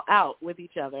fall out with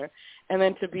each other and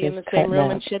then to be in the same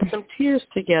room and shed some tears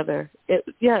together. It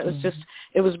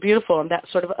was beautiful, and that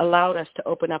sort of allowed us to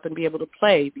open up and be able to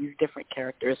play these different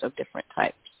characters of different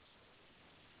types.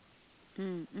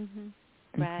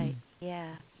 Right.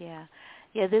 Yeah.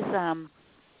 This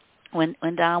when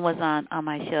Don was on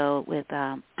my show with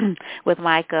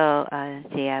Michael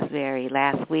J. Asbury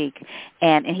last week,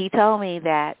 and he told me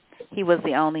that he was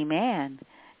the only man,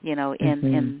 in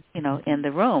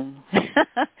the room,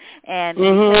 and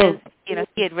because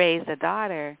he had raised a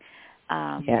daughter,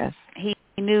 he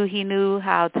knew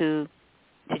how to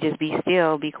just be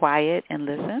still, be quiet, and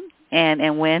listen,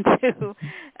 and when to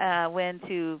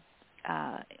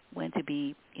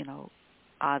be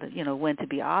when to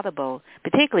be audible,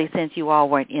 particularly since you all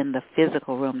weren't in the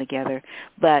physical room together.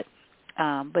 But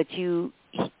Don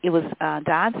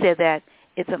said that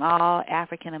it's an all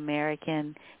African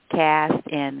American cast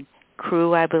and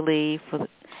crew, I believe,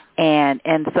 and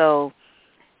this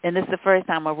is the first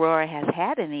time Aurora has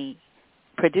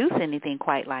produced anything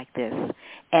quite like this,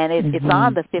 and it's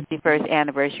on the 51st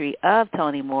anniversary of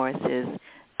Toni Morrison's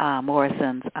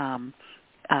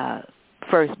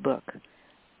first book,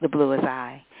 The Bluest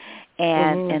Eye,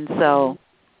 and so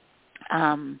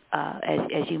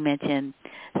as you mentioned,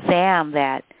 Sam,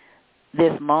 that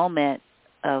this moment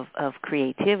of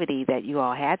creativity that you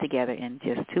all had together in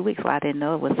just 2 weeks. Well, I didn't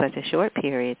know it was such a short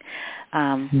period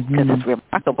because it's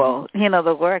remarkable.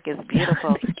 The work is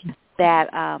beautiful. That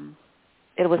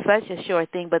it was such a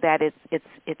short thing, but that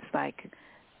it's like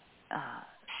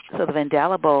sort of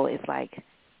indelible. It's like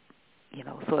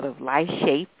sort of life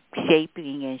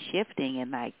shaping and shifting,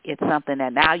 and like it's something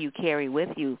that now you carry with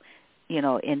you,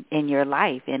 in your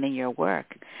life and in your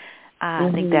work.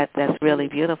 I think that's really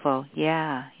beautiful.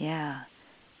 Yeah.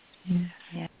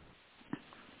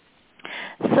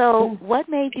 So, what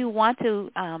made you want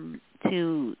to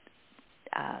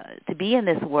be in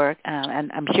this work?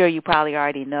 And I'm sure you probably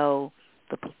already know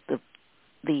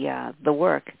the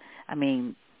work. I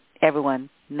mean, everyone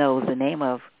knows the name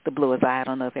of The Bluest Eye. I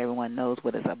don't know if everyone knows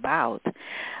what it's about,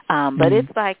 but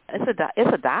it's like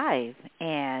it's a dive,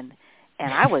 and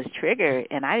I was triggered,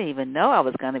 and I didn't even know I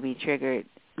was going to be triggered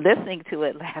listening to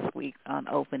it last week on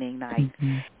opening night,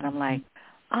 and I'm like,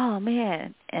 oh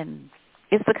man, and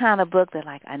it's the kind of book that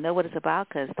like I know what it's about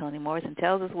because Toni Morrison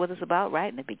tells us what it's about right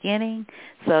in the beginning,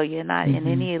 so you're not in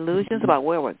any illusions about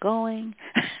where we're going.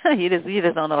 you just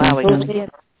don't know how we're going to get.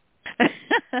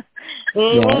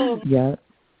 Yeah.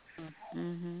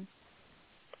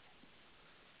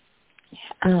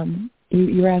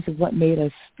 You were asking what made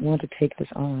us want to take this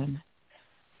on.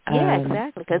 Yeah,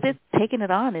 exactly. Because taking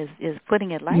it on is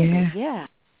putting it lightly. Yeah.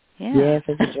 Yes,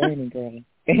 it's a journey, girl.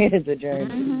 It's a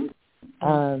journey.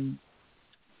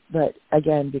 But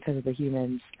again, because of the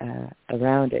humans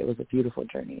around it was a beautiful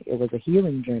journey. It was a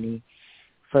healing journey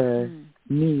for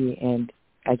me, and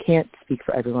I can't speak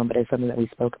for everyone, but it's something that we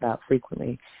spoke about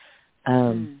frequently.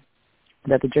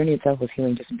 That the journey itself was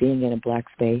healing, just being in a Black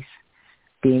space,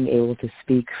 being able to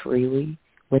speak freely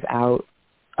without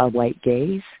a white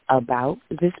gaze about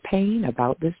this pain,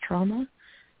 about this trauma.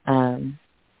 Kind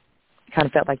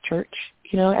of felt like church,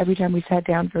 every time we sat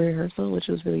down for rehearsal, which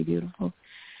was really beautiful.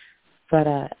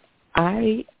 But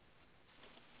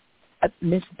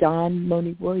Miss Dawn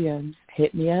Monique Williams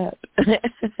hit me up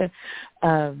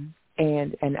and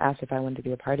asked if I wanted to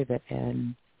be a part of it,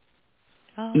 and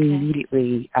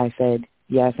immediately I said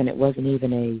yes. And it wasn't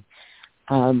even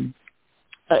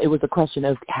it was a question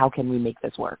of how can we make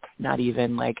this work, not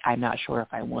even like I'm not sure if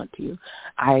I want to.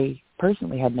 I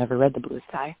personally had never read The Bluest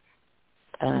Eye.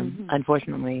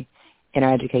 Unfortunately, in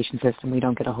our education system, we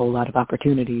don't get a whole lot of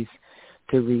opportunities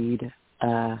to read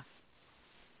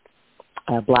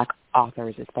Black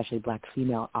authors, especially Black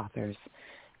female authors,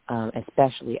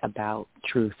 especially about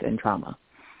truth and trauma.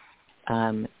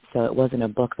 So it wasn't a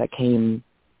book that came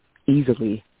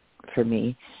easily for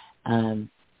me.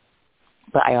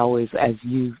 But I always, as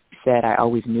you said, I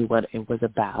always knew what it was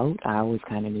about. I always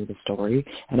kind of knew the story,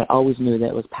 and I always knew that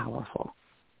it was powerful.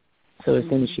 So as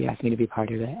soon as she asked me to be part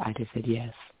of it, I just said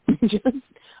yes.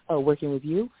 Working with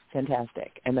you?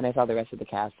 Fantastic. And then I saw the rest of the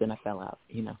cast, and I fell out,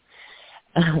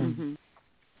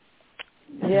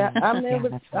 Yeah,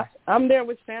 I'm there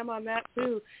with Sam on that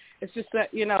too. It's just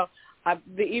that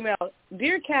the email,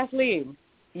 dear Kathleen,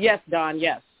 yes, Dawn,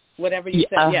 yes, whatever you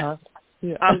said, yes,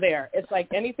 I'm there. It's like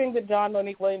anything that Dawn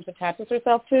Monique Williams attaches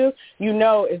herself to,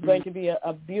 is going to be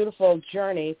a beautiful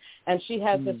journey, and she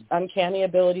has this uncanny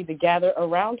ability to gather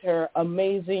around her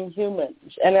amazing humans,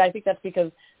 and I think that's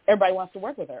because everybody wants to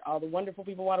work with her. All the wonderful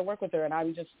people want to work with her, and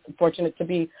I'm just fortunate to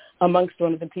be amongst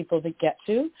one of the people that get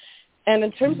to. And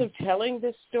in terms of telling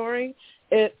this story,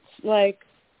 it's like,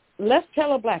 let's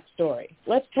tell a Black story.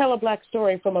 Let's tell a Black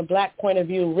story from a Black point of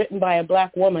view, written by a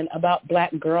Black woman about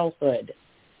Black girlhood.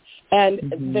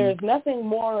 And there's nothing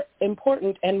more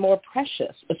important and more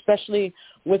precious, especially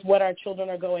with what our children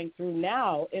are going through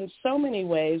now in so many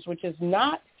ways, which is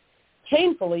not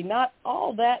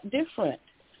all that different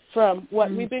from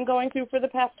what we've been going through for the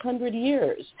past 100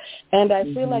 years. And I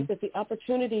feel like that the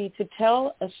opportunity to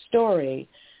tell a story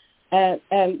and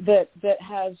that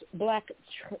has Black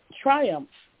triumph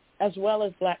as well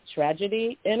as Black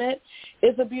tragedy in it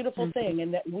is a beautiful thing,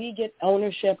 and that we get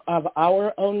ownership of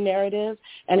our own narrative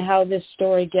and how this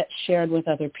story gets shared with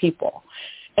other people.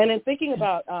 And in thinking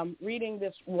about reading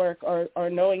this work or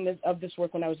knowing of this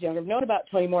work when I was younger, I've known about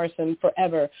Toni Morrison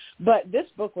forever, but this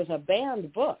book was a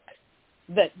banned book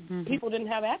that people didn't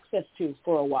have access to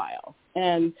for a while.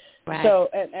 And so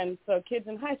kids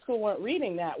in high school weren't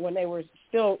reading that when they were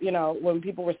still, when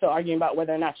people were still arguing about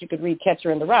whether or not you could read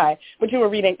Catcher in the Rye, but you were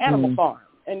reading Animal Farm,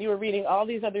 and you were reading all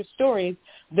these other stories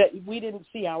that we didn't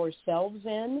see ourselves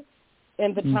in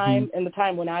the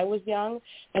time when I was young,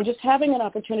 and just having an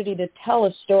opportunity to tell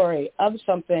a story of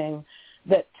something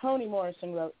that Toni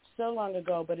Morrison wrote so long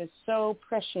ago, but is so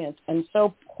prescient and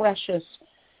so precious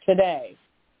today,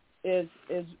 is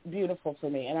beautiful for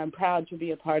me, and I'm proud to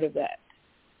be a part of that.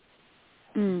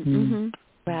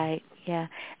 Right, yeah.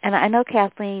 And I know,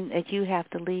 Kathleen, that you have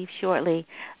to leave shortly.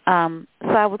 So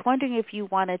I was wondering if you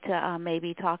wanted to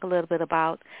maybe talk a little bit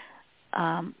about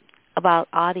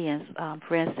audience.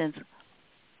 For instance,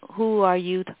 who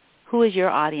is your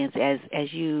audience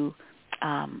as you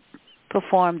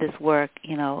perform this work,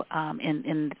 in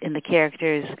the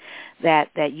characters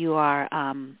that you are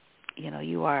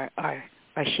you are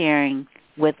sharing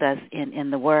with us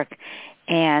in the work.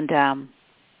 And I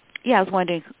was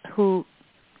wondering who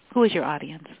is your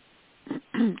audience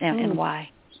and why?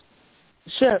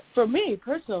 Sure. For me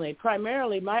personally,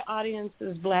 primarily my audience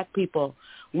is Black people.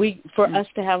 For us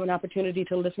to have an opportunity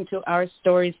to listen to our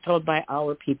stories told by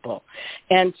our people,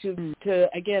 and to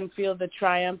again feel the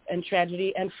triumph and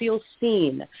tragedy and feel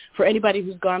seen. For anybody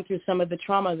who's gone through some of the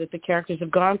trauma that the characters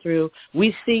have gone through,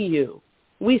 we see you.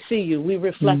 We see you. We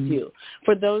reflect you.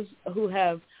 For those who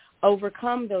have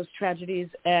overcome those tragedies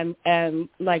and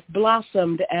like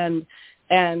blossomed and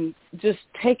just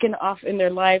taken off in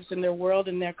their lives, in their world,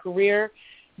 in their career,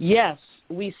 yes,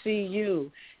 we see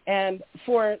you. And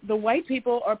for the white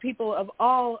people or people of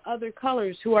all other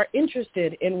colors who are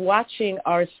interested in watching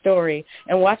our story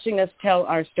and watching us tell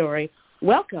our story,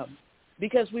 welcome.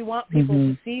 Because we want people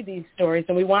to see these stories,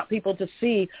 and we want people to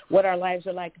see what our lives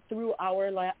are like through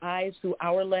our eyes, through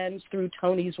our lens, through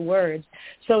Tony's words.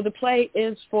 So the play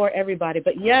is for everybody.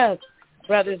 But yes,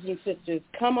 brothers and sisters,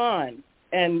 come on.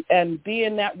 And be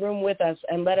in that room with us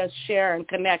and let us share and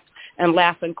connect and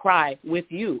laugh and cry with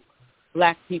you,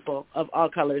 Black people of all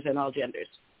colors and all genders.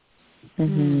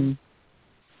 Mm-hmm.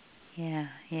 Yeah.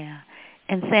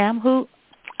 And Sam, who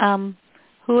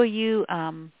are you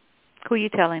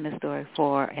telling the story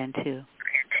for and to?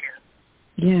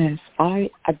 Yes, I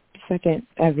second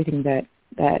everything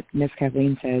that Miss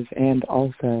Kathleen says, and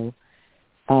also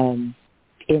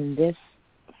in this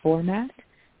format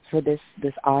for this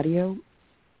audio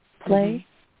play,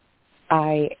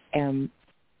 I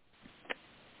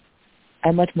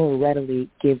much more readily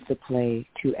give the play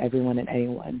to everyone and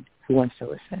anyone who wants to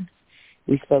listen.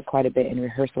 We spoke quite a bit in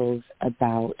rehearsals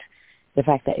about the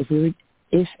fact that if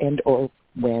and or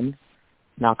when,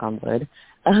 knock on wood,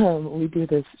 we do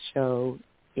this show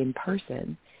in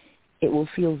person, it will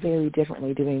feel very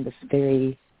differently doing this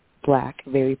very Black,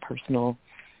 very personal,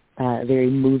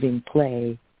 very moving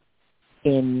play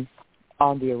on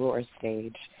the Aurora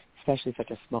stage, especially such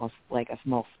a small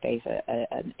space,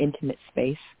 an intimate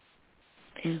space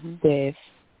with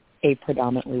a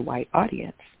predominantly white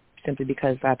audience, simply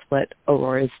because that's what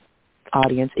Aurora's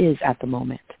audience is at the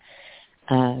moment.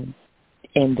 And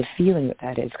the feeling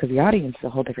that is, because the audience is a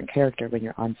whole different character when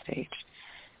you're on stage.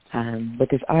 With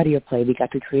this audio play, we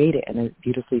got to create it in a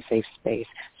beautifully safe space.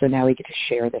 So now we get to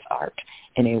share this art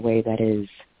in a way that is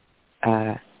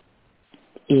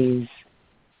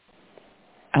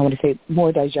I want to say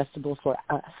more digestible for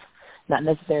us. Not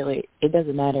necessarily, it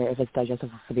doesn't matter if it's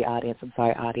digestible for the audience. I'm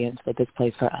sorry, audience, but this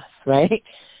plays for us, right?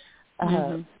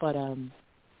 But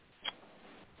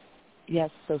yes,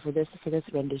 so for this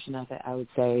rendition of it, I would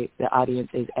say the audience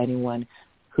is anyone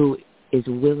who is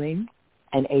willing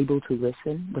and able to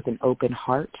listen with an open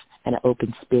heart and an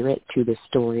open spirit to the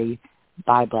story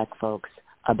by Black folks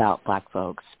about Black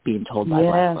folks being told by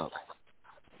Black folks.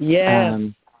 Yeah.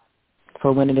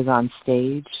 For when it is on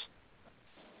stage,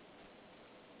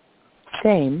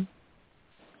 same,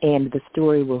 and the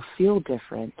story will feel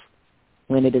different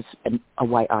when it is a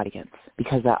white audience,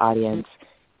 because that audience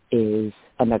is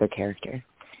another character.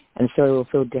 And so it will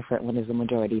feel different when there's a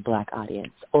majority Black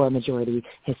audience or a majority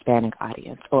Hispanic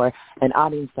audience or an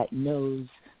audience that knows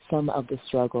some of the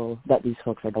struggle that these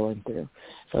folks are going through.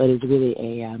 So it is really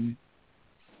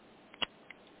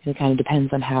it kind of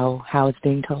depends on how it's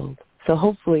being told. So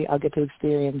hopefully I'll get to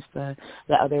experience the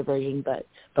other version, but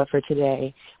for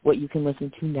today, what you can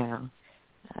listen to now,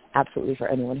 absolutely for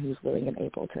anyone who's willing and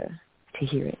able to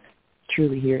hear it,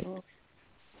 truly hear it.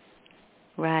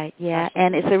 Right, yeah,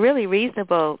 and it's a really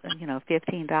reasonable,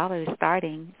 $15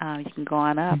 starting. You can go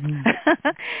on up,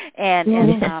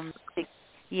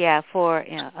 for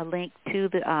a link to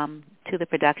the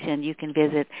production, you can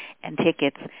visit, and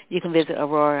tickets, you can visit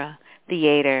Aurora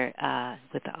Theater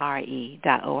with the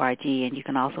RE.org, and you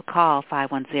can also call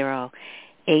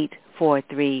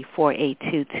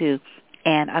 510-843-4822.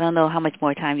 And I don't know how much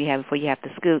more time you have before you have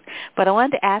to scoot, but I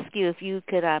wanted to ask you if you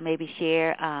could maybe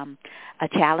share a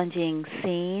challenging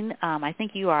scene. I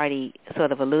think you already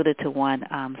sort of alluded to one,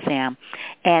 Sam,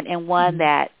 and one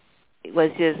that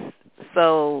was just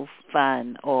so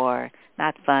fun, or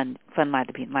not fun. Fun might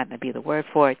not be the word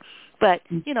for it, but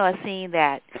a scene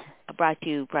that brought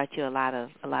you a lot of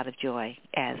joy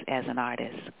as an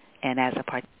artist and as a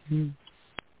part in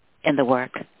the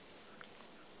work.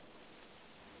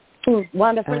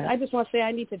 Wanda, first, I just want to say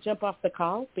I need to jump off the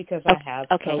call because I have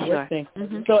a work thing.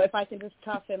 So if I can just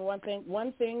toss in one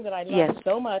thing that I love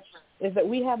so much is that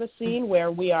we have a scene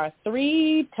where we are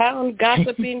 3 town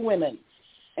gossiping women,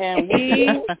 And we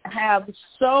have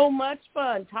so much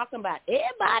fun talking about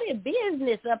everybody's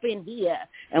business up in here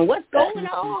and what's going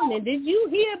on. And did you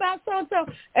hear about so-and-so?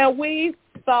 And we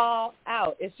fall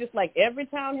out. It's just like every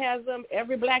town has them.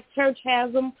 Every black church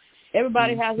has them.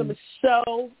 Everybody has them. It's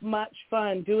so much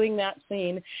fun doing that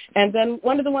scene. And then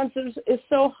one of the ones that is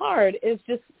so hard is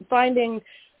just finding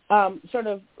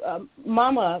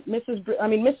Mama,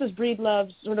 Mrs.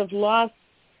 Breedlove's sort of loss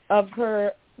of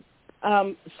her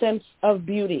sense of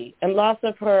beauty and loss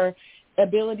of her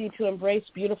ability to embrace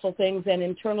beautiful things and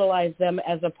internalize them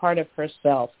as a part of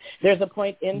herself. There's a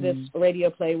point in this radio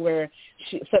play where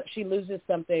she loses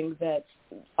something that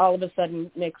all of a sudden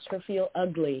makes her feel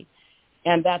ugly,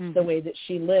 and that's the way that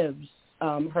she lives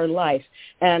her life.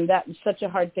 And that's such a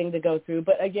hard thing to go through,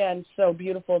 but again, so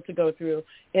beautiful to go through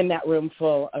in that room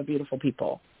full of beautiful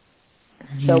people.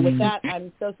 So with that,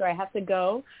 I'm so sorry. I have to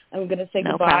go. I'm going to say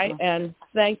goodbye. Problem. And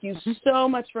thank you so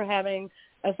much for having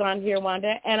us on here,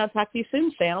 Wanda. And I'll talk to you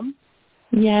soon, Sam.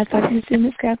 Yeah, talk to you soon,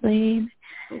 Miss Kathleen.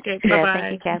 Okay, yeah, bye-bye.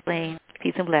 thank you, Kathleen.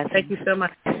 Peace and blessings. Thank you so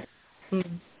much.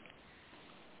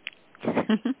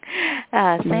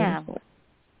 Sam.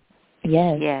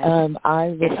 Yes. Yes. I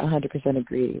would 100%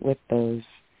 agree with those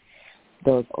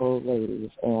old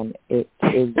ladies, and it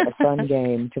is a fun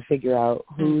game to figure out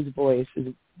who's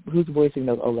voicing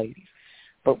those old ladies.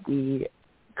 But we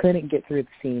couldn't get through the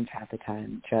scenes half the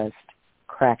time, just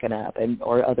cracking up,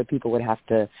 or other people would have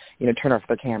to, turn off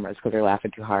their cameras because they're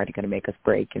laughing too hard and going to make us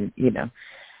break, and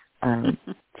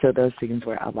so those scenes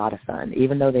were a lot of fun,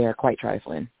 even though they are quite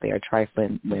trifling. They are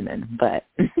trifling women, but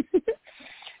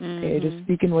they're just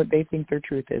speaking what they think their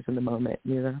truth is in the moment,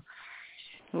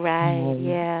 Right,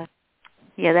 yeah.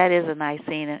 Yeah, that is a nice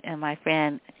scene. And my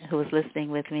friend who was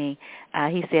listening with me,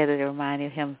 he said that it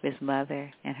reminded him of his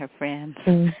mother and her friends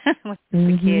when he was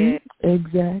a kid.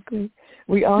 Exactly.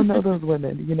 We all know those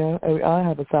women, We all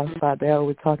have a soft spot. They're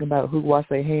always talking about who washed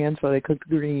their hands before they cooked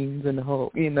greens and the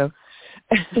whole, Yes.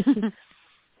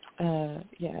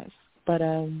 But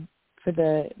for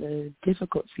the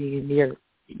difficult scene here,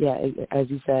 as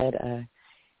you said,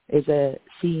 is a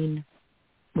scene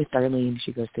with Darlene.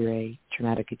 She goes through a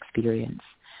traumatic experience,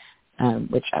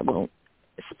 which I won't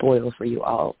spoil for you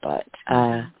all, but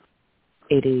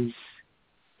it's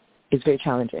very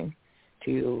challenging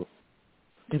to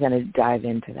kind of dive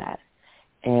into that.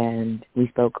 And we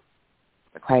spoke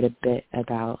quite a bit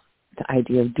about the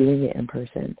idea of doing it in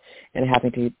person and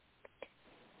having to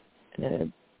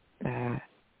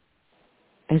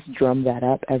just drum that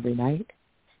up every night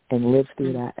and live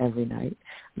through that every night.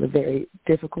 A very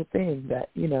difficult thing that,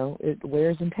 it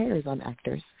wears and tears on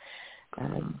actors.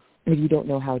 If you don't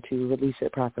know how to release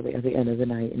it properly at the end of the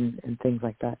night and things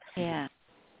like that. Yeah.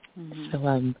 So,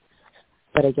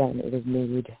 but again, it is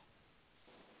made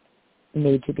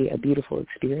to be a beautiful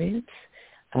experience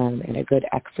and a good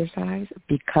exercise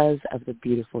because of the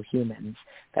beautiful humans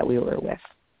that we were with.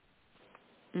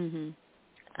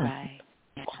 Right.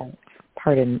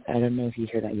 Pardon, I don't know if you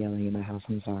hear that yelling in my house.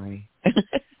 I'm sorry.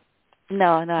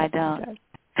 No, I don't.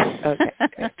 Okay.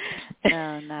 Great.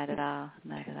 No, not at all.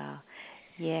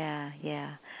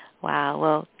 Yeah. Wow.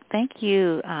 Well, thank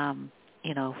you,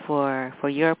 for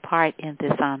your part in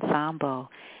this ensemble,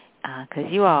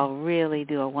 because you all really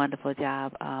do a wonderful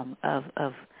job of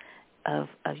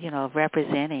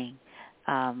representing,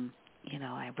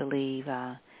 I believe,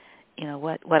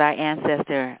 what our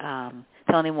ancestor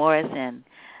Toni Morrison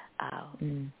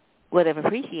would have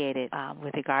appreciated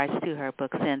with regards to her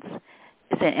book since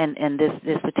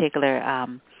this particular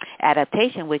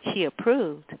adaptation, which she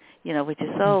approved, which is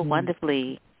so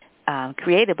wonderfully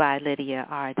created by Lydia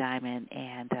R. Diamond,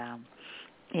 and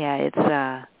it's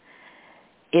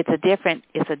a different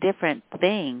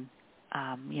thing,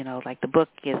 like the book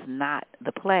is not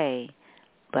the play,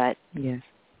 but yes,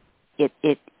 it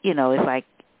it's like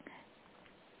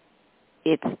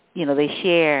it's they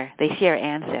share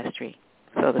ancestry,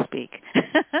 so to speak.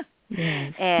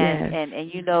 Yes,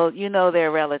 and you know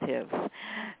their relatives.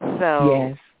 So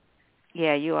yes.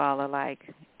 Yeah, you all are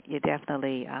you're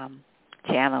definitely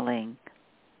channeling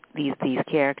these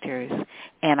characters,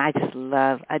 and I just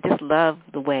love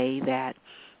the way that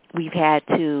we've had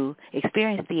to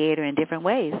experience theater in different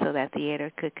ways so that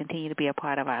theater could continue to be a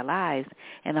part of our lives.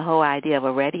 And the whole idea of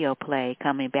a radio play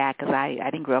coming back, because I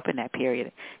didn't grow up in that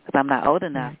period because I'm not old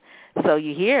enough. So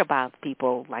you hear about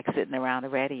people sitting around the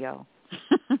radio.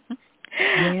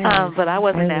 Yes, but I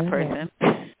wasn't that person.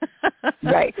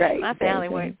 Right. My family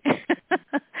weren't.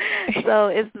 So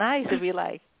it's nice to be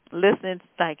listening,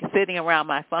 sitting around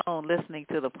my phone listening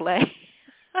to the play,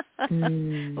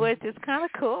 which is kind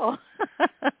of cool.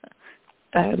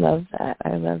 I love that.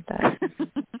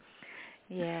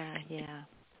 Yeah.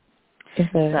 It's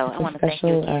So I want to thank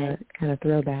you again. Kind of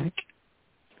throwback.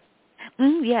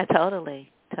 Yeah,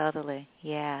 totally.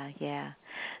 Yeah.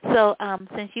 So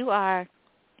since you are,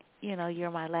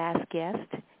 you're my last guest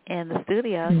in the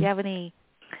studio, do you have any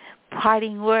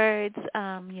parting words,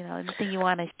 anything you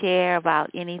want to share about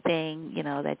anything,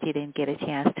 that you didn't get a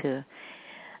chance to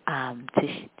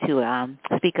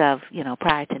speak of,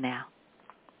 prior to now?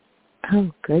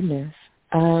 Oh, goodness.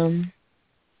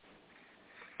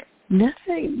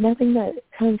 Nothing that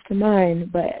comes to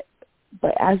mind, but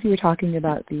as you were talking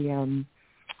about the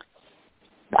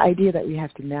idea that we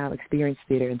have to now experience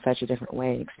theater in such a different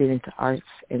way, experience the arts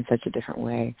in such a different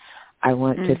way, I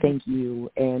want to thank you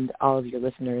and all of your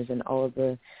listeners and all of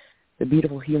the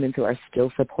beautiful humans who are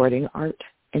still supporting art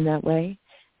in that way,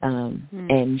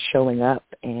 and showing up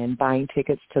and buying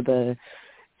tickets to the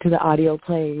audio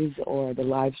plays or the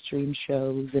live stream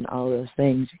shows and all those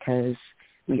things, because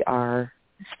we are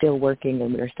still working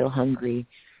and we are still hungry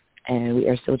and we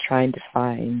are still trying to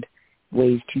find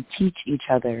ways to teach each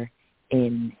other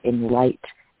in light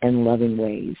and loving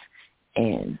ways.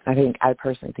 And I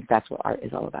personally think that's what art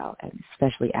is all about, and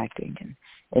especially acting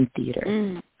and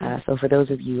theater. So for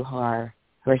those of you who are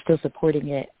still supporting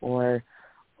it or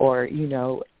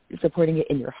supporting it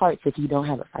in your hearts, if you don't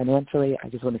have it financially, I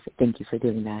just want to say thank you for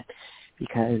doing that,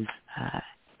 because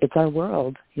it's our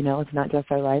world. It's not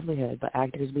just our livelihood, but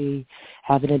actors, we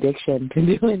have an addiction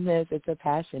to doing this. It's a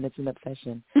passion. It's an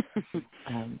obsession.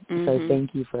 So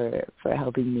thank you for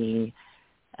helping me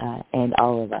and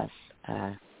all of us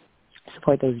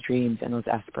support those dreams and those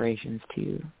aspirations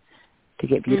to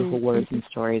get beautiful words and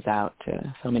stories out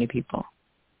to so many people.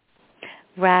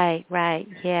 Right,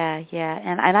 yeah.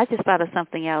 And I just thought of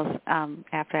something else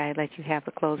after I let you have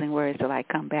the closing words till I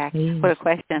come back for a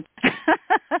question.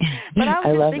 But I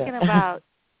was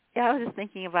just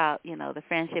thinking about the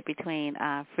friendship between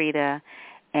Frida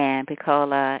and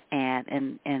Piccola,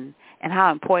 and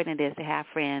how important it is to have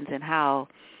friends, and how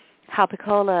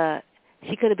Piccola,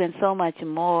 she could have been so much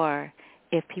more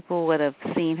if people would have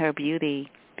seen her beauty,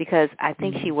 because I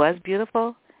think she was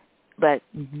beautiful, but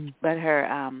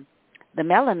her the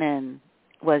melanin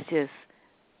was just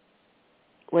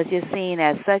seen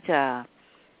as such a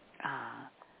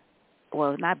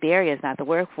not barrier is not the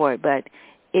word for it, but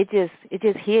it just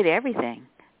hid everything.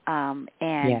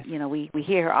 We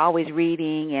hear her always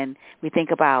reading, and we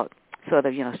think about sort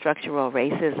of structural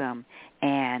racism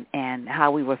and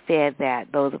how we were fed that,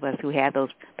 those of us who had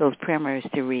those primers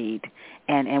to read,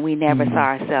 and we never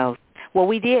saw ourselves. Well,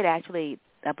 we did actually.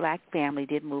 A black family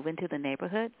did move into the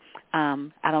neighborhood. I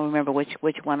don't remember which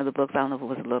one of the books. I don't know if it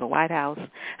was the Little White House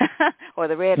or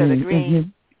the Red or the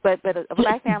Green. But a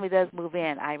black family does move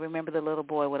in. I remember the little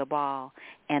boy with a ball,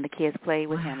 and the kids played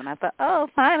with him, and I thought, oh,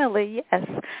 finally, yes.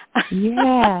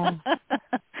 Yeah.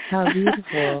 How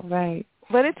beautiful, right.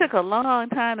 But it took a long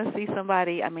time to see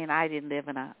somebody. I mean, I didn't live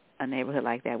in a neighborhood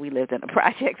like that. We lived in the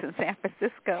projects in San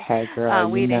Francisco. Hey,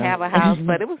 girl, we didn't have a house,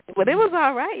 but it was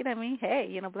all right. I mean,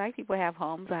 hey, black people have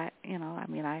homes. I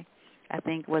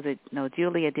think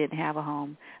Julia didn't have a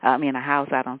home. A house.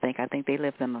 I think they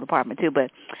lived in an apartment too. But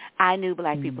I knew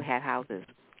black people had houses.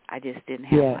 I just didn't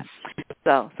have one.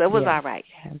 So it was all right.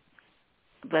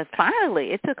 But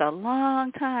finally, it took a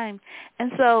long time,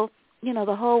 and so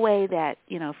the whole way that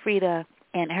Frida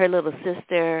and her little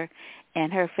sister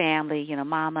and her family,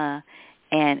 Mama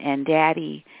and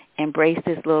Daddy, embrace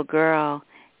this little girl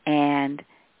and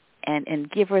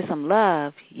give her some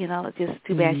love. Just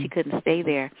too bad she couldn't stay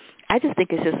there. I just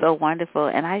think it's just so wonderful,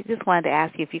 and I just wanted to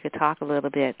ask you if you could talk a little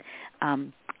bit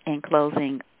in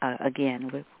closing.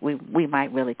 Again, we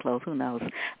might really close. Who knows?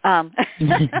 About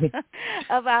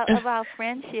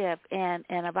friendship and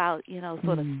about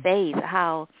sort of faith.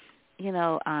 How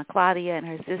Claudia and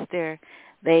her sister.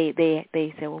 They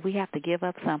said, well, we have to give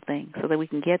up something so that we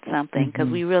can get something, because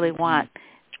we really want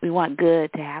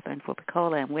good to happen for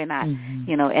Piccola, and we're not,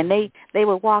 and they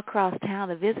would walk across town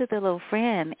to visit their little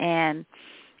friend, and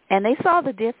they saw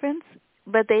the difference,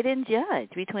 but they didn't judge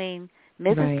between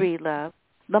Mrs. Breedlove,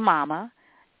 the mama,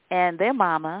 and their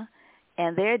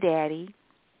daddy,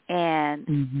 and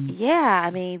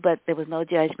but there was no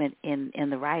judgment in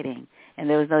the writing. And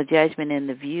there was no judgment in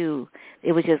the view.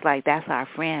 It was just like, that's our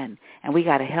friend, and we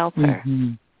got to help her.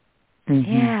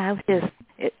 Yeah,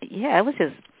 it was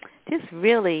just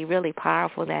really, really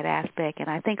powerful, that aspect. And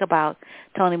I think about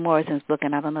Toni Morrison's book,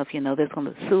 and I don't know if you know this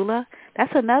one, Sula.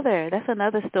 That's another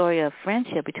story of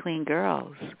friendship between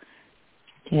girls.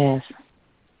 Yes.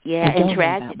 Yeah, and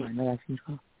tragedy.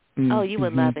 Oh, you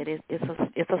would love it.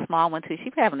 It's a small one too.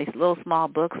 She's having these little small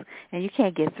books, and you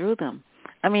can't get through them.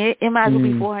 I mean, it might as well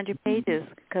be 400 pages,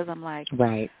 because I'm like,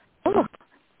 right. Oh,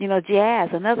 Jazz,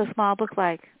 another small book,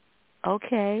 like,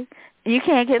 okay. You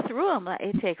can't get through them. Like,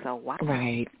 it takes a while.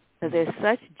 Right. Because there's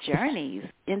such journeys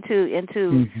into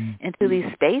these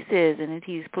spaces and into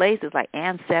these places, like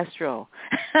ancestral.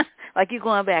 Like you're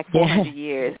going back 400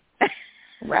 years.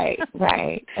 Right.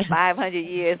 500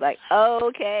 years, like,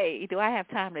 okay, do I have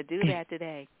time to do that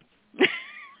today?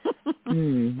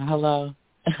 Hello.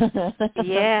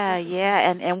 Yeah,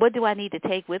 and what do I need to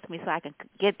take with me so I can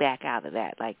get back out of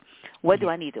that? Like, what do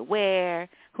I need to wear?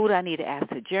 Who do I need to ask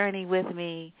to journey with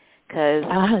me? Because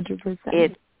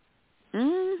 100%.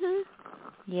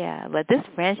 Yeah, but this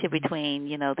friendship between,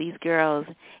 these girls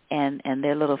and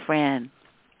their little friend,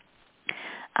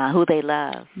 who they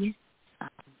love.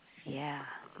 Yeah.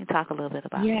 You can talk a little bit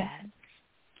about that.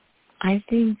 I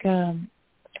think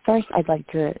first I'd like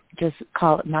to just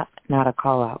call it not a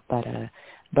call out, but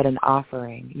an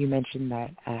offering. You mentioned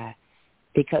that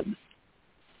because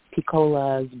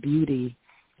Piccola's beauty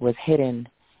was hidden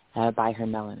by her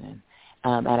melanin,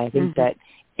 and I think that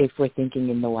if we're thinking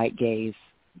in the white gaze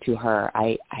to her,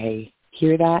 I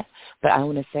hear that, but I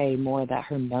want to say more that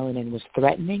her melanin was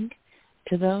threatening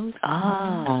to those.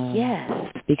 Yes.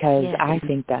 Because I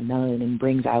think that melanin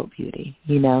brings out beauty,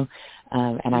 and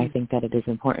I think that it is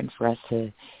important for us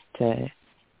to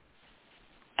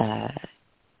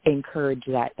encourage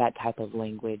that type of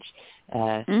language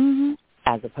as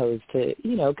opposed to,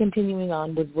 continuing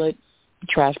on with what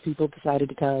trash people decided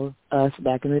to tell us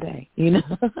back in the day, Yes,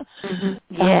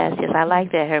 I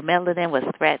like that. Her melanin was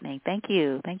threatening. Thank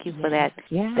you for that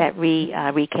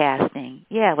recasting.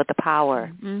 Yeah, with the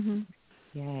power.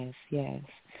 Yes.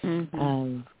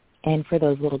 And for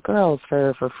those little girls,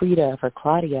 for Frida, for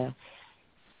Claudia,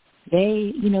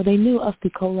 they knew of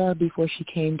Piccola before she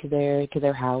came to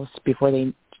their house, before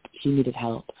she needed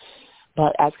help.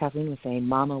 But as Kathleen was saying,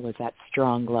 Mama was that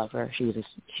strong lover. She was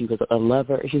a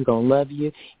lover. She's gonna love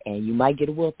you, and you might get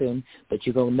a whooping, but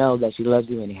you're gonna know that she loves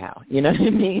you anyhow. You know what I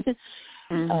mean?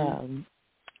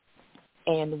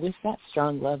 And with that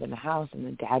strong love in the house, and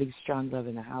the daddy's strong love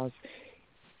in the house,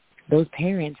 those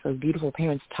beautiful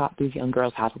parents, taught these young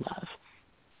girls how to love.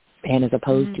 And as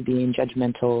opposed to being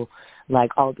judgmental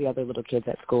like all the other little kids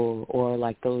at school, or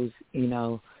like those,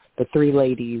 the three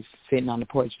ladies sitting on the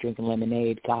porch drinking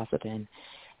lemonade, gossiping,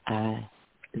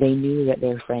 they knew that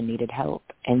their friend needed help.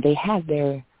 And they had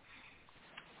their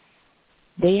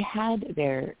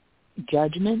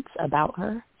judgments about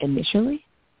her initially.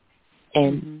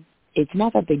 And it's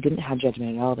not that they didn't have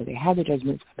judgment at all, but they had the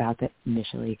judgments about that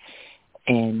initially,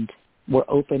 and were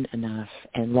open enough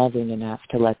and loving enough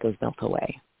to let those melt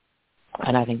away.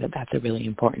 And I think that that's a really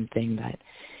important thing that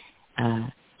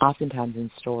oftentimes in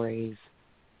stories,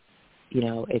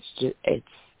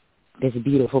 there's a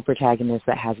beautiful protagonist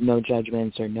that has no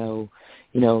judgments or no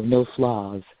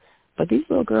flaws. But these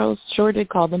little girls sure did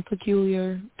call them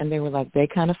peculiar, and they were like, they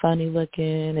kind of funny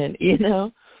looking, and,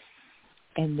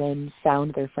 and then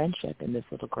found their friendship in this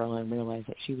little girl and realized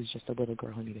that she was just a little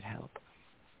girl who needed help.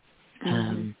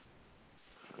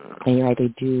 And you're right,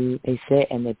 they sit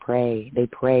and they pray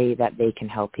that they can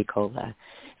help Piccola.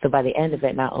 So by the end of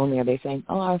it, not only are they saying,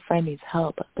 oh, our friend needs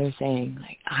help, but they're saying,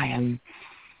 like, I'm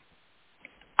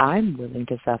willing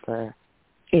to suffer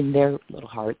in their little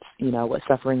hearts, what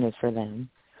suffering is for them.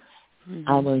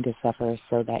 I'm willing to suffer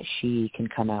so that she can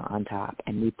come out on top.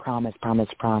 And we promise that,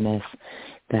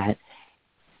 that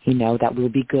we'll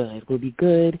be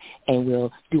good, and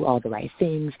we'll do all the right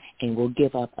things, and we'll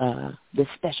give up the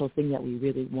special thing that we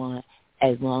really want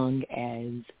as long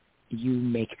as you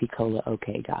make Piccola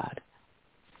okay, God.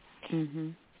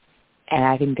 And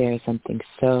I think there is something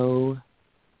so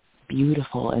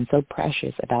beautiful and so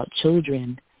precious about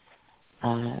children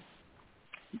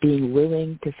being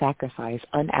willing to sacrifice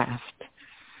unasked.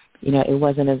 It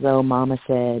wasn't as though Mama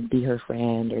said, be her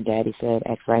friend, or Daddy said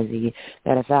X, Y, Z.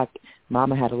 Matter of fact,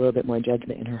 Mama had a little bit more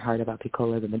judgment in her heart about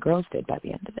Piccola than the girls did by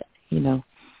the end of it,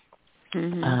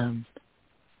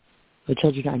 The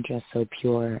children are just so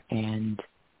pure, and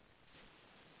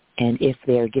if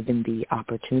they're given the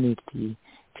opportunity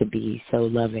to be so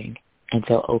loving and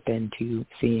so open to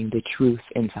seeing the truth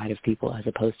inside of people as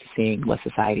opposed to seeing what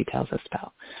society tells us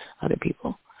about other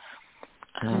people.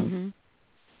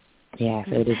 Yeah,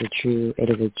 so it is a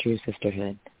true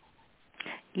sisterhood.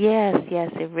 Yes,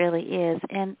 it really is.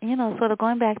 And, sort of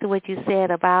going back to what you said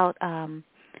about,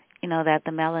 that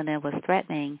the melanin was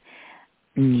threatening.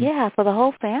 Yeah, for the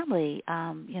whole family,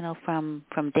 from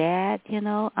Dad,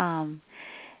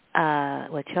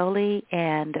 Choli,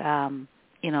 and,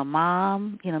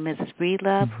 Mom, Mrs.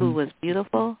 Breedlove, who was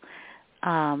beautiful,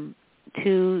 to,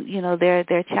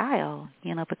 their child,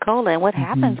 Piccola. And what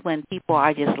happens when people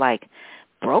are just like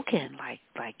broken, like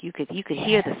you could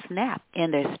hear the snap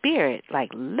in their spirit, like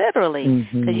literally,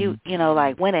 because you know,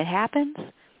 like when it happens,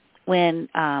 when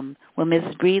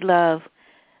Mrs. Breedlove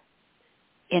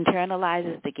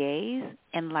internalizes the gaze,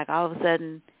 and like all of a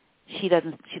sudden she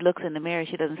looks in the mirror,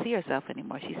 she doesn't see herself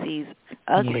anymore, she sees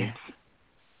ugly. Yes.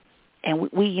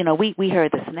 And we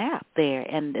heard the snap there,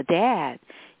 and the dad,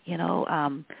 you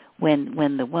know,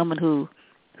 when the woman who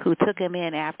took him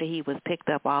in after he was picked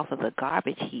up off of the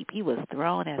garbage heap, he was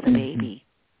thrown as a baby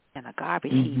in a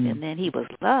garbage heap, and then he was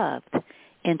loved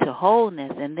into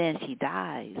wholeness, and then she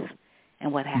dies,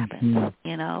 and what happens,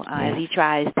 you know, as he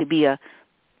tries to be a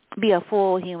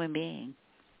full human being,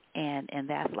 and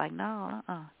that's like, no,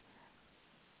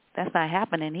 that's not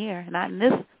happening here, not in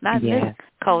this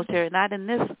culture, not in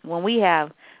this, when we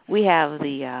have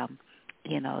the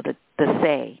you know, the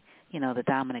say, you know, the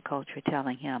dominant culture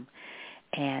telling him,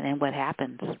 and what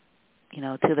happens, you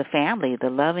know, to the family, the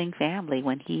loving family,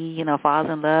 when he, you know, falls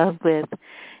in love with,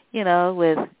 you know,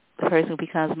 with the person who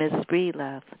becomes Mrs.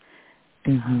 Breedlove.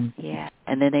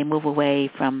 And then they move away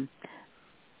from,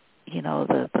 you know,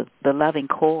 the loving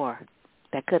core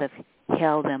that could have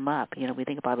held them up. You know, we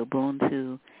think about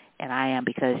Ubuntu and I am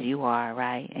because you are,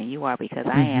 right? And you are because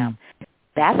I am.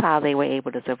 That's how they were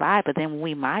able to survive. But then when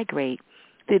we migrate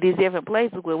to these different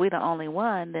places where we're the only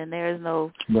one, then there's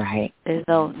no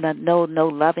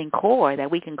loving core that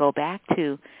we can go back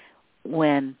to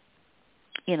when,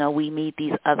 you know, we meet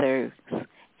these others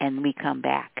and we come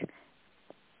back.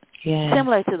 Yeah.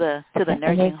 Similar to the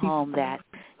nursing home that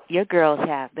your girls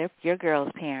have, your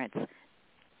girls' parents,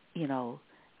 you know,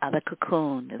 the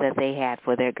cocoon that they had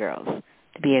for their girls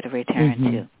to be able to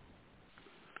return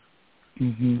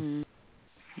to.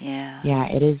 Yeah,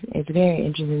 it is. It's very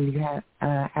interesting. You have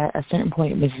at a certain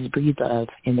point, Mrs. Breedlove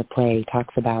in the play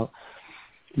talks about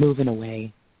moving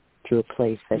away to a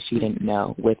place that she didn't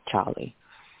know with Charlie.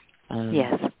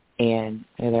 Yes. And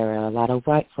there are a lot of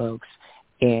white folks,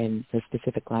 and the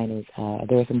specific line is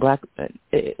there were some black,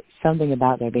 something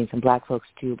about there being some black folks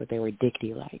too, but they were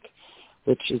Dickie-like,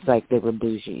 which is like they were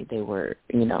bougie. They were,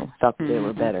 you know, thought that they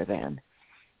were better than.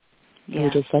 Yeah.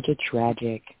 Which is such a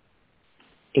tragic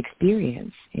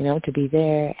experience, you know, to be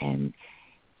there and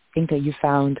think that you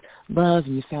found love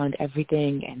and you found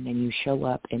everything, and then you show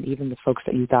up and even the folks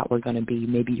that you thought were going to be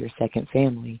maybe your second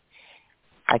family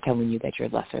are telling you that you're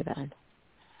lesser than.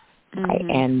 Right?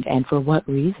 And for what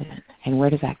reason? And where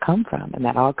does that come from? And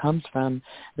that all comes from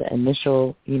the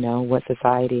initial, you know, what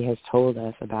society has told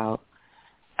us about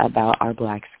our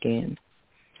black skin.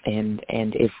 And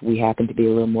if we happen to be a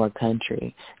little more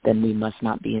country, then we must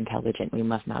not be intelligent. We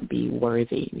must not be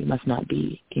worthy. We must not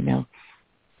be, you know,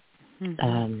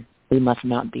 we must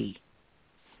not be.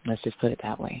 Let's just put it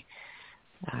that way.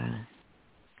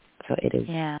 So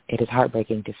it is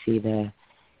heartbreaking to see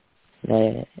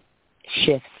the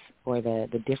shifts or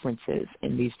the differences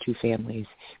in these two families,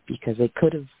 because they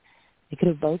could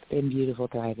have both been beautiful,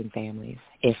 thriving families,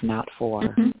 if not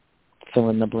for fill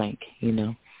in the blank, you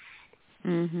know.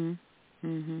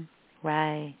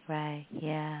 Right.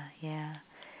 Yeah.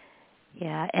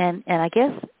 And I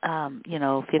guess you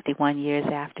know, 51 years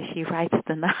after she writes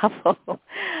the novel,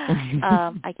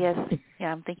 I guess, you know,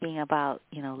 I'm thinking about,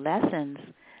 you know, lessons.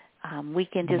 We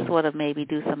can just sort of maybe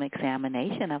do some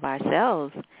examination of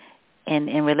ourselves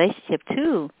in relationship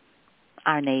to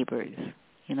our neighbors,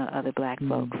 you know, other black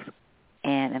folks,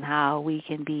 and how we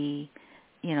can be,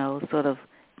 you know, sort of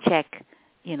check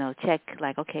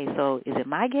like, okay, so is it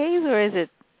my gaze or is it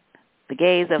the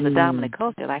gaze of the dominant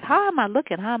culture? Like, how am I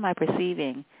looking? How am I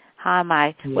perceiving?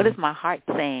 What is my heart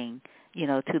saying, you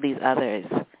know, to these others,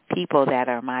 people that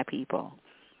are my people?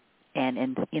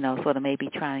 And you know, sort of maybe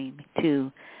trying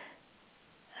to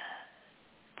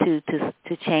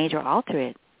change or alter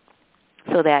it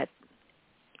so that,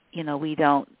 you know, we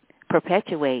don't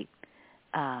perpetuate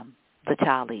the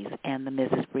Charlies and the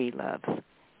Mrs. Breedloves,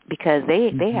 because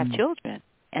they have children.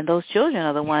 And those children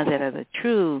are the ones that are the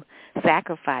true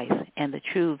sacrifice and the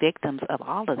true victims of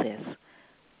all of this,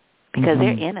 because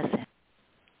they're innocent.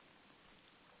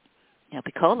 You know,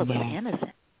 Picola was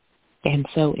innocent. And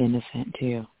so innocent,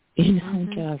 too. You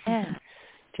know,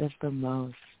 just the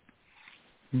most.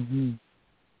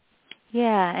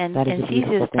 Yeah, and she's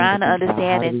just trying to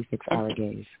understand it. How do we fix our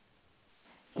gaze?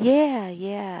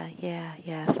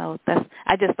 Yeah. So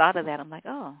I just thought of that. I'm like,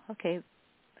 oh, okay.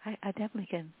 I definitely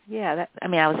can. Yeah, I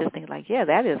was just thinking, like, yeah,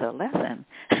 that is a lesson.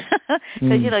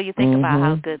 Because, you know, you think about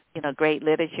how good, you know, great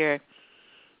literature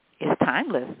is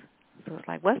timeless. So it's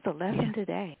like, what's the lesson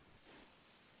today?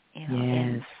 You know,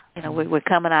 and, you know, we're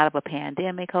coming out of a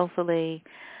pandemic, hopefully.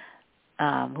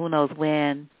 Who knows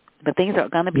when? But things are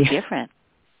going to be different.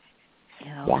 You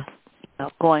know,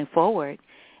 going forward.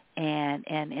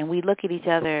 And we look at each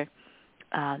other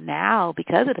now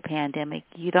because of the pandemic.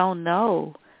 You don't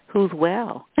know who's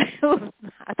well, who's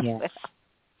not well.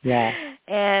 Yeah.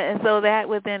 And so that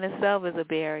within itself is a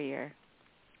barrier.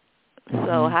 Mm-hmm.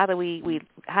 So how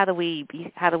do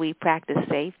we practice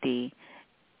safety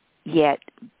yet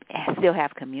still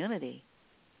have community?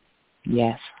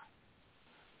 Yes.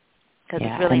 Because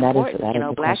it's really and that important. That is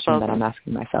the Black question folks, that I'm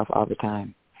asking myself all the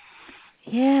time.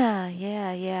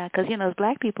 Yeah. Because as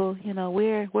Black people,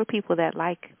 we're people that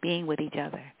like being with each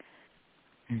other.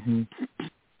 Mm-hmm.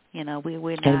 We're not.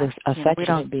 And we're affectionate we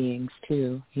don't, beings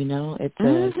too. It's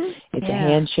mm-hmm. a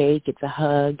handshake, it's a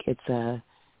hug, it's a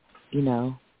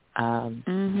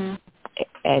mm-hmm.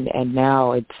 and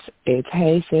now it's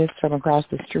hey sis from across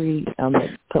the street, I'm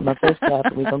gonna put my fist up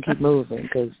and we're gonna keep moving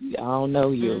because I don't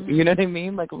know you. Mm-hmm. You know what I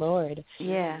mean? Like Lord.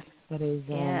 Yeah. That is.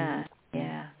 Yeah.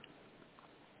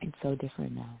 It's so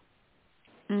different now.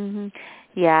 Mhm.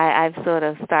 Yeah, I've sort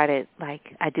of started I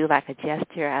do a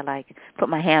gesture. I put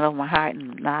my hand on my heart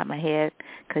and nod my head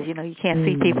because you can't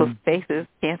see people's faces,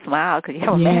 can't smile because you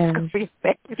have a mask over your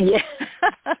face. Yeah.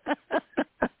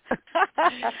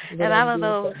 And I don't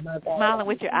know, smiling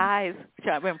with your eyes.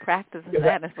 I've been practicing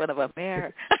that in front of a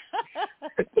mirror.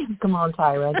 Come on,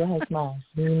 Tyra, go ahead, smile.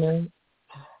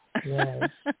 Yes.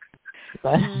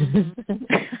 But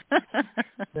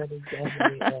that is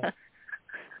definitely it.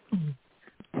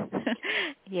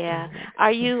 Yeah.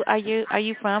 Are you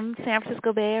from San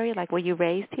Francisco Bay Area? Were you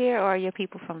raised here, or are your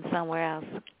people from somewhere else?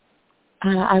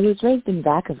 I was raised in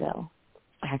Vacaville,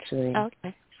 actually.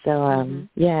 Okay. So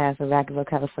so Vacaville,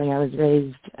 California. I was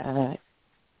raised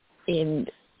in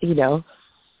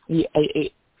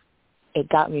it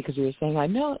got me because you were saying I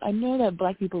know that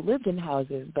Black people lived in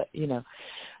houses, but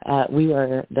we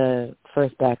were the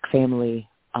first Black family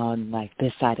on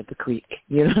this side of the creek.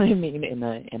 You know what I mean?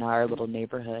 In our little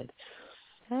neighborhood.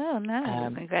 Oh,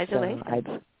 nice! Congratulations.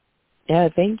 So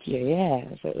thank you.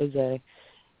 Yeah, so it was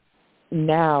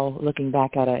now looking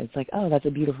back at it, it's oh, that's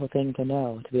a beautiful thing to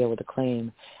know, to be able to claim,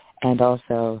 and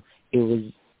also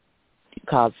it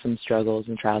caused some struggles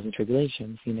and trials and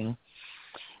tribulations.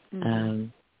 Mm-hmm.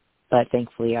 But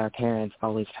thankfully, our parents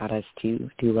always taught us to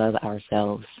love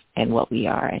ourselves and what we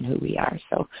are and who we are.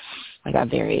 So I got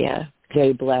very,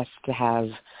 very blessed to have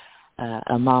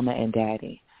a mama and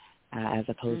daddy, as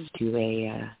opposed to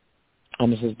a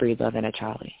Mrs. Breedlove and a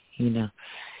Charlie.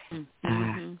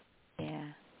 Mm-hmm.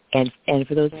 And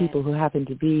for those people who happen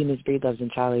to be Miss Breedloves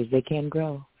and Charlies, they can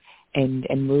grow and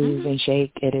move and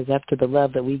shake. It is up to the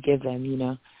love that we give them.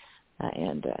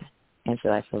 And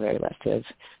so I feel very blessed to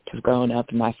have grown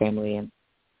up in my family. And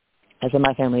I said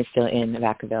my family is still in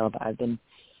Vacaville, but I've been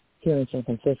here in San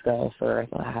Francisco for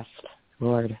the last,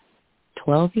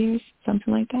 12 years,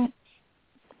 something like that.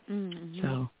 Mm-hmm.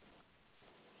 So,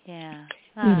 yeah.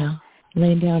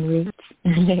 Laying down roots.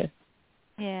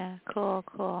 Yeah,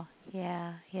 cool.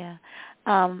 Yeah. You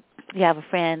have a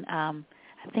friend, I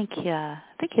think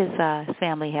his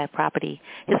family had property.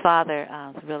 His father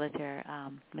was a realtor,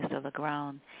 Mr.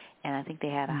 Legrone, and I think they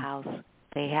had a house.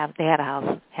 They have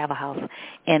a house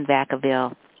in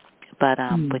Vacaville, but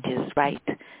which is right.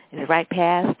 Is it right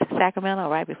past Sacramento, or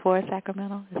right before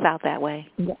Sacramento? It's out that way.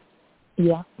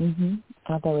 Yeah.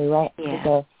 Out that way, right?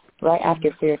 Yeah. Right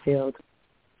after Fairfield,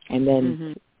 and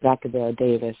then Vacaville,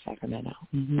 Davis, Sacramento.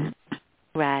 Mm-hmm.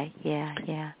 Right.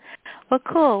 Yeah. Well,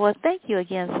 cool. Well, thank you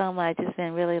again so much. It's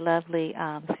been really lovely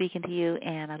speaking to you,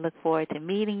 and I look forward to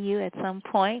meeting you at some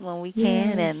point when we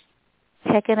can, and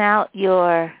checking out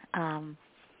your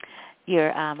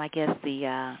I guess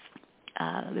the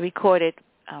recorded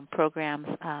programs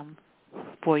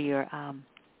for your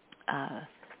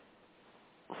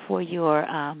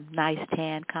Nice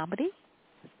Tan comedy.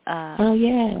 Oh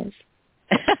yes.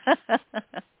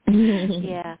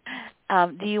 Yeah.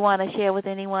 Do you want to share with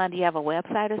anyone? Do you have a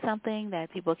website or something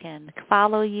that people can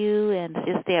follow you and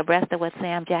just stay abreast of what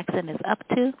Sam Jackson is up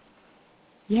to?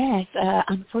 Yes.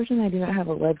 Unfortunately, I do not have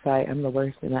a website. I'm the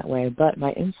worst in that way. But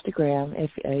my Instagram,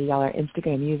 if y'all are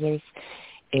Instagram users,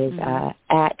 is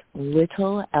at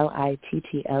little, LITTLE,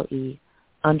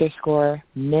 _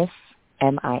 Miss,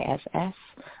 MISS,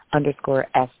 _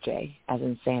 SJ, as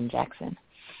in Sam Jackson.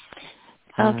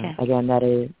 Okay. Again, that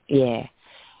is,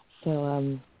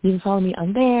 So you can follow me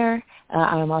on there.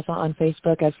 I'm also on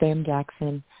Facebook as Sam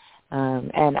Jackson.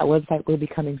 And a website will be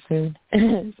coming soon,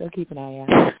 so keep an eye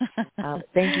out.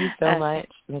 Thank you so much,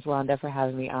 Ms. Wanda, for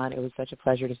having me on. It was such a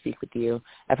pleasure to speak with you.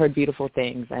 I've heard beautiful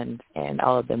things, and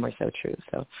all of them were so true.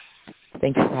 So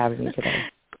thank you for having me today.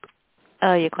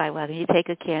 Oh, you're quite welcome. You take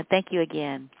good care. Thank you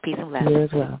again. Peace and blessings. You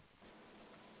as well.